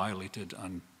sort of violated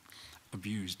and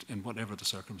abused in whatever the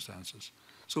circumstances.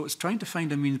 So it's trying to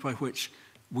find a means by which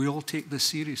we all take this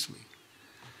seriously.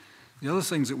 The other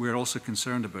things that we're also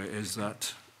concerned about is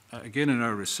that, again in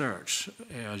our research,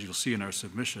 as you'll see in our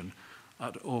submission,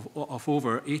 of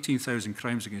over 18,000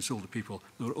 crimes against older people,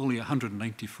 there were only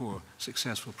 194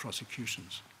 successful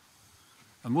prosecutions.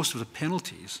 And most of the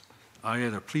penalties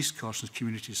either police, corrections,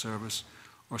 community service,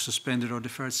 or suspended or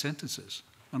deferred sentences.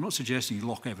 I'm not suggesting you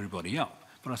lock everybody up,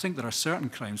 but I think there are certain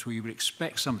crimes where you would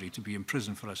expect somebody to be in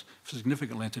prison for a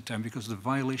significant length of time because of the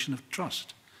violation of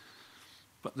trust.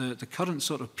 But the current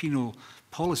sort of penal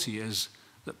policy is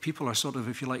that people are sort of,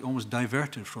 if you like, almost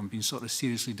diverted from being sort of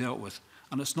seriously dealt with.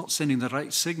 And it's not sending the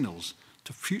right signals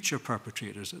to future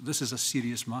perpetrators that this is a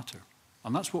serious matter.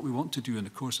 And that's what we want to do in the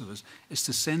course of this, is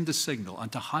to send the signal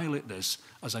and to highlight this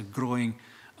as a growing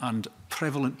and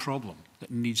prevalent problem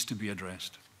that needs to be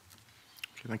addressed.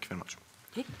 Okay, thank you very much.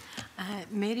 Okay.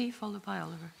 Mary, followed by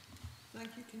Oliver. Thank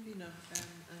you, Convener.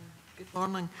 Good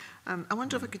morning. I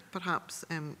wonder if I could perhaps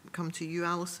come to you,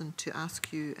 Alison, to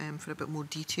ask you for a bit more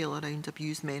detail around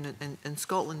abused men in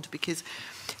Scotland, because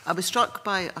I was struck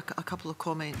by a couple of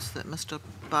comments that Mr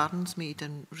Barnes made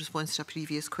in response to a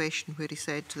previous question, where he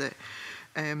said that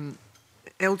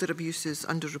elder abuse is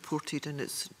underreported and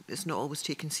it's not always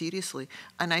taken seriously.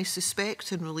 And I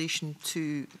suspect in relation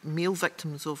to male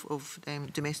victims of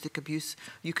domestic abuse,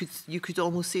 you could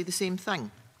almost say the same thing.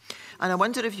 And I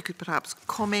wonder if you could perhaps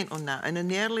comment on that. And in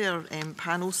the earlier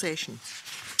panel session,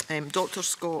 Dr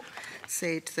Scott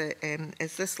said that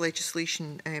as this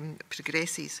legislation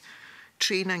progresses,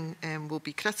 training will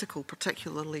be critical,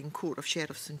 particularly in court of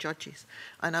sheriffs and judges.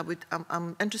 And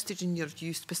I'm interested in your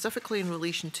view specifically in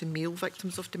relation to male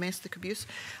victims of domestic abuse.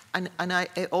 And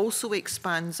it also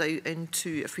expands out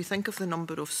into, if we think of the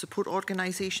number of support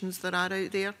organisations that are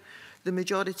out there, the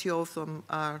majority of them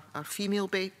are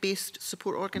female-based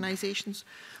support organisations.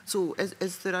 So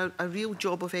is there a real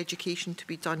job of education to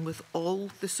be done with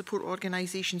all the support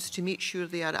organisations to make sure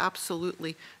they are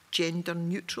absolutely gender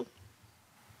neutral?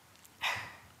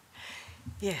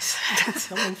 Yes,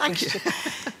 that's a long question.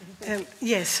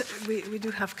 Yes, we do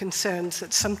have concerns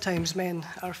that sometimes men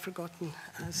are forgotten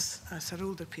as are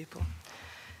older people.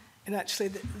 And actually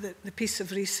the piece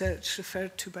of research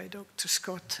referred to by Dr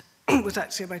Scott was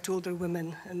actually about older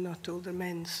women and not older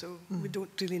men, so we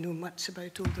don't really know much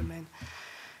about older men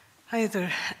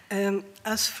either.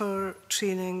 As for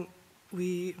training,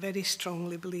 we very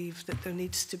strongly believe that there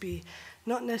needs to be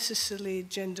not necessarily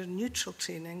gender-neutral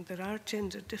training. There are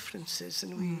gender differences,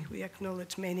 and we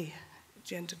acknowledge many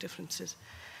gender differences.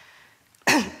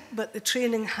 But the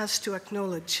training has to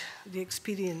acknowledge the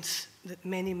experience that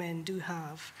many men do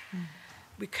have.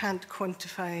 We can't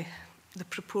quantify the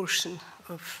proportion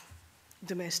of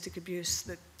domestic abuse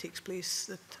that takes place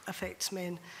that affects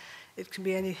men. It can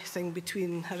be anything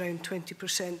between around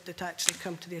 20% that actually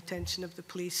come to the attention of the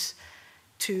police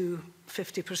to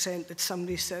 50% that some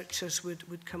researchers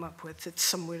would come up with. It's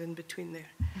somewhere in between there.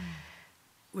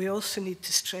 We also need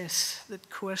to stress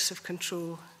that coercive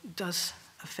control does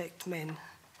affect men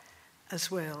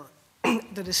as well.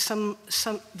 There is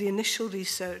the initial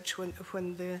research when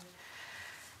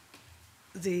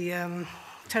the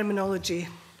terminology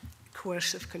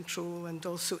coercive control and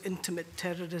also intimate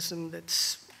terrorism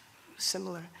that's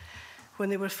similar. When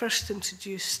they were first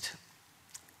introduced,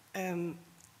 the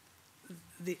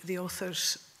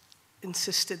authors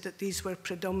insisted that these were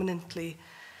predominantly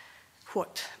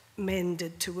what men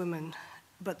did to women,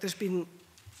 but there's been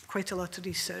quite a lot of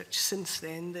research since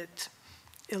then that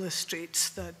illustrates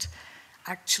that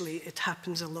actually it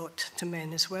happens a lot to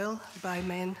men as well,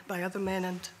 by other men,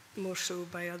 and more so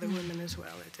by other women as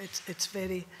well. It's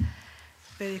very,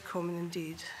 very common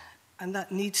indeed, and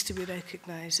that needs to be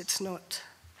recognised. It's not.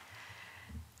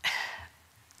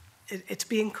 It's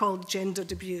being called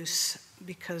gendered abuse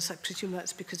because I presume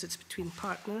that's because it's between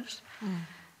partners.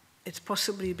 It's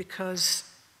possibly because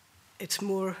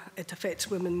it affects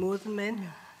women more than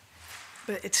men,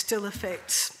 but it still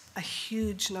affects a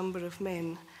huge number of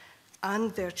men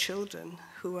and their children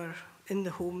who are in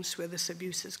the homes where this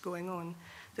abuse is going on,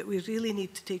 that we really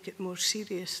need to take it more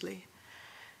seriously.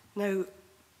 Now,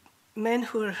 men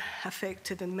who are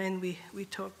affected and men we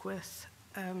talk with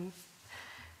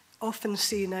often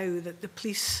say now that the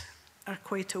police are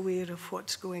quite aware of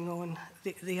what's going on.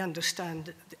 They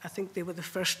understand. I think they were the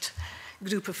first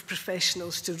group of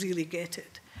professionals to really get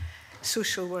it.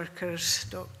 Social workers,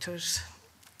 doctors,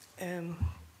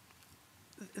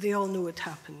 they all know it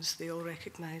happens. They all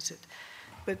recognise it.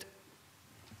 But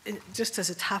just as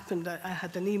it happened, I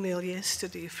had an email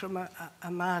yesterday from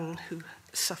a man who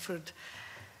suffered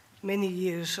many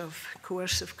years of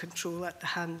coercive control at the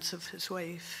hands of his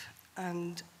wife,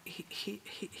 and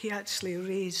he actually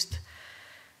raised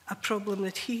a problem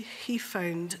that he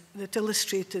found that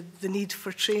illustrated the need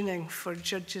for training for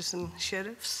judges and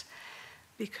sheriffs,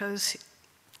 because,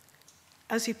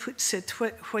 as he puts it,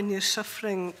 when you're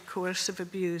suffering coercive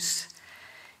abuse,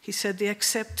 he said the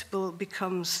acceptable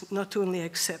becomes not only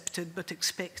accepted but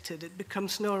expected. It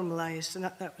becomes normalised, and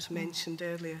that was mentioned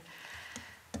earlier.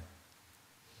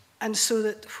 And so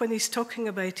that when he's talking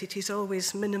about it, he's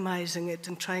always minimising it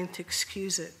and trying to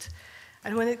excuse it.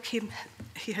 And when it came,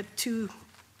 he had 2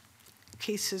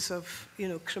 cases of,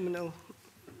 criminal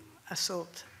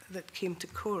assault that came to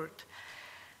court.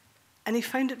 And he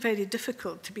found it very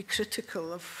difficult to be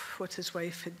critical of what his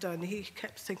wife had done. He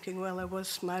kept thinking, well, I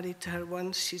was married to her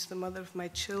once, she's the mother of my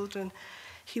children.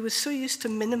 He was so used to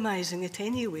minimising it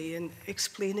anyway and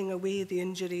explaining away the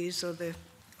injuries or the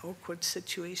awkward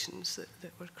situations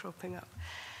that were cropping up.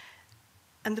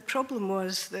 And the problem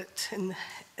was that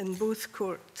in both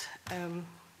court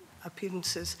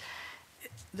appearances,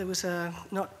 there was a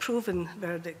not proven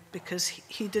verdict because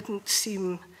he didn't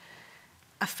seem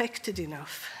affected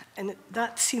enough. And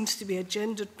that seems to be a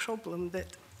gendered problem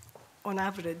that, on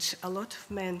average, a lot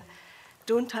of men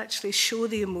don't actually show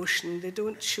the emotion, they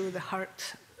don't show the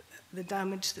hurt, the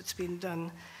damage that's been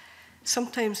done.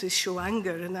 Sometimes they show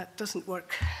anger, and that doesn't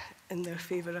work in their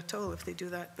favour at all if they do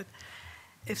that. But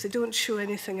if they don't show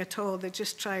anything at all, they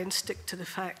just try and stick to the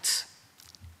facts.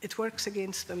 It works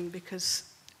against them because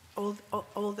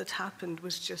all that happened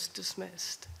was just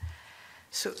dismissed.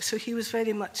 So he was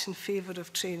very much in favour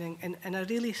of training, and I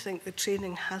really think the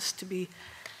training has to be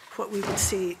what we would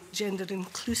say gender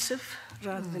inclusive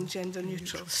rather than gender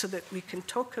neutral, so that we can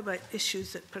talk about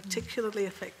issues that particularly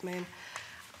affect men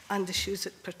and issues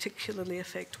that particularly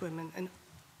affect women, and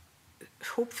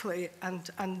hopefully,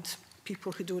 and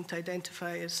people who don't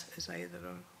identify as either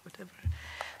or whatever.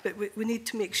 But we need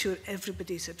to make sure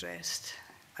everybody's addressed.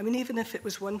 I mean, even if it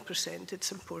was 1%,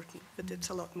 it's important, but it's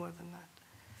a lot more than that.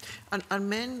 And are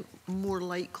men more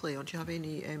likely, or do you have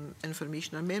any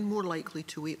information, are men more likely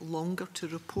to wait longer to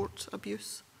report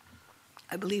abuse?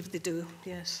 I believe they do,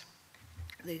 yes.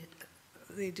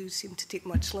 They do seem to take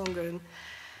much longer, and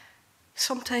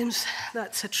sometimes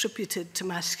that's attributed to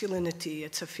masculinity.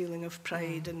 It's a feeling of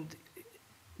pride, and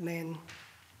men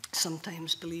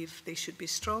sometimes believe they should be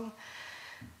strong.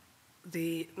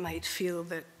 They might feel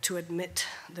that to admit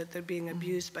that they're being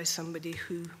abused by somebody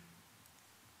who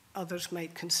others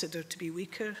might consider to be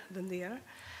weaker than they are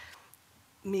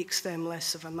makes them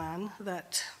less of a man.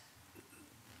 That,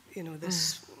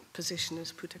 this position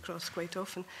is put across quite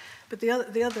often. But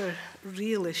the other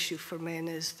real issue for men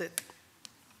is that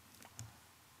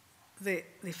they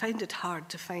find it hard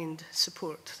to find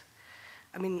support.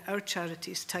 I mean, our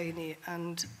charity is tiny,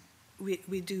 and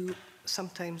we do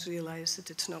sometimes realise that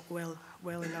it's not well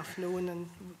enough known, and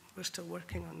we're still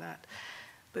working on that.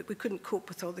 But we couldn't cope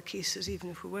with all the cases even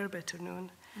if we were better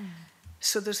known.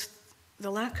 So there's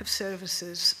the lack of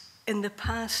services. In the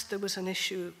past, there was an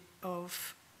issue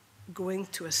of going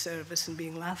to a service and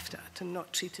being laughed at and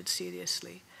not treated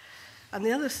seriously. And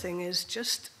the other thing is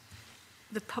just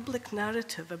the public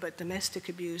narrative about domestic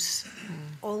abuse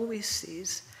always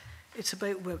says it's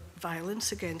about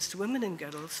violence against women and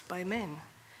girls by men.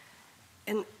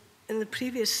 In the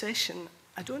previous session,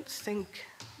 I don't think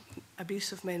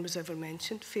abuse of men was ever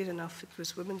mentioned. Fair enough, it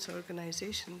was women's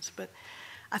organisations. But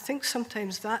I think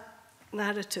sometimes that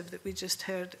narrative that we just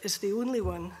heard is the only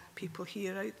one people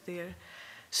hear out there.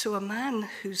 So a man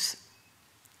who's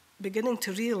beginning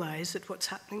to realise that what's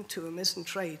happening to him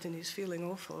isn't right and he's feeling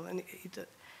awful, and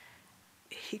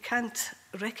he can't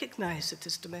recognise it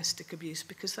as domestic abuse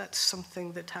because that's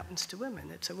something that happens to women.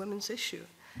 It's a women's issue.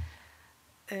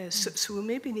 So we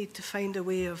maybe need to find a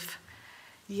way of,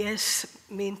 yes,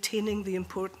 maintaining the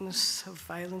importance of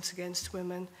violence against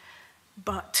women,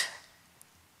 but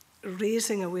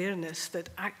raising awareness that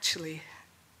actually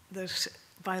there's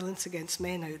violence against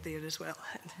men out there as well.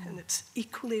 And it's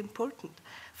equally important.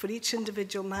 For each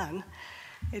individual man,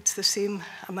 it's the same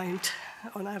amount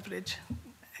on average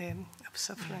of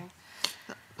suffering.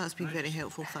 That's been very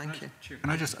helpful, thank you. Can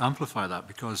I just amplify that?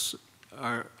 Because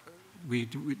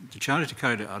the charity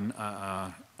carried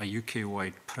out a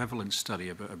UK-wide prevalence study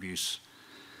about abuse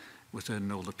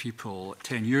within older people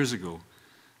 10 years ago.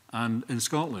 And in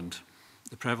Scotland,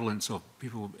 the prevalence of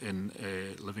people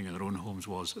living in their own homes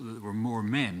was that there were more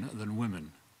men than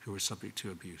women who were subject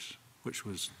to abuse, which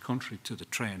was contrary to the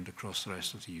trend across the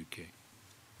rest of the UK.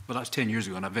 Well, that's 10 years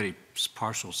ago, and a very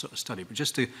partial sort of study. But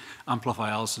just to amplify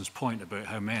Alison's point about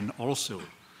how men also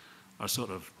are sort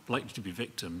of likely to be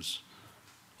victims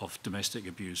of domestic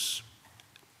abuse,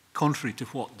 contrary to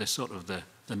what the sort of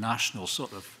the national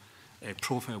sort of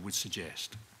profile would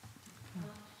suggest.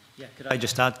 Yeah, could I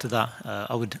just add to that?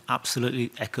 I would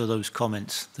absolutely echo those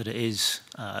comments that it is,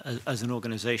 as an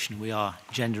organisation, we are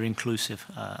gender inclusive,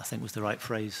 I think was the right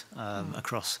phrase,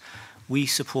 across. We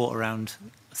support around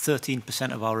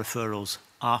 13% of our referrals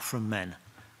are from men.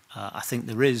 I think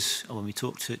there is, when we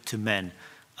talk to men,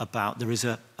 there is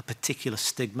a particular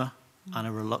stigma and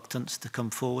a reluctance to come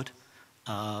forward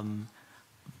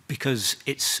because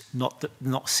it's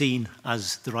not seen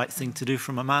as the right thing to do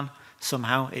from a man.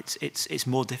 Somehow it's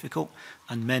more difficult,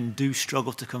 and men do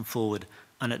struggle to come forward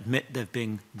and admit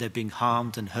they've been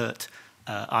harmed and hurt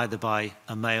either by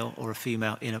a male or a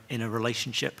female in a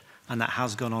relationship, and that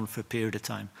has gone on for a period of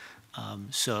time.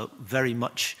 So very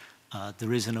much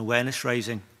there is an awareness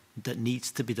raising that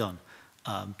needs to be done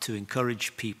to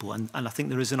encourage people. And I think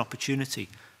there is an opportunity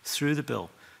through the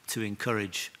bill to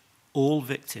encourage all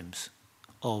victims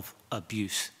of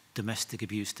abuse, domestic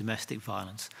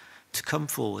violence, to come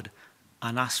forward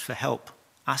and ask for help.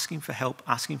 Asking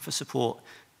for support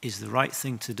is the right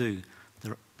thing to do.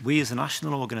 We as a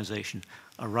national organisation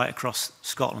are right across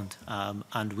Scotland,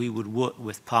 and we would work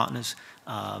with partners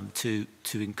to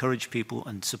encourage people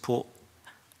and support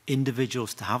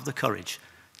individuals to have the courage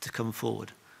to come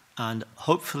forward. And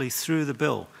hopefully through the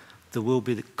bill, there will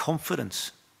be the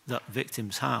confidence that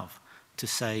victims have to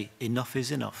say enough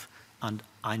is enough, and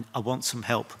I want some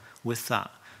help with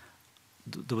that.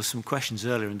 There were some questions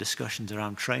earlier in discussions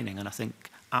around training, and I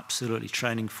think absolutely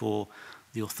training for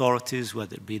the authorities,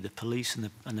 whether it be the police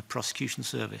and the prosecution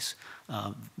service.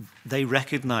 They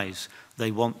recognise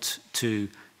they want to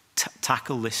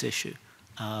tackle this issue,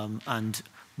 and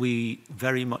we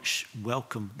very much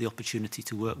welcome the opportunity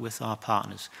to work with our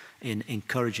partners in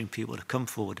encouraging people to come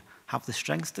forward, have the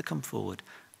strength to come forward,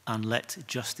 and let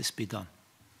justice be done.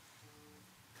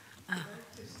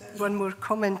 One more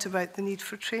comment about the need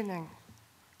for training.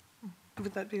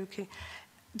 Would that be okay?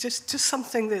 Just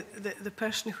something that the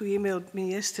person who emailed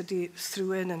me yesterday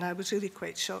threw in, and I was really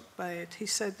quite shocked by it. He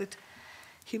said that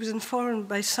he was informed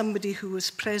by somebody who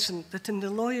was present that in the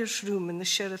lawyer's room in the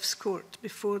sheriff's court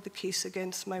before the case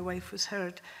against my wife was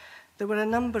heard, there were a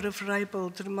number of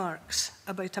ribald remarks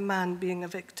about a man being a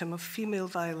victim of female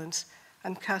violence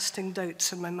and casting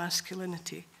doubts on my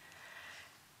masculinity.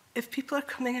 If people are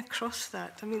coming across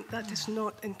that, I mean, that is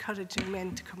not encouraging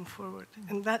men to come forward.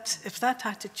 And if that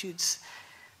attitude's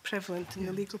prevalent in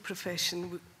the legal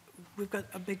profession, we've got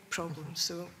a big problem.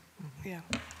 So, yeah.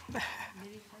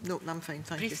 No, I'm fine,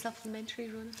 thank you. Brief supplementary,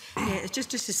 Ronnie? Yeah,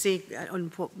 just to say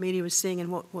on what Mary was saying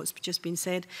and what's just been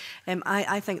said,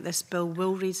 I think this bill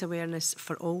will raise awareness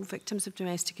for all victims of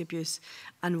domestic abuse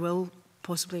and will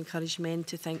possibly encourage men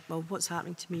to think, well, what's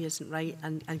happening to me isn't right,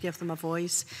 and give them a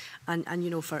voice, and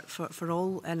you know, for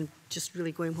all, and just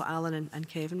really going what Alan and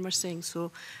Kevin were saying.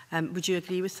 So would you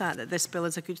agree with that this bill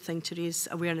is a good thing to raise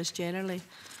awareness generally?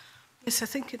 Yes, I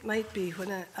think it might be.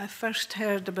 When I first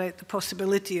heard about the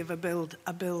possibility of a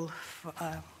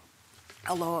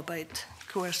law about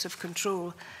coercive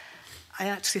control, I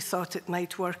actually thought it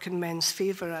might work in men's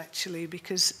favour, actually,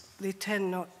 because they tend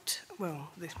not,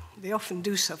 well, they often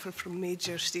do suffer from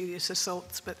major serious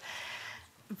assaults, but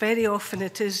very often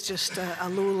it is just a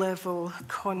low-level,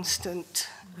 constant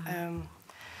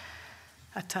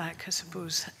attack, I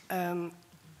suppose,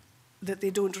 that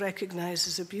they don't recognise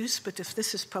as abuse. But if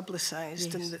this is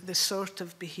publicised, yes, and the sort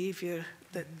of behaviour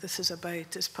that this is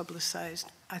about is publicised,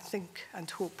 I think and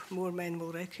hope more men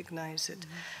will recognise it,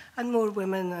 and more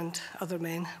women and other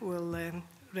men will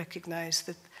recognise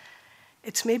that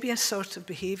it's maybe a sort of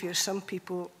behaviour some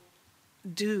people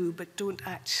do but don't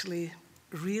actually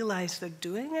realise they're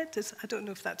doing it. I don't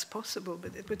know if that's possible,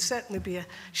 but it would certainly be a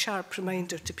sharp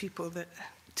reminder to people that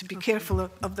to be careful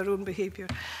of their own behaviour.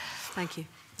 Thank you.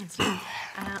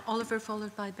 Oliver,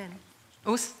 followed by Ben.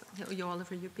 Oh, you,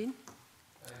 Oliver, you've been?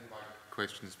 My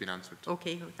question has been answered.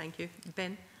 Okay, well, thank you.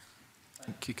 Ben?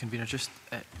 Thank you, Convener. Just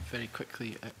very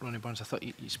quickly, Ronnie Burns, I thought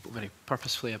you spoke very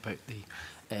purposefully about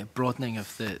the broadening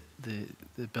of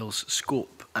the bill's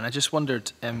scope, and I just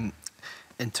wondered,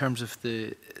 in terms of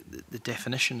the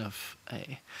definition of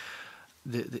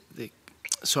the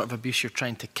sort of abuse you're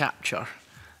trying to capture,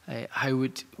 how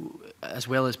would, as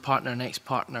well as partner and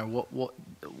ex-partner, what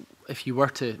if you were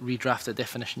to redraft the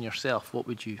definition yourself, what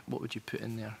would you put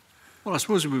in there? Well, I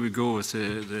suppose we would go with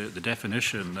the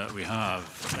definition that we have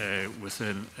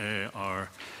within our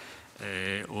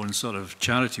own sort of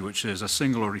charity, which is a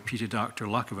single or repeated act or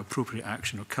lack of appropriate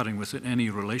action occurring within any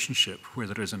relationship where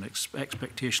there is an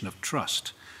expectation of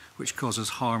trust which causes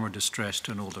harm or distress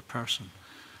to an older person.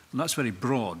 And that's very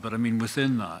broad, but I mean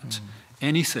within that,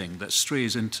 anything that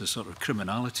strays into sort of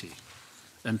criminality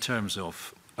in terms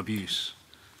of abuse,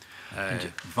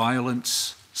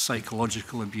 violence,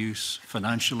 psychological abuse,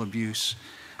 financial abuse.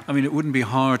 I mean, it wouldn't be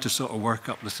hard to sort of work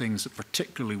up the things that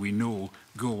particularly we know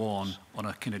go on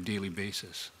a kind of daily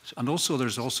basis. And also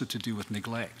there's also to do with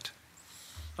neglect.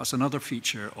 That's another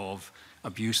feature of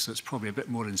abuse that's probably a bit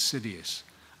more insidious.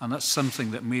 And that's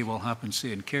something that may well happen,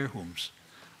 say, in care homes,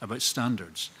 about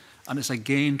standards. And it's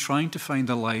again trying to find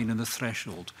a line in the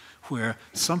threshold where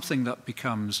something that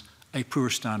becomes a poor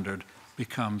standard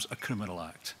becomes a criminal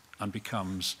act and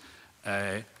becomes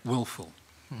willful.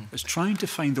 It's trying to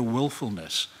find the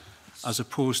willfulness as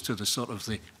opposed to the sort of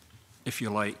the, if you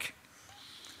like,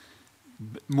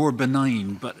 more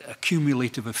benign but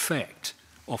accumulative effect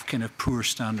of kind of poor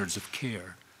standards of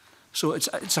care. So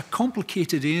it's a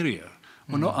complicated area.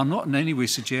 I'm not in any way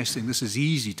suggesting this is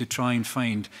easy to try and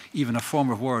find even a form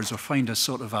of words or find a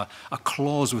sort of a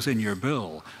clause within your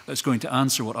bill that's going to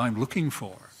answer what I'm looking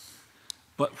for.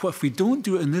 But if we don't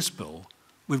do it in this bill,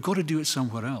 we've got to do it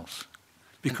somewhere else.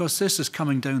 Because this is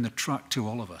coming down the track to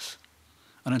all of us.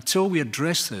 And until we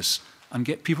address this and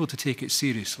get people to take it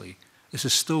seriously, this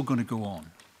is still going to go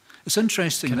on. It's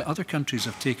interesting that other countries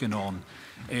have taken on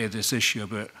this issue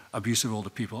about abuse of older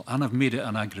people and have made it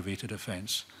an aggravated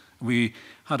offence. We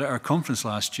had at our conference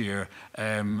last year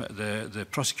the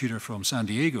prosecutor from San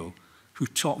Diego who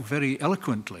talked very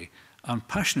eloquently and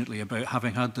passionately about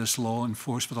having had this law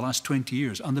enforced for the last 20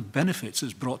 years and the benefits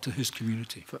it's brought to his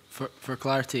community. For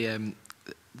clarity,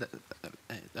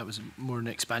 that was more an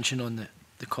expansion on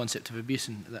the concept of abuse,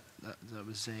 and that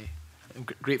was I'm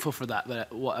grateful for that.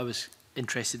 But what I was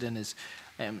interested in is,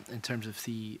 in terms of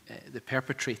the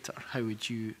perpetrator, how would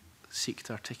you seek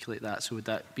to articulate that? So would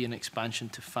that be an expansion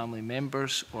to family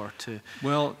members or to?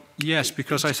 Well, yes,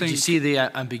 because I think. Do you see the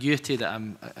ambiguity that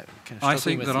I'm kind of struggling with? I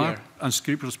think there here? are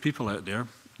unscrupulous people out there,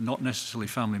 not necessarily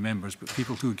family members, but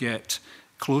people who get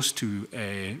close to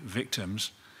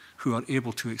victims who are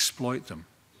able to exploit them.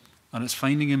 And it's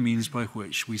finding a means by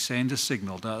which we send a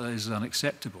signal that is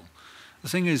unacceptable. The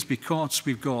thing is, because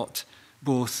we've got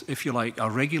both, if you like, a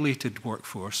regulated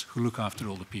workforce who look after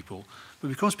older people, but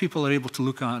because people are able to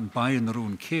look at and buy in their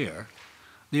own care,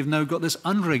 they've now got this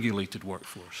unregulated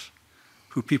workforce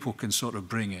who people can sort of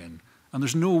bring in. And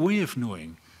there's no way of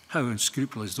knowing how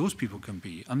unscrupulous those people can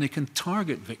be. And they can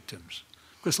target victims.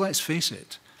 Because let's face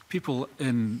it, people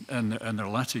in their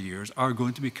latter years are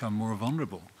going to become more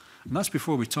vulnerable. And that's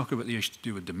before we talk about the issue to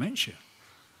do with dementia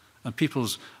and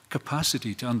people's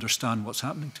capacity to understand what's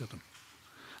happening to them.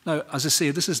 Now, as I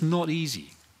say, this is not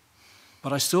easy,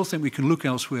 but I still think we can look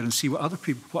elsewhere and see what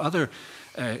other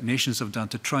nations have done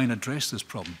to try and address this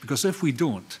problem. Because if we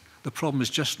don't, the problem is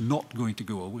just not going to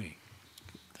go away.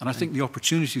 And I think the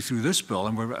opportunity through this bill,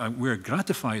 and we're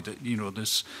gratified that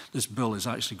this bill is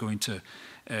actually going to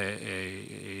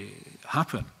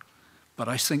happen, but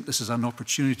I think this is an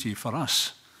opportunity for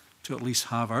us to at least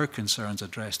have our concerns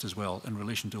addressed as well in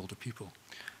relation to older people.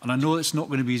 And I know it's not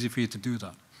going to be easy for you to do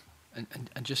that.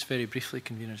 And just very briefly,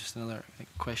 Convener, just another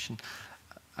question.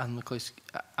 Alan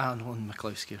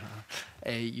McCloskey,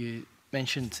 you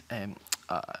mentioned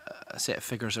a set of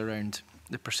figures around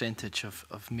the percentage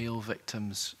of male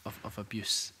victims of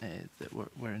abuse that were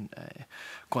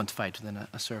quantified within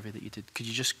a survey that you did. Could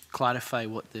you just clarify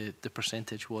what the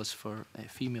percentage was for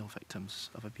female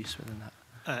victims of abuse within that?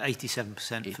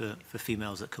 87% for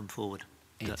females that come forward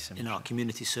in our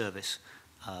community service.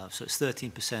 So it's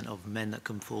 13% of men that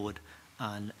come forward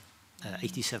and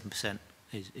 87%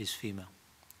 is female.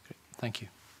 Great. Thank you.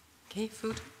 Okay,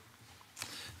 Food.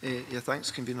 Yeah, thanks,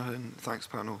 Convener, and thanks,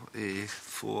 panel,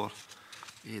 for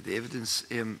the evidence.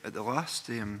 At the last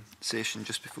session,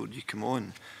 just before you come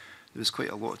on, there was quite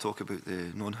a lot of talk about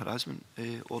the non-harassment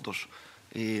orders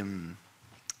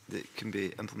that can be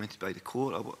implemented by the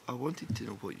court. I wanted to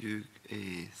know what you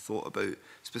thought about,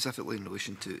 specifically in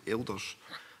relation to elders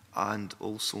and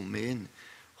also men,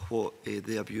 what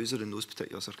the abuser in those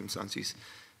particular circumstances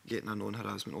getting a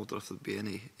non-harassment order, if there'd be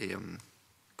any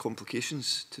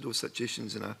complications to those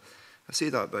situations. And I say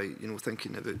that by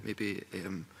thinking about maybe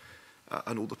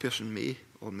an older person may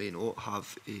or may not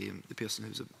have the person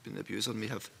who's been an abuser may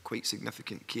have quite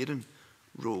significant caring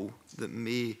role that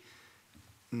may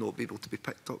not be able to be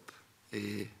picked up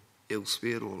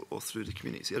elsewhere or through the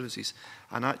community services.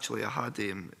 And actually I had,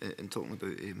 in talking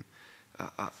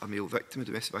about a male victim of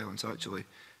domestic violence, actually,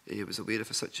 was aware of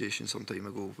a situation some time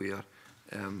ago where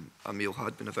a male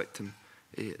had been a victim.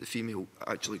 The female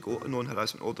actually got a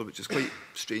non-harassment order, which is quite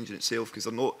strange in itself because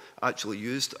they're not actually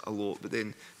used a lot, but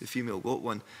then the female got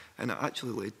one. And it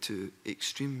actually led to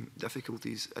extreme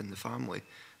difficulties in the family,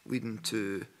 leading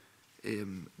to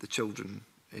the children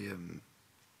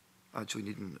actually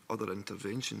needing other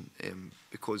intervention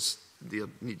because their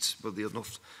needs were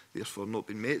therefore not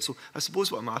being met. So I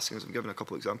suppose what I'm asking, as I'm giving a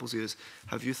couple of examples here, is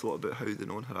have you thought about how the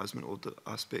non-harassment order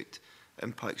aspect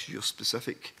impacts your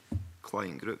specific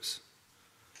client groups?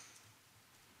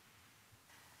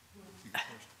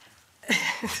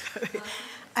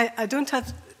 I don't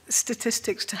have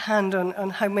statistics to hand on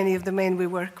how many of the men we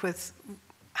work with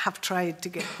have tried to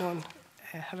get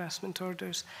non-harassment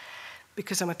orders,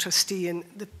 because I'm a trustee and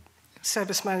the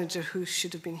service manager who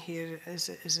should have been here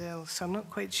is ill. So I'm not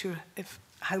quite sure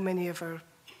how many of our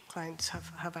clients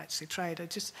have actually tried.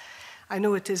 I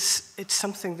know it's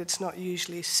something that's not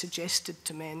usually suggested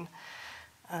to men,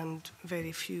 and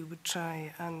very few would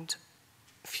try, and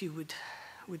few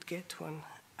would get one.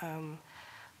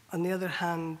 On the other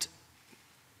hand,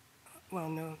 well,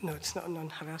 no, it's not a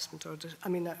non-harassment order. I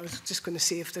mean, I was just going to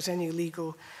say if there's any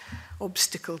legal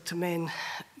obstacle to men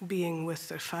being with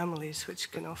their families, which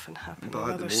can often happen in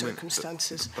other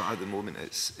circumstances. But at the moment,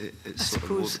 it's sort of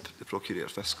more the Procurator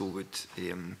Fiscal would...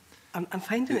 I'm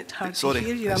finding it hard to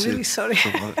hear you. I'm really sorry.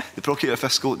 The Procurator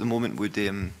Fiscal at the moment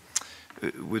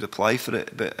would apply for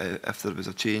it, but if there was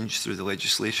a change through the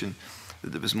legislation,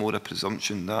 that there was more a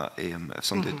presumption that if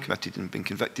somebody had committed and been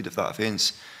convicted of that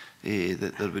offence,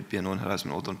 that there would be a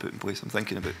non-harassment order put in place. I'm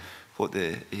thinking about what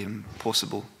the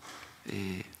possible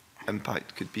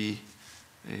impact could be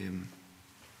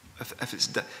if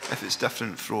it's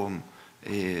different from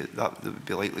that would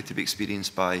be likely to be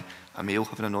experienced by a male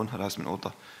having a non-harassment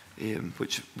order,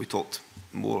 which we talked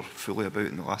more fully about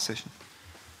in the last session.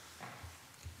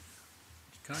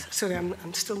 Sorry,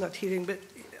 I'm still not hearing, but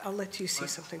I'll let you say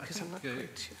something because I'm not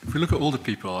quite sure. If we look at older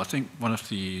people, I think one of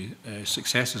the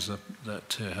successes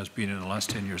that has been in the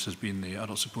last 10 years has been the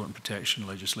adult support and protection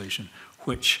legislation,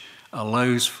 which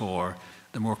allows for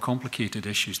the more complicated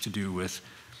issues to do with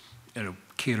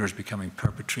carers becoming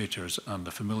perpetrators and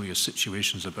the familiar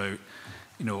situations about,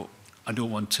 I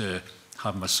don't want to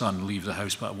have my son leave the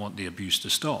house, but I want the abuse to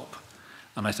stop.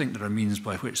 And I think there are means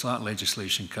by which that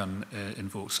legislation can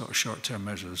invoke sort of short-term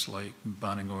measures like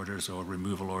banning orders or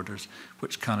removal orders,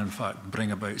 which can in fact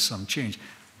bring about some change.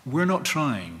 We're not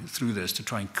trying through this to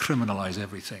try and criminalise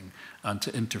everything and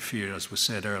to interfere, as was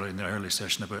said earlier in the early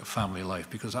session, about family life,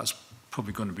 because that's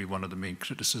probably going to be one of the main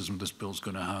criticisms this bill's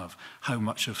going to have. How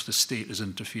much of the state is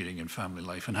interfering in family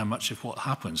life and how much of what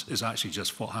happens is actually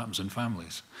just what happens in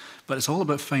families. But it's all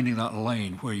about finding that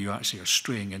line where you actually are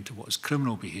straying into what is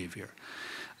criminal behaviour.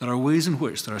 There are ways in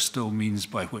which there are still means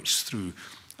by which through,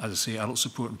 as I say, adult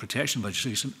support and protection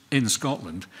legislation in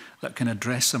Scotland that can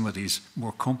address some of these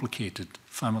more complicated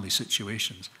family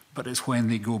situations. But it's when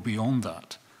they go beyond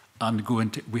that and go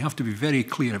into, we have to be very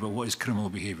clear about what is criminal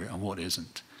behaviour and what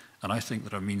isn't. And I think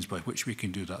there are means by which we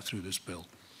can do that through this bill.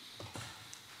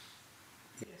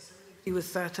 Yes, I agree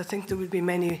with that. I think there would be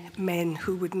many men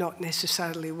who would not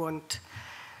necessarily want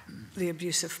the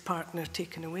abusive partner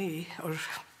taken away or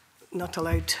not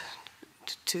allowed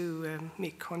to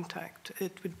make contact.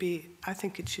 It would be, I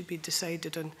think it should be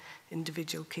decided on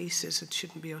individual cases. It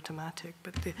shouldn't be automatic,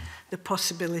 but the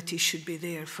possibility should be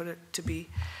there for it to be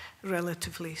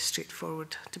relatively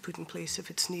straightforward to put in place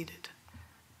if it's needed.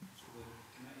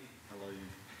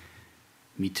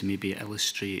 Me to maybe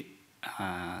illustrate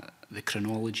the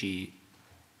chronology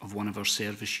of one of our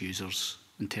service users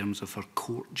in terms of her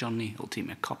court journey. It'll take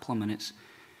me a couple of minutes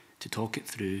to talk it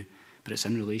through, but it's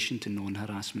in relation to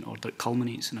non-harassment order. It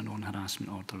culminates in a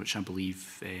non-harassment order, which I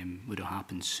believe would have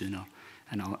happened sooner.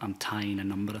 And I'm tying a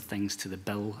number of things to the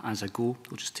bill as I go.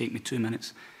 It'll just take me 2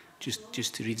 minutes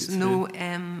just to read it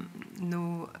through.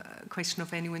 No question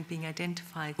of anyone being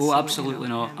identified. Oh, so, absolutely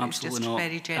not. Absolutely not.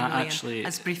 Very generally, actually,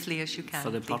 as briefly as you can. For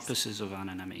the please. purposes of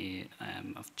anonymity,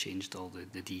 I've changed all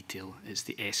the detail. It's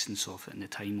the essence of it, and the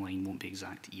timeline won't be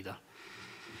exact either.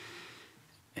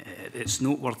 It's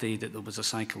noteworthy that there was a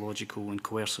psychological and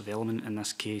coercive element in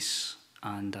this case,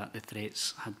 and that the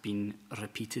threats had been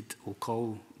repeated. We'll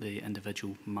call the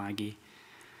individual Maggie.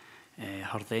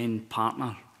 Her then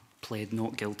partner pled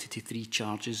not guilty to 3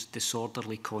 charges: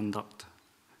 disorderly conduct,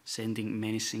 sending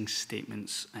menacing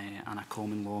statements, and a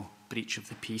common law breach of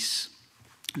the peace.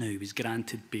 Now, he was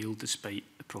granted bail despite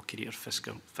the Procurator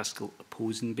Fiscal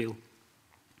opposing bail.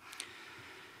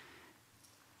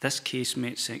 This case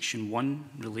met Section 1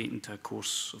 relating to a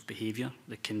course of behaviour,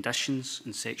 the conditions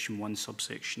in Section 1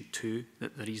 subsection 2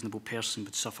 that the reasonable person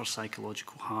would suffer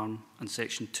psychological harm, and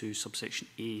Section 2 subsection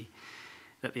A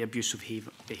that the abusive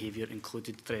behaviour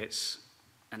included threats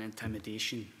and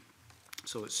intimidation.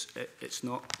 So it's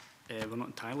not, we're not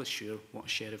entirely sure what a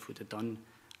sheriff would have done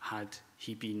had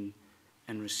he been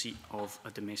in receipt of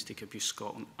a Domestic Abuse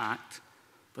Scotland Act,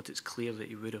 but it's clear that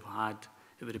he would have had,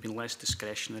 it would have been less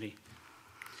discretionary.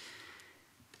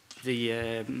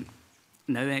 The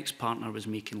now ex-partner was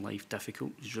making life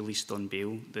difficult. He was released on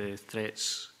bail. The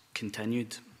threats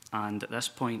continued, and at this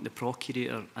point the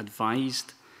Procurator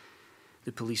advised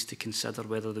the police to consider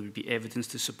whether there would be evidence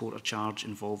to support a charge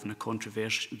involving a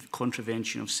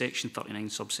contravention of Section 39,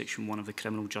 subsection 1 of the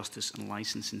Criminal Justice and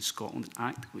Licensing Scotland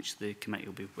Act, which the committee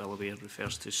will be well aware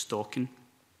refers to stalking.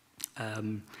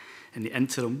 In the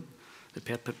interim, the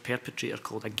perpetrator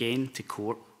called again to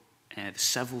court, the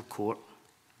civil court,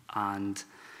 and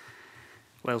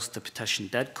whilst the petition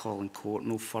did call in court,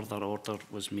 no further order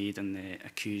was made and the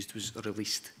accused was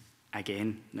released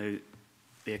again. Now,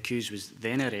 the accused was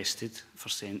then arrested for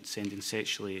sending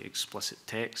sexually explicit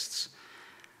texts,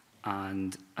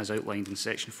 and as outlined in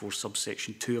Section 4,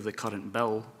 subsection 2 of the current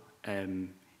bill,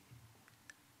 in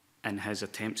his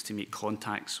attempts to make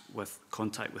contact with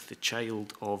the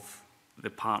child of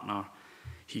the partner,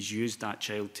 he's used that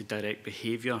child to direct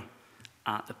behaviour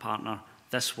at the partner.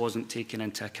 This wasn't taken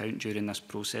into account during this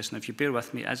process, and if you bear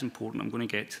with me, it is important. I'm going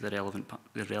to get to the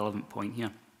relevant point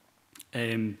here.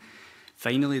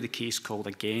 Finally, the case called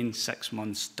again 6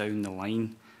 months down the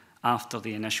line after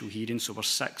the initial hearing, so we're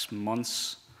 6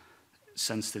 months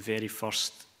since the very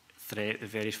first threat, the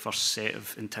very first set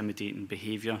of intimidating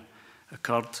behaviour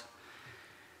occurred.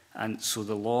 And so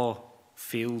the law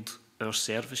failed our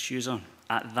service user.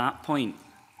 At that point,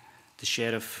 the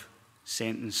sheriff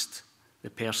sentenced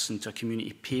the person to a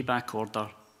community payback order,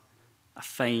 a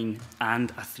fine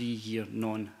and a 3-year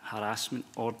non-harassment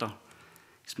order.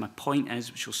 So my point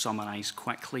is, which will summarise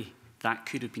quickly, that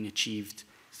could have been achieved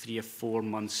 3 or 4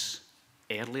 months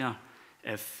earlier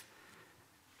if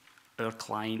our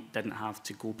client didn't have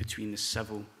to go between the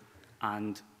civil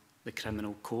and the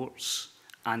criminal courts.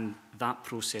 And that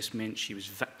process meant she was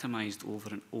victimised over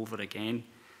and over again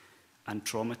and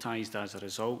traumatised as a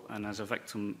result. And as a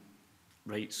victim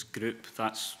rights group,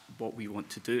 that's what we want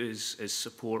to do, is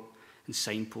support and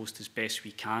signpost as best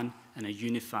we can, and a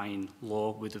unifying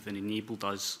law would have enabled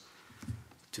us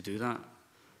to do that.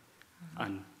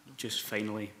 And just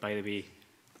finally, by the way,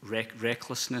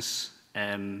 recklessness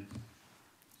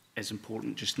is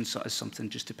important, just as something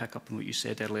just to pick up on what you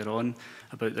said earlier on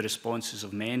about the responses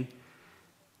of men.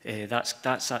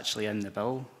 That's actually in the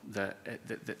bill,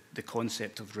 the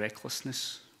concept of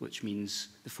recklessness, which means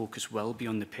the focus will be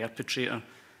on the perpetrator,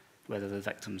 whether the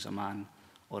victim's a man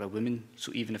or a woman.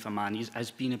 So even if a man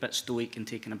is being a bit stoic and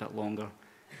taking a bit longer.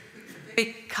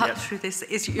 Big cut through this.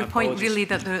 Is your point really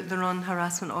that the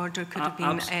non-harassment order could have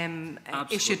been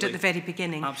issued at the very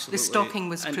beginning? Absolutely. The stalking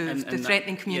was proved, the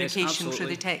threatening communication yes, through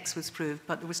the text was proved,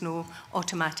 but there was no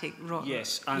automatic...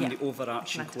 Yes, and the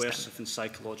overarching coercive and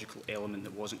psychological element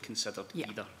that wasn't considered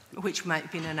either. Which might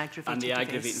have been an aggravating And the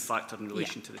aggravating factor in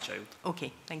relation to the child.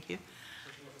 Okay, thank you.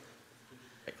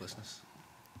 Recklessness.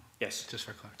 Yes. Just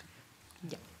for clarity.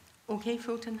 Yeah. Okay,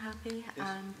 Fulton, happy,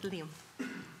 and Liam.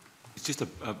 It's just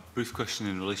a brief question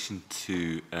in relation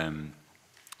to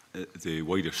the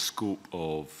wider scope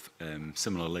of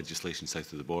similar legislation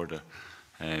south of the border.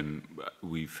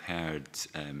 We've heard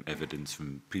evidence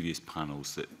from previous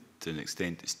panels that to an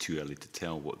extent it's too early to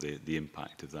tell what the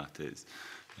impact of that is.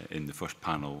 In the first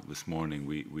panel this morning,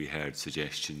 we heard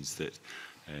suggestions that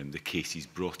the cases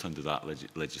brought under that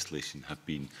legislation have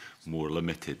been more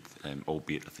limited,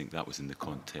 albeit I think that was in the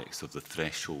context of the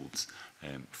thresholds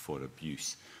for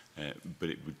abuse. But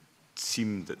it would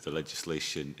seem that the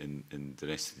legislation in the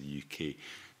rest of the UK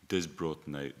does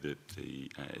broaden out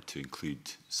to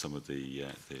include some of the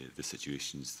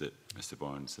situations that Mr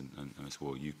Barnes and Ms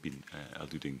Waugh, you've been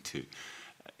alluding to.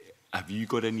 Have you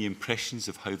got any impressions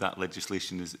of how that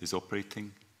legislation is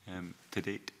operating to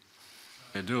date?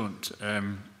 I don't.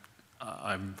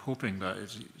 I'm hoping that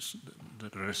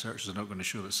the researchers are not going to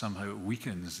show that somehow it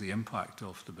weakens the impact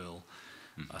of the bill.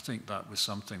 I think that was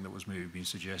something that was maybe being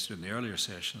suggested in the earlier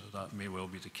session, that may well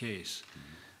be the case.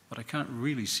 But I can't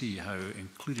really see how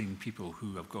including people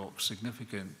who have got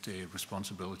significant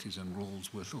responsibilities and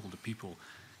roles with older people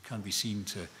can be seen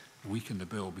to weaken the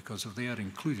bill, because if they are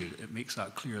included, it makes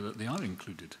that clear that they are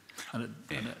included. And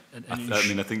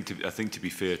I think to be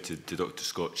fair to Dr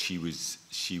Scott, she was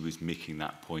making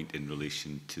that point in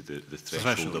relation to the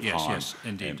threshold of harm,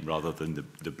 rather than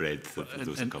the breadth of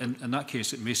those covered. In that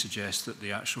case, it may suggest that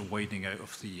the actual widening out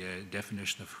of the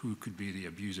definition of who could be the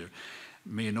abuser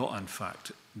may not, in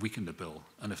fact, weaken the bill.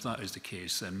 And if that is the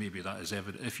case, then maybe that is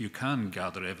evident. If you can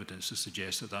gather evidence to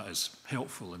suggest that that is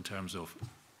helpful in terms of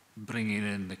bringing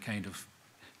in the kind of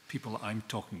people that I'm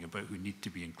talking about who need to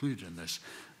be included in this,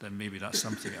 then maybe that's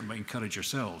something that might encourage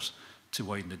yourselves to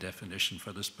widen the definition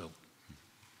for this bill.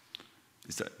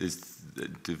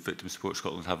 Do Victim Support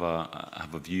Scotland have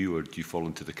a view, or do you fall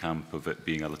into the camp of it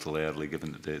being a little early,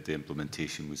 given that the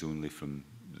implementation was only from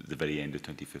the very end of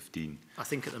 2015? I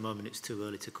think at the moment it's too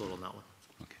early to call on that one.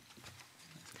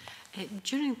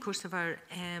 During the course of our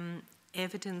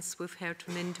evidence we've heard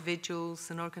from individuals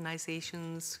and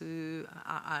organisations who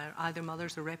are either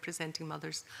mothers or representing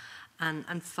mothers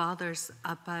and fathers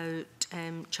about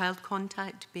child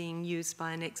contact being used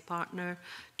by an ex-partner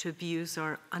to abuse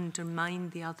or undermine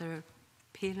the other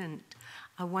parent.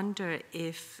 I wonder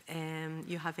if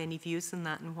you have any views on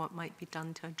that and what might be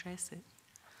done to address it.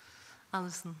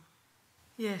 Alison.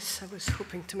 Yes, I was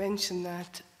hoping to mention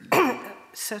that.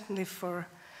 Certainly for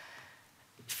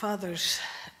fathers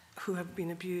who have been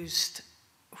abused,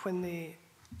 when they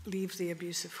leave the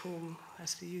abusive home,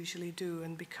 as they usually do,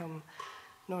 and become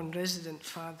non-resident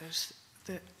fathers,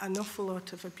 an awful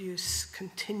lot of abuse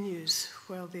continues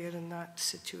while they're in that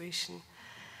situation.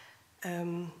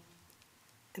 In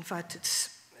fact,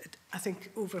 I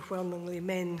think overwhelmingly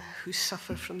men who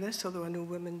suffer from this, although I know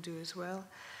women do as well.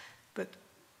 But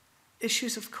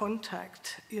issues of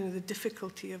contact, the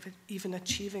difficulty of even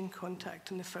achieving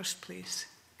contact in the first place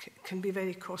can be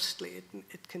very costly.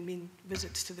 It can mean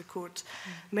visits to the courts.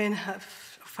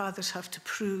 Fathers have to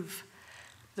prove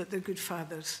that they're good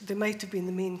fathers. They might have been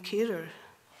the main carer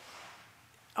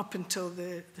up until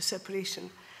the separation.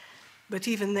 But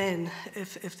even then,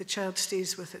 if the child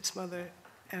stays with its mother,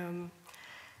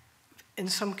 in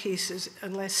some cases,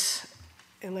 unless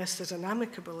there's an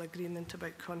amicable agreement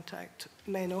about contact,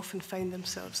 men often find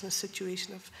themselves in a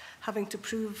situation of having to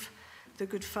prove they're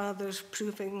good fathers,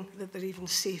 proving that they're even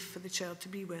safe for the child to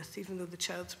be with, even though the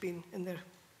child's been in their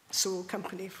sole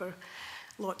company for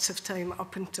lots of time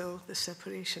up until the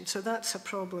separation. So that's a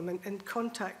problem, and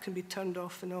contact can be turned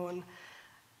off and on,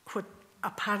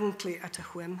 apparently at a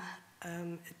whim.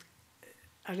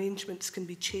 Arrangements can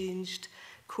be changed,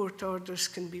 court orders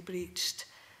can be breached,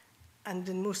 and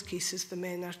in most cases the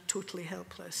men are totally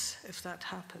helpless if that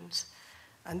happens.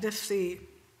 And if they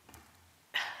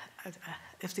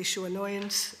show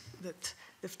annoyance that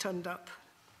they've turned up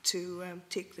to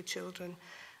take the children,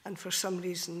 and for some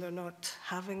reason they're not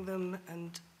having them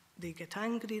and they get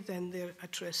angry, then they're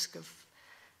at risk of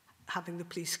having the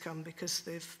police come because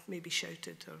they've maybe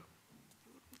shouted or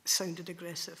sounded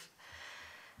aggressive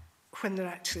when they're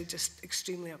actually just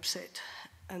extremely upset.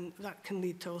 And that can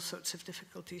lead to all sorts of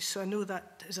difficulties. So I know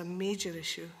that is a major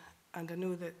issue, and I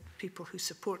know that people who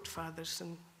support fathers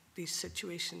in these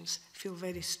situations feel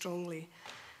very strongly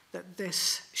that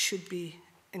this should be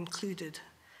included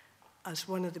as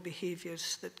one of the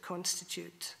behaviours that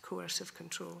constitute coercive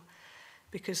control.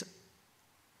 Because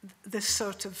this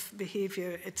sort of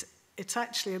behaviour, it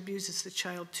actually abuses the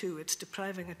child too. It's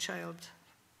depriving a child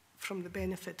from the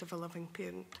benefit of a loving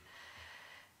parent.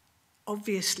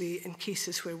 Obviously, in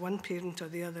cases where one parent or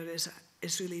the other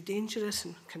is really dangerous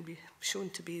and can be shown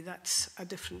to be, that's a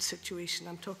different situation.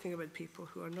 I'm talking about people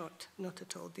who are not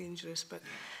at all dangerous,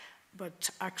 but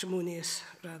acrimonious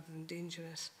rather than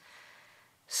dangerous.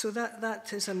 So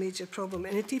that is a major problem.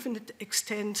 And it even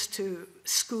extends to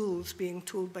schools being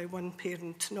told by one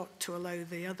parent not to allow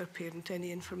the other parent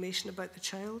any information about the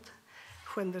child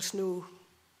when there's no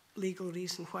legal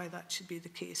reason why that should be the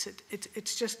case.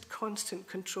 It's just constant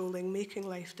controlling, making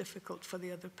life difficult for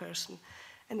the other person.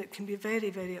 And it can be very,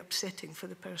 very upsetting for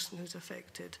the person who's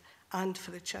affected and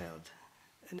for the child.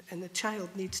 And the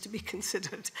child needs to be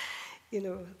considered.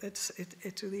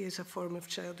 It really is a form of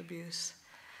child abuse.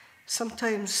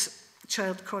 Sometimes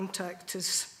child contact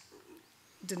is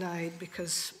denied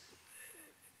because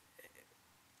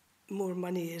more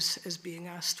money is being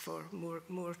asked for,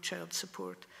 more child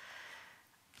support.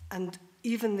 And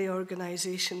even the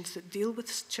organisations that deal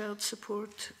with child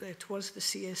support, it was the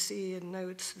CSA and now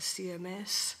it's the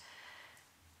CMS.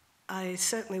 I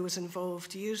certainly was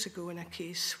involved years ago in a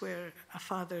case where a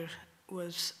father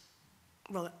was,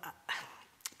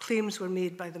 claims were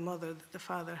made by the mother that the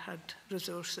father had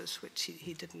resources which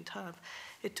he didn't have.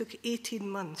 It took 18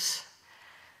 months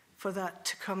for that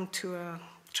to come to a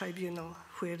tribunal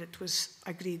where it was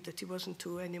agreed that he wasn't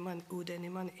owed any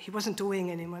money. He wasn't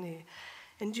owing any money.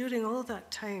 And during all that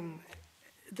time,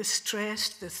 the stress,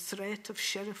 the threat of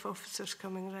sheriff officers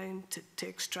coming around to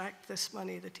extract this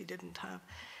money that he didn't have,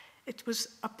 it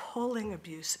was appalling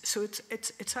abuse. So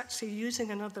it's actually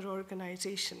using another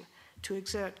organisation to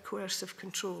exert coercive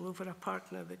control over a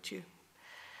partner that you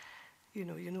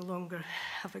no longer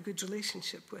have a good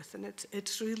relationship with. And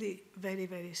it's really very,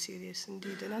 very serious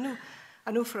indeed. And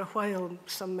I know for a while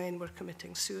some men were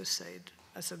committing suicide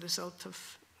as a result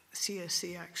of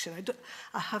CSA action.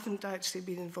 I haven't actually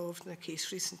been involved in a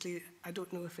case recently. I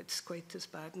don't know if it's quite as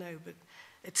bad now, but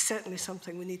it's certainly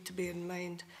something we need to bear in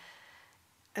mind.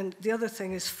 And the other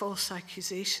thing is false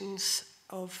accusations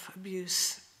of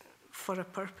abuse for a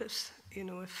purpose.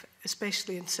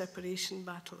 Especially in separation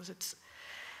battles,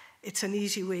 it's an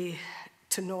easy way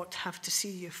to not have to see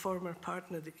your former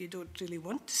partner that you don't really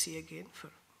want to see again for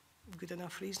good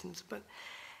enough reasons. But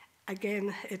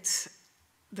again,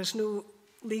 there's no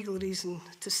legal reason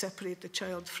to separate the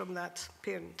child from that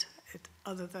parent,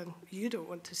 other than you don't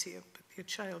want to see him, but your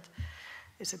child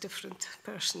is a different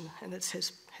person and it's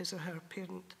his or her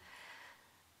parent.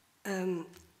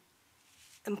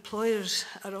 Employers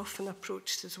are often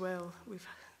approached as well. We've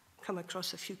come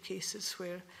across a few cases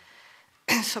where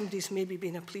somebody's maybe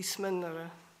been a policeman or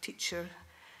a teacher,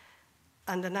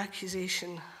 and an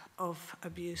accusation of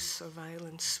abuse or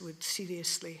violence would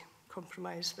seriously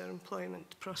compromise their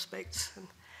employment prospects, and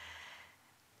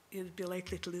you'd be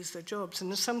likely to lose their jobs. And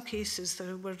in some cases,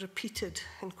 there were repeated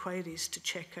inquiries to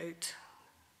check out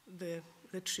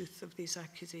the truth of these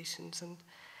accusations, and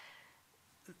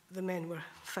the men were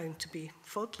found to be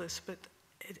faultless. But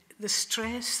the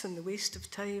stress and the waste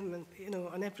of time, and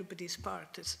on everybody's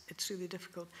part, it's really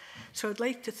difficult. So I'd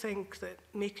like to think that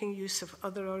making use of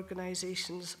other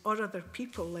organisations or other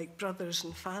people like brothers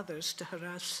and fathers to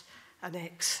harass an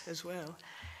ex as well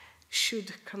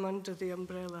should come under the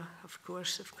umbrella of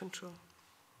coercive control.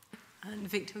 And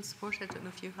victim support, I don't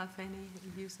know if you have any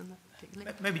views on that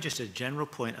particularly. Maybe just a general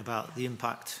point about the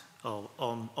impact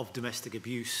of domestic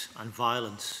abuse and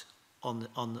violence on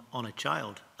a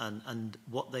child, and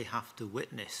what they have to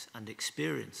witness and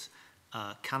experience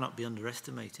cannot be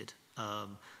underestimated.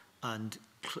 And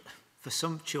for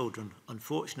some children,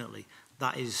 unfortunately,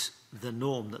 that is the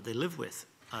norm that they live with.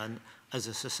 And as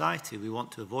a society, we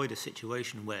want to avoid a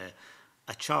situation where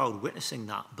a child witnessing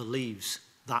that believes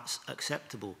that's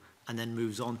acceptable and then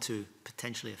moves on to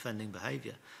potentially offending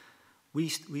behaviour.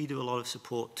 We do a lot of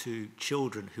support to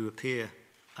children who appear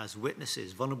as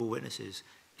witnesses, vulnerable witnesses,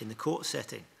 in the court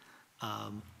setting.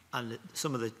 And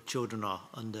some of the children are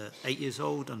under 8 years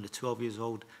old, under 12 years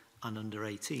old, and under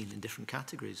 18 in different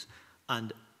categories.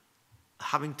 And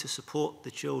having to support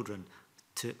the children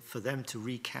for them to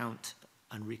recount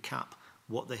and recap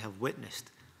what they have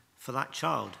witnessed, for that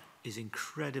child, is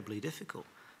incredibly difficult.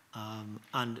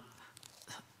 And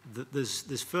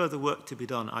there's further work to be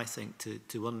done, I think,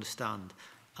 to understand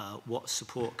what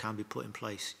support can be put in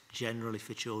place generally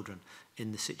for children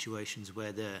in the situations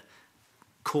where they're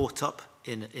caught up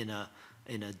in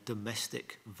a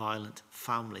domestic violent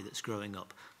family that's growing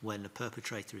up, when the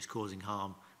perpetrator is causing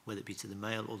harm, whether it be to the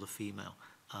male or the female,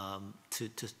 to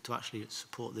actually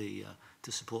support the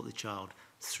child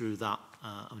through that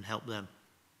and help them.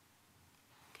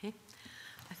 Okay.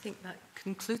 I think that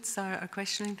concludes our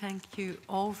questioning. Thank you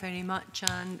all very much.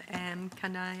 And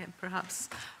can I perhaps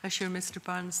assure Mr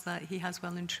Barnes that he has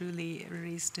well and truly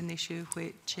raised an issue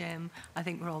which I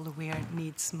think we're all aware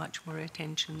needs much more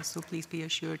attention. So please be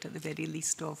assured at the very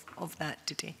least of that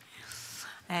today.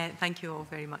 Thank you all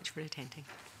very much for attending.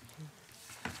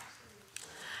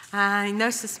 I now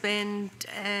suspend,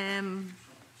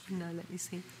 let me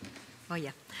see. Oh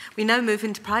yeah. We now move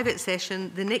into private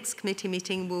session. The next committee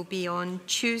meeting will be on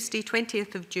Tuesday,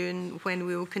 20th of June, when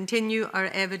we will continue our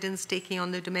evidence taking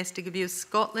on the Domestic Abuse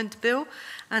Scotland Bill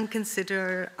and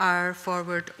consider our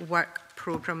forward work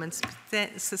programme, and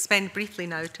suspend briefly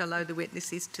now to allow the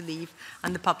witnesses to leave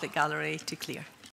and the public gallery to clear.